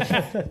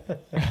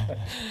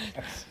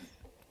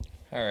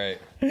 All right.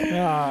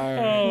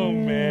 Oh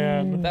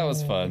man. That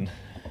was fun.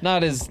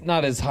 Not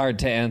as hard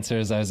to answer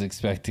as I was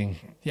expecting.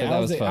 Yeah, but that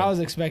was fun. I was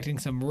expecting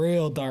some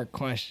real dark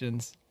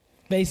questions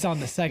based on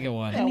the second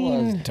one. That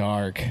was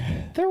dark.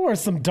 There were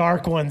some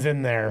dark ones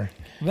in there.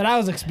 But I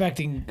was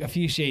expecting a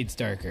few shades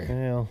darker.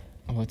 Yeah.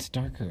 What's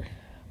darker?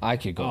 I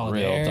could go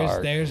real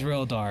dark. There's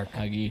real dark.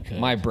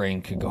 My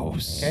brain could go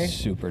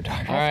super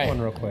dark. All right. One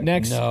real quick.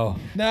 Next. No.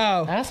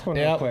 No. Ask one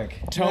real Yep. quick.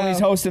 Tony's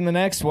hosting the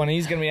next one.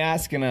 He's going to be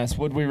asking us,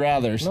 would we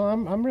rather? No,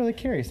 I'm really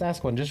curious.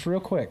 Ask one just real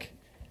quick.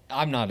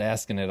 I'm not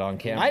asking it on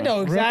camera. I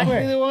know exactly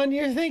quick. the one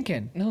you're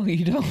thinking. No,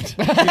 you don't.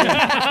 All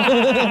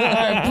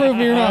right, prove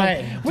me wrong.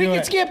 right, we do can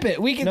it. skip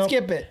it. We can Nope.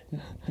 skip it.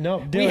 No,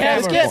 We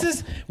have this skip.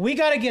 is we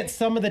got to get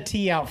some of the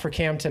tea out for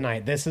Cam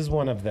tonight. This is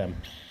one of them.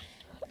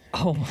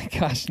 Oh my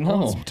gosh,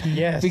 no.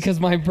 Yes. Because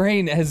my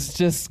brain has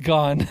just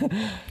gone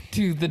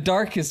to the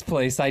darkest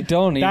place. I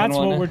don't even That's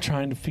want what we're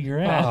trying to figure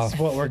out. That's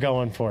what we're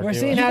going for. We're Do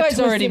seeing it. You how guys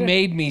already twisted it-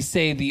 made me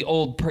say the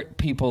old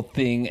people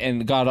thing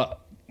and got a...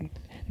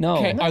 No,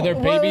 Okay, are there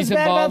What was babies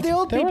bad about involved? the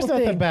old There was people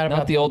nothing thing? bad about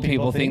not the old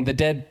people thing. The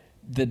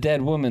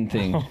dead woman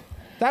thing.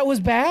 That was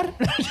bad?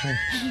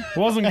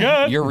 Wasn't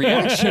good. Your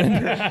reaction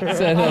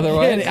said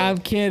otherwise. I'm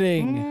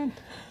kidding.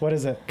 What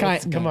is it?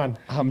 Come on.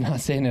 I'm not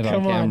saying it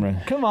Come on on.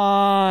 camera. Come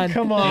on.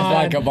 Come It's on.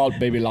 like about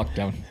baby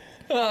lockdown.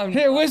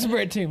 Here, whisper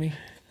it to me.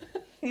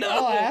 No.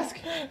 I'll ask.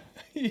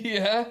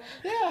 Yeah.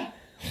 Yeah.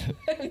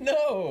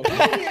 No.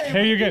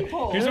 Here you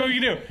go. Here's what we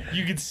can do.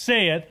 You can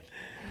say it.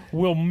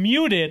 We'll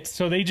mute it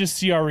so they just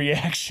see our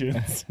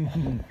reactions.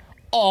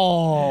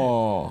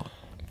 Oh.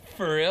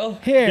 For real?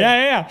 Here.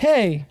 Yeah.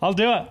 Hey, I'll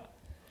do it.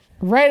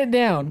 write it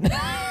down.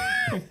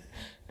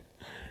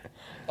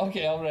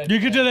 Okay, I'll write. You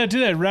could do that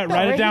too. Write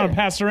right it down here. and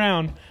pass it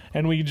around,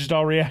 and we can just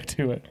all react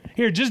to it.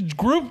 Here, just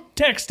group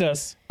text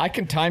us. I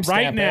can timestamp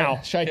Right it.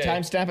 now. Should I Okay.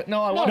 timestamp it?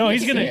 No, I want No, him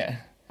he's to gonna- say it.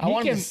 I he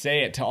want him can- to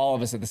say it to all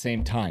of us at the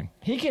same time.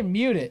 He can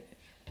mute it.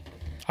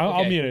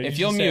 I'll Okay, mute it. if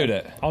You you'll just say mute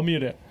it. I'll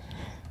mute it.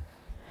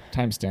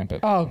 Timestamp it.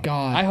 Oh,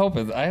 God. I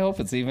hope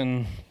it's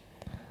even.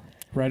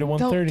 Right at don't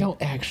 1:30.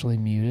 don't actually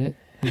mute it.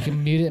 We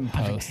can mute it in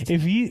post.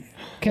 If he,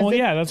 'Cause well, they-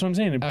 yeah, that's what I'm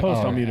saying. In post,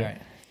 all I'll mute right,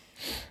 it.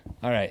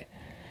 All right.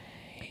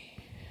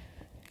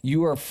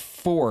 You are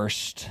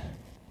forced.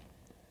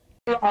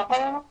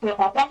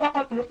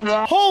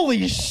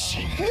 Holy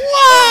shit.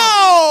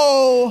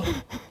 Whoa!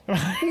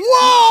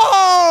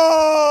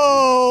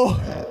 Whoa!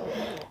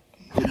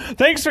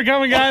 Thanks for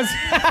coming, guys.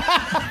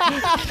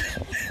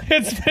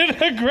 It's been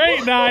a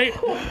great night.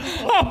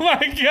 Oh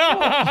my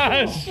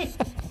gosh.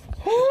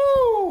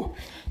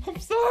 I'm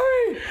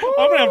sorry.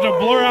 I'm gonna have to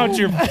blur out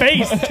your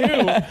face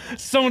too.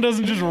 Someone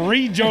doesn't just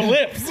read your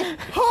lips.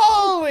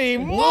 Holy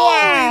moly!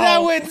 Wow.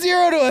 That went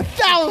 0 to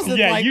 1,000.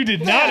 Yeah, like you did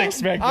not that.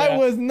 expect I that.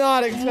 was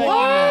not expecting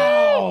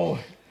Wow.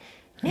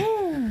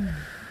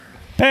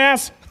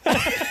 Pass.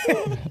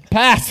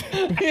 Pass.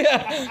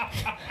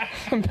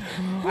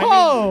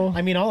 Oh,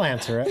 I mean, I'll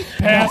answer it.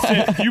 Pass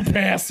it. You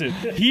pass it.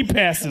 He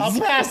passes. I'll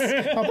pass.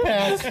 I'll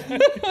pass.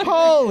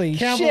 holy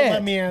Cam shit! won't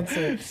let me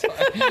answer.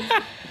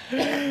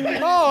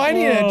 Oh, I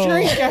need a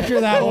drink after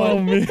that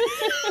one.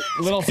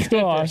 Little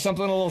stiffer.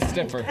 Something a little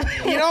stiffer.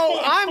 You know,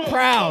 I'm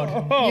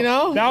proud. You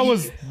know, That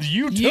was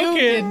you took You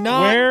it did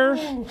not- where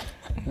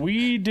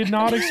we did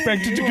not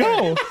expect it to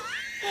go.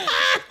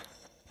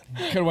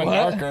 Could have went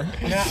darker.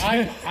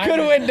 I could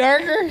have went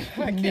darker.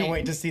 I can't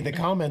wait to see the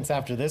comments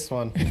after this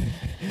one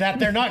that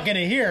they're not going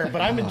to hear,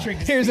 but I'm intrigued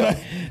to Here's see. a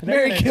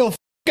Mary Kill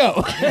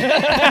go.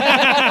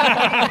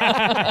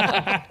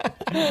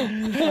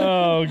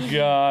 Oh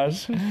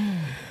gosh.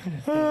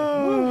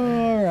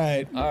 All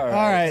right. All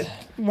right.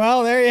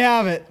 Well, there you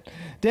have it.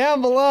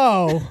 Down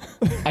below.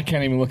 I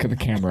can't even look at the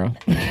camera.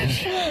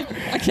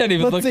 I can't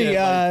even Let's look see.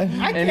 at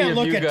I any can't of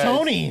look you at guys.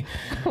 Tony.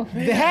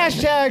 The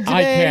hashtag today.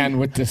 I can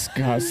with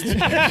disgust. The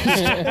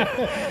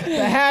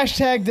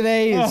hashtag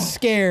today is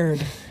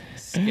scared.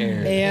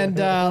 Scared. And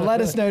let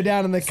us know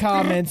down in the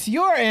comments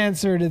your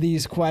answer to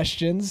these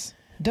questions.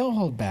 Don't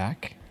hold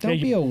back. Don't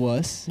Yeah, be a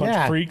wuss. Bunch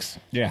Yeah. of freaks.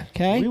 Yeah.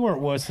 Okay? We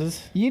weren't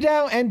wusses. You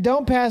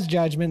don't pass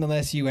judgment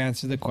unless you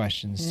answer the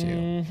questions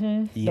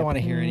too. Don't want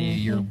to hear any of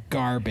your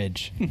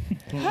garbage.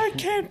 I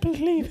can't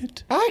believe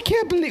it. I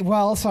can't believe.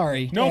 Well,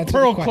 sorry. No Answer the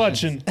pearl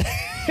questions.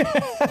 clutching.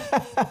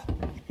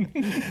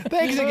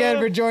 Thanks again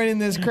for joining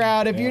this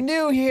crowd. If you're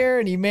new here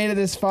and you made it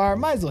this far,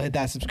 might as well hit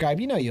that subscribe.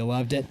 You know you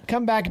loved it.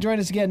 Come back and join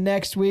us again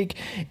next week.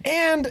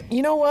 And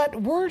you know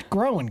what? We're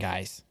growing,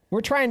 guys. We're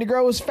trying to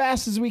grow as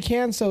fast as we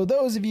can. So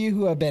those of you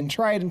who have been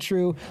tried and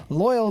true,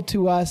 loyal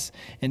to us,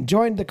 and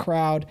joined the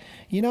crowd,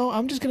 you know,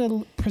 I'm just going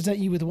to present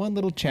you with one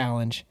little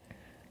challenge.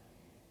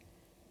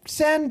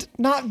 Send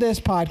not this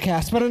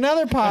podcast, but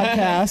another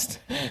podcast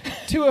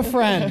to a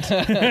friend.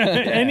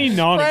 Any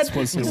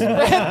non-explicit one.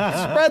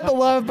 Spread the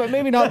love, but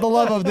maybe not the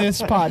love of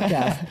this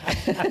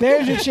podcast.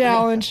 There's your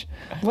challenge.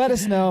 Let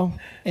us know,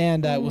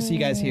 and we'll see you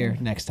guys here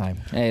next time.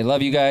 Hey,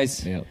 love you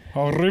guys. Yep.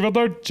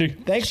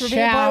 Arrivederci. Thanks for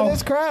being a part of Ciao.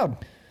 this crowd.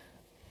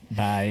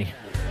 Bye.